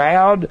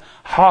proud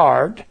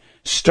heart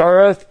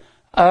stirreth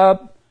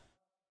up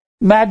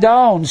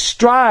Madon,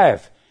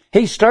 strife.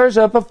 He stirs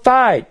up a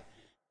fight.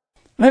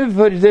 Let me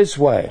put it this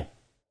way.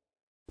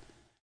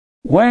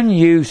 When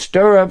you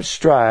stir up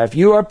strife,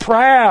 you are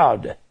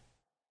proud.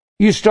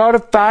 You start a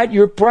fight,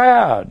 you're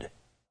proud.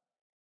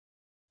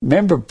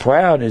 Remember,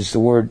 proud is the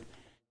word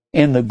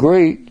in the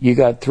Greek. You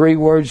got three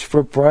words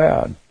for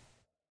proud.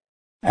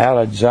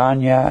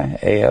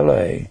 Alexania,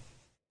 A-L-A-Z-O-N-I-A.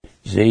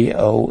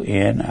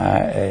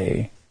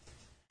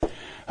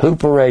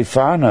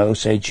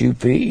 Huperephanos,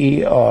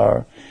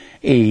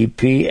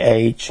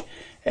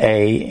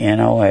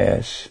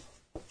 H-U-P-E-R-E-P-H-A-N-O-S.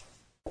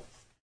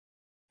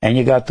 And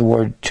you got the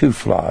word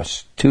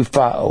tuplos,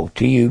 tupho,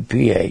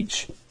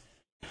 T-U-P-H-O-O.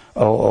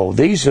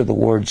 These are the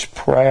words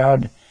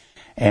proud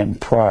and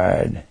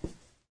pride.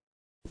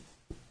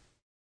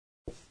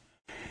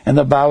 And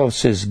the Bible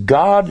says,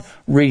 God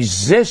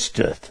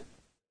resisteth.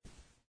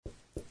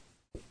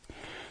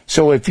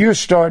 So if you're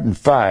starting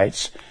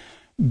fights,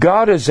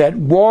 God is at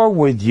war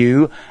with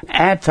you,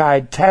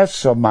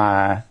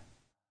 antitasomai.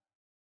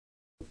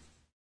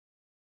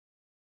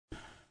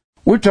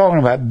 We're talking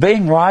about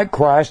being like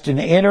Christ and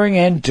entering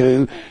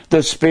into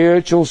the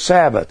spiritual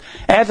Sabbath.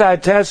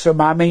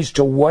 Antitasomai means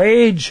to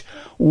wage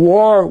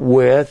war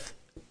with.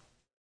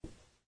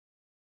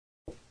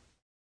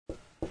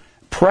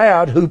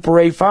 Proud,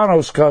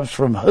 huperephanos, comes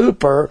from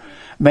huper,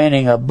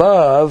 meaning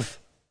above,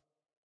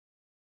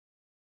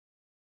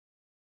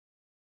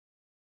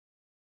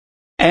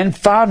 and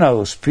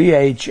phanos,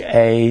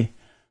 P-H-A-I-N-O-S,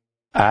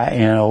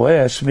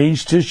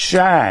 means to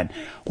shine.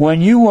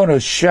 When you want to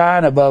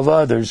shine above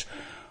others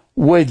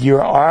with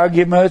your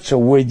arguments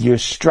or with your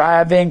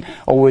striving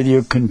or with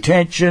your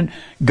contention,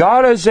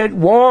 God is at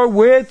war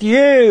with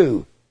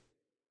you.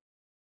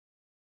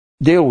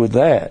 Deal with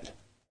that.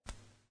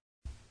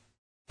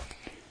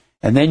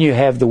 And then you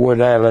have the word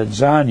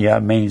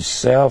alexania, means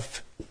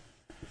self-esteem.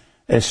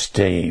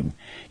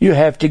 You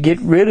have to get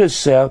rid of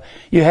self.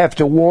 You have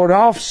to ward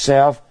off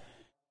self.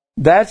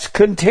 That's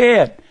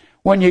content.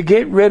 When you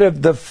get rid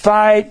of the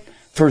fight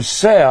for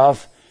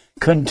self,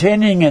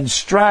 contending and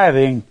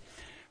striving,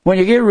 when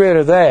you get rid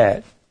of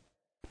that,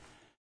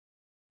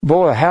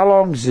 boy, how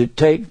long does it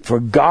take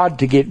for God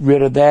to get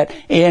rid of that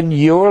in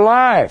your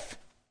life?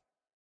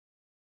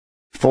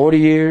 40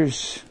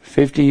 years?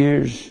 50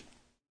 years?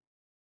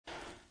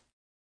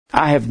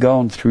 I have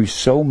gone through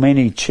so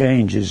many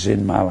changes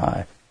in my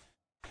life.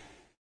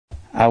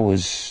 I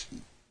was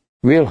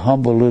a real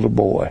humble little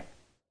boy.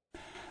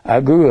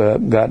 I grew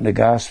up, got into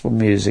gospel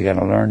music, and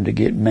I learned to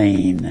get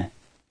mean.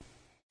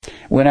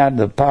 Went out in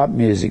the pop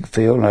music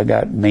field, and I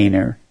got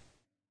meaner.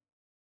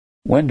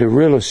 Went to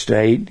real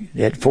estate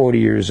at 40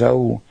 years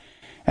old,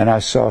 and I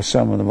saw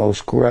some of the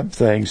most corrupt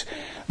things.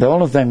 The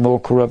only thing more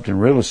corrupt in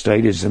real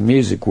estate is the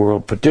music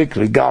world,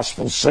 particularly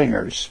gospel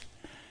singers.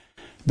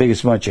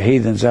 Biggest bunch of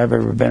heathens I've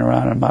ever been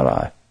around in my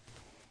life.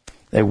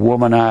 They're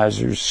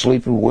womanizers,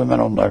 sleeping with women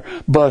on their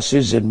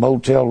buses and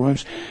motel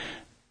rooms.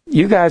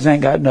 You guys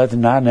ain't got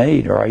nothing I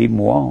need or I even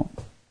want.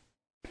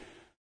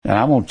 And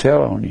I'm going to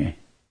tell on you.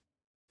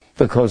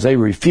 Because they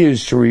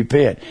refuse to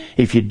repent.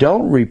 If you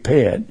don't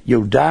repent,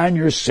 you'll die in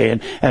your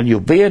sin and you'll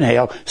be in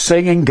hell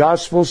singing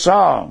gospel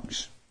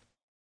songs.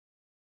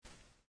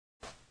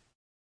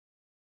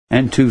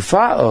 And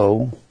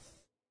tufao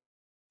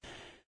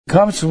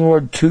comes from the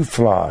word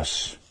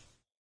tuflos.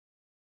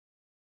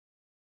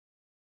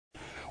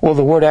 Well,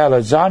 the word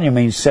alexania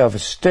means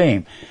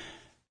self-esteem.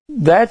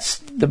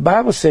 The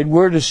Bible said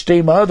we're to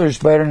esteem others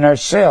better than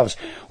ourselves.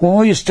 When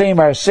we esteem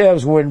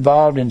ourselves, we're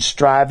involved in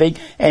striving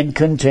and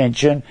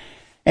contention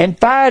and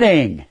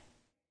fighting.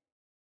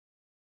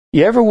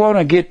 You ever want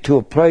to get to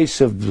a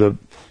place of the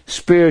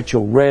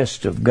spiritual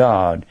rest of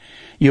God?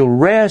 You'll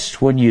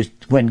rest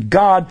when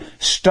God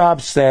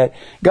stops that.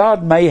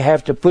 God may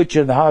have to put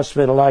you in the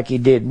hospital like He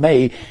did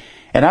me.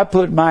 And I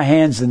put my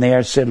hands in there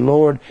and said,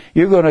 Lord,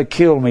 you're going to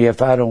kill me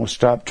if I don't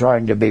stop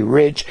trying to be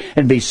rich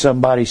and be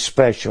somebody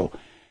special.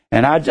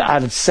 And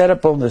I'd sat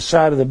up on the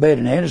side of the bed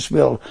in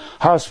Hendersonville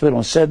Hospital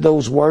and said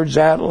those words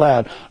out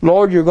loud.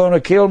 Lord, you're going to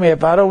kill me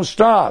if I don't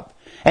stop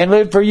and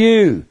live for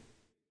you.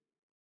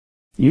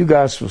 You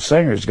gospel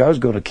singers, God's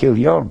going to kill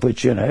y'all and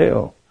put you in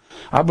hell.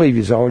 I believe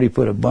He's already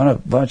put a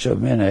bunch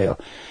of them in hell.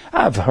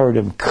 I've heard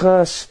Him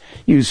cuss,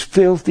 use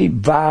filthy,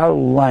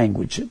 vile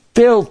language.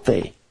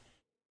 Filthy.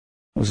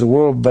 It was a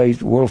world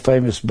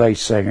famous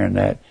bass singer in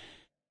that.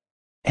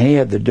 And he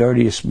had the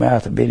dirtiest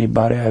mouth of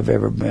anybody I've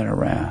ever been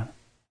around.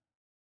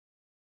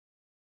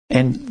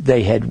 And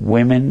they had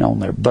women on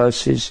their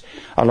buses.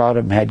 A lot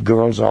of them had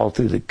girls all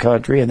through the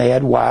country, and they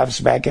had wives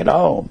back at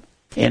home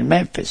in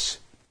Memphis.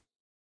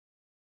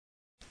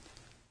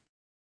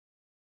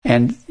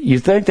 And you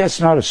think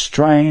that's not a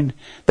strain?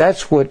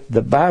 That's what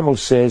the Bible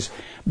says.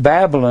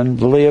 Babylon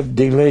lived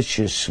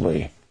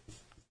deliciously.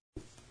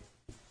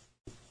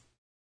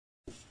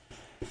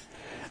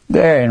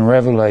 There in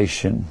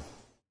Revelation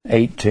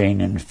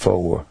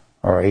 18:4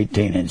 or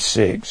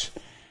 18:6,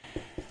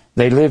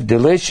 they lived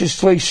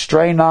deliciously.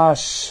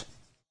 Strainos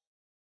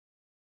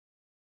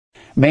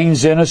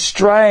means in a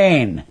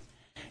strain.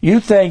 You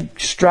think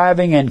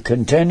striving and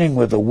contending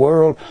with the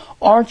world,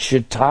 aren't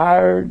you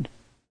tired?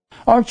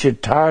 Aren't you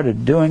tired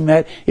of doing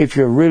that if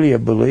you're really a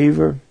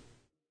believer?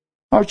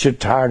 Aren't you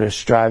tired of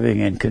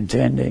striving and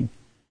contending?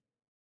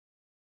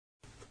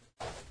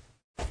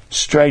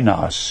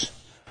 Strainos.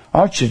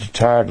 Aren't you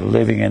tired of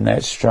living in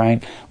that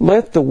strain?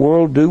 Let the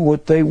world do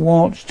what they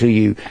want to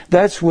you.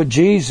 That's what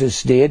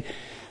Jesus did.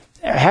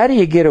 How do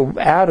you get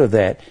out of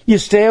that? You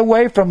stay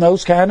away from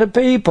those kind of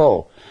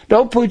people.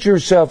 Don't put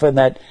yourself in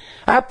that.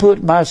 I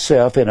put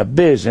myself in a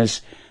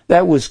business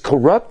that was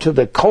corrupt to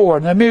the core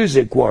in the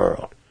music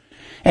world.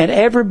 And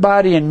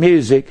everybody in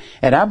music,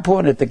 and I'm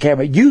pointing at the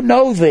camera, you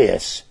know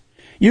this.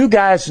 You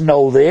guys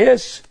know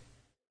this.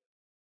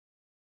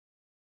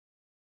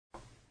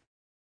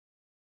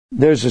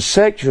 There's a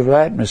sexual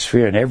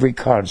atmosphere in every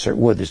concert,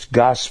 whether it's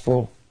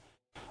gospel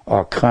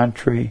or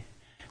country.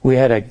 We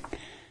had a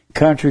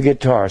country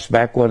guitarist,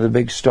 back one of the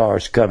big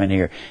stars, coming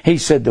here. He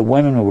said the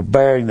women were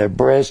baring their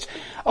breasts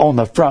on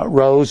the front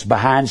rows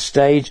behind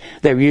stage.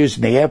 They were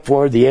using the F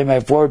word, the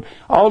MF word.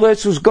 All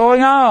this was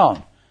going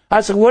on.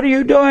 I said, what are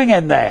you doing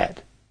in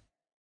that?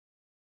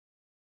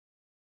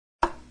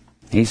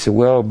 He said,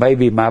 well,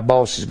 maybe my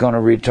boss is going to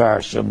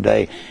retire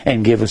someday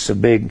and give us a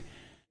big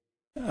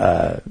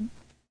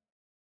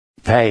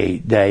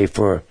payday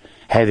for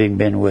having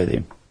been with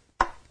him.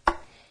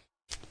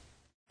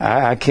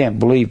 I can't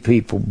believe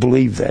people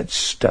believe that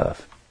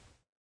stuff.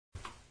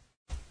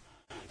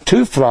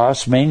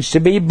 Tuflos means to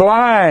be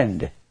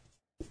blind.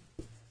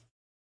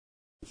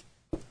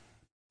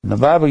 And the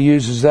Bible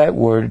uses that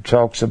word. It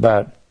talks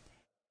about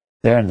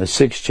there in the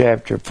 6th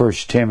chapter of 1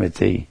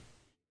 Timothy,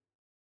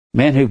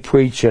 men who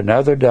preach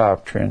another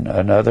doctrine,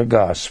 another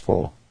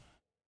gospel,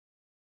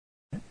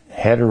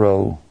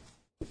 hetero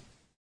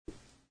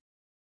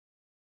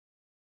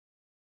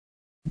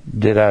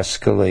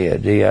didaskalia,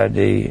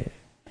 didaskalia.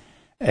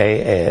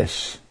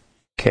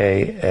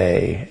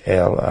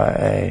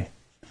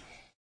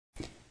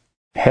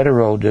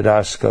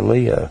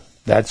 Heterodidaskalia.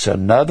 That's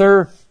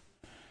another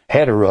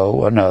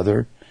hetero,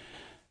 another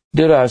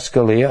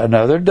didaskalia,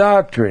 another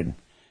doctrine.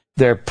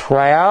 They're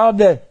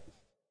proud.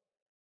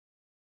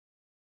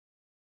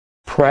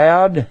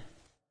 Proud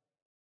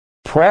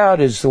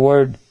is the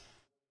word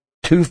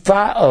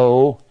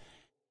tufao.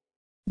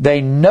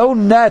 They know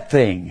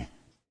nothing.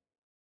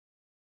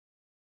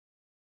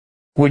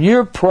 When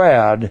you're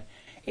proud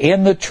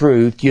in the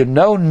truth, you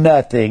know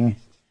nothing,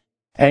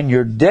 and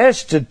you're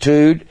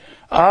destitute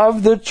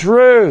of the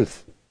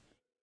truth.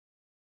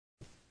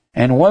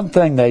 And one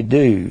thing they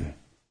do,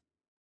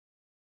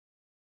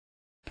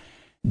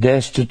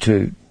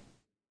 destitute,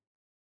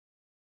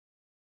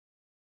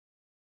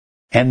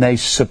 and they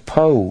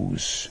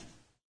suppose.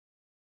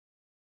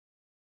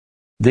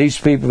 These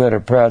people that are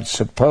proud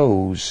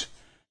suppose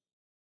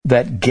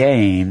that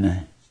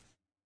gain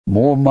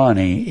more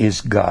money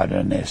is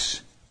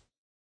godliness.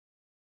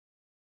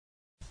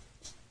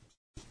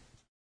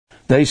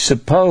 They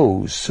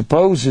suppose.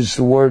 Suppose is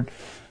the word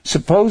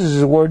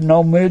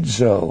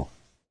nomizzo.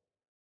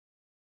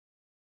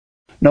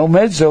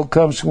 Nomizzo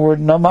comes from the word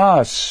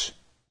namas.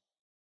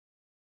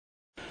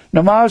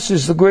 Namas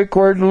is the Greek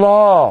word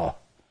law.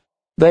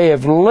 They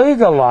have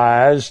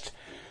legalized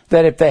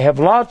that if they have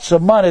lots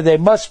of money, they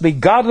must be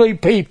godly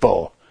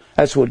people.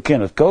 That's what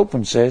Kenneth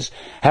Copeland says.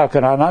 How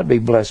can I not be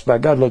blessed by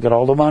God? Look at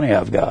all the money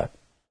I've got.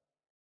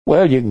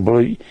 Well, you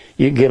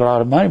can get a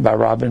lot of money by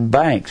robbing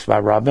banks, by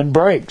robbing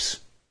banks.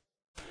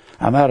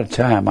 I'm out of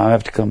time. I'll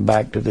have to come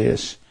back to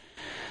this.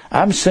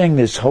 I'm seeing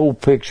this whole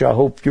picture. I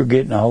hope you're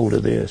getting a hold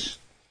of this.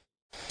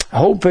 The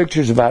whole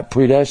picture is about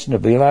predestined to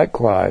be like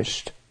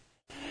Christ,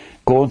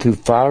 going through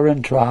fire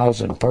and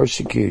trials and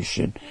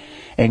persecution,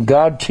 and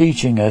God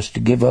teaching us to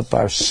give up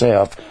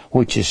ourself,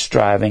 which is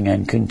striving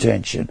and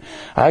contention.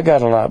 I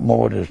got a lot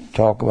more to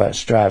talk about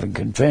striving and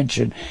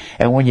contention.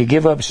 And when you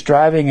give up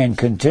striving and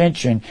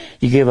contention,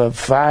 you give up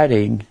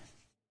fighting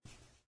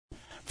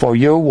for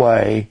your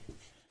way,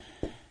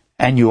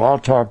 and you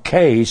alter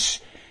case,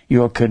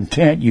 you're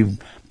content, you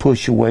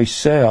push away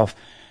self.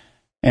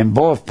 And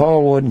boy, if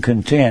Paul wasn't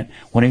content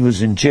when he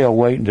was in jail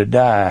waiting to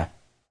die,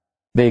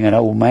 being an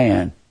old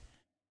man,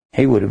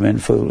 he would have been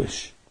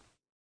foolish.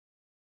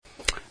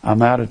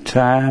 I'm out of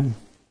time.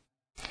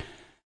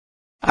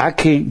 I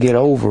can't get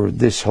over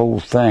this whole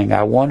thing.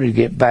 I wanted to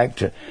get back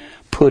to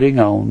putting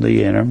on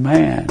the inner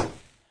man.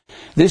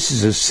 This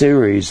is a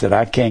series that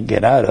I can't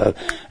get out of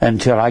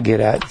until I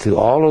get out through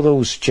all of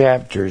those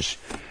chapters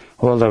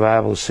where the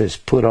Bible says,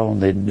 put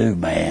on the new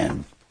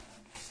man.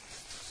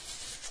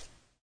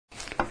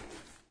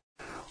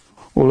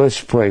 Well,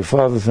 let's pray.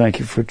 Father, thank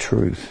you for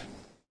truth.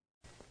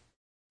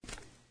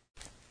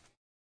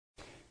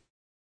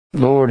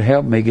 Lord,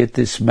 help me get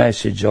this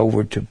message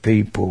over to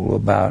people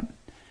about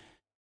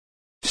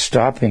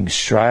stopping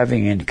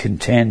striving and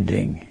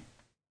contending.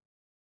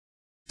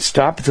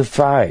 Stop the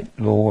fight,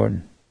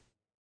 Lord.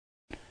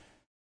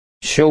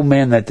 Show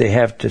men that they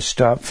have to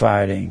stop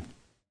fighting.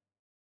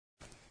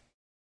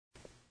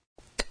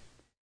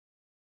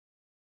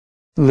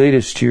 Lead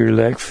us to your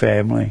elect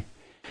family.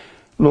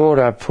 Lord,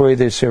 I pray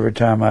this every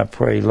time I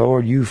pray.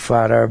 Lord, you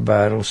fight our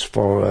battles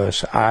for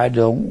us. I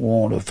don't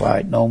want to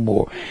fight no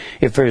more.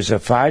 If there's a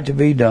fight to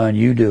be done,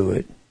 you do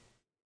it.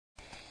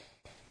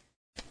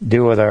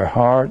 Deal with our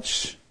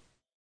hearts.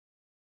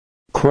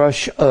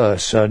 Crush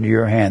us under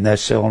your hand.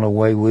 That's the only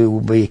way we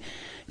will be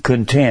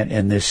content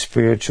in this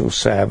spiritual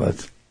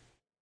Sabbath.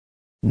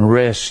 And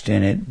rest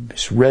in it.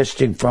 It's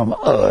resting from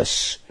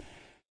us,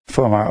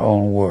 from our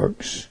own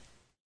works.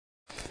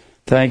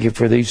 Thank you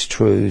for these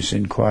truths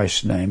in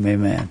Christ's name.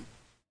 Amen.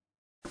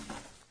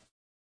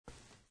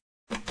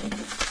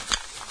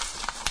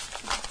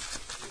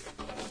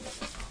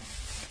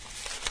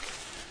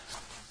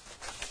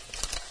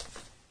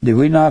 Did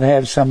we not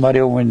have somebody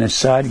over in the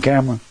side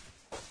camera?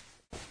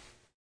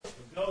 The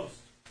ghost.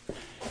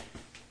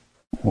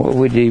 What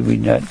we did,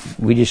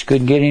 we just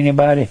couldn't get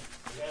anybody?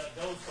 We got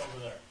a ghost over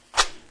there.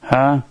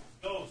 Huh?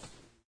 Ghost.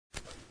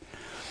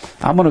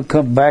 I'm going to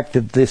come back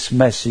to this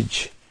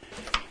message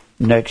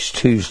next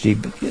Tuesday.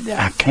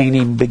 I can't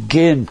even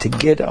begin to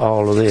get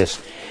all of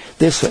this.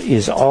 This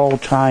is all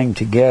tying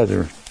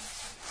together.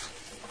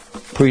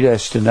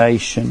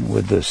 Predestination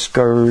with the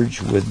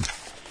scourge, with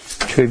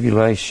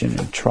tribulation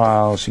and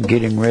trials, and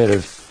getting rid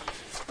of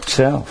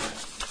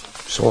self.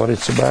 That's what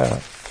it's about.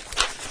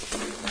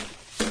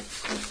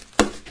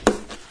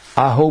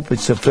 I hope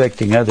it's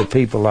affecting other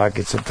people like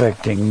it's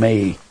affecting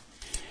me,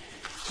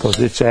 because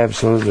it's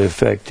absolutely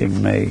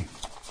affecting me.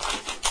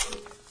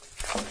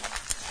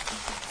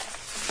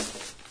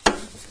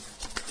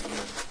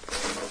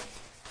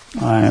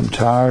 I am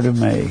tired of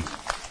me.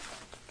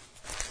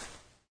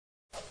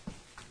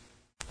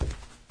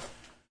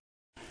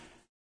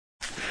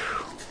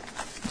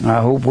 I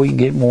hope we can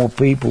get more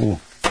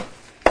people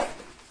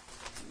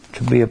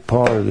to be a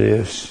part of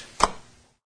this.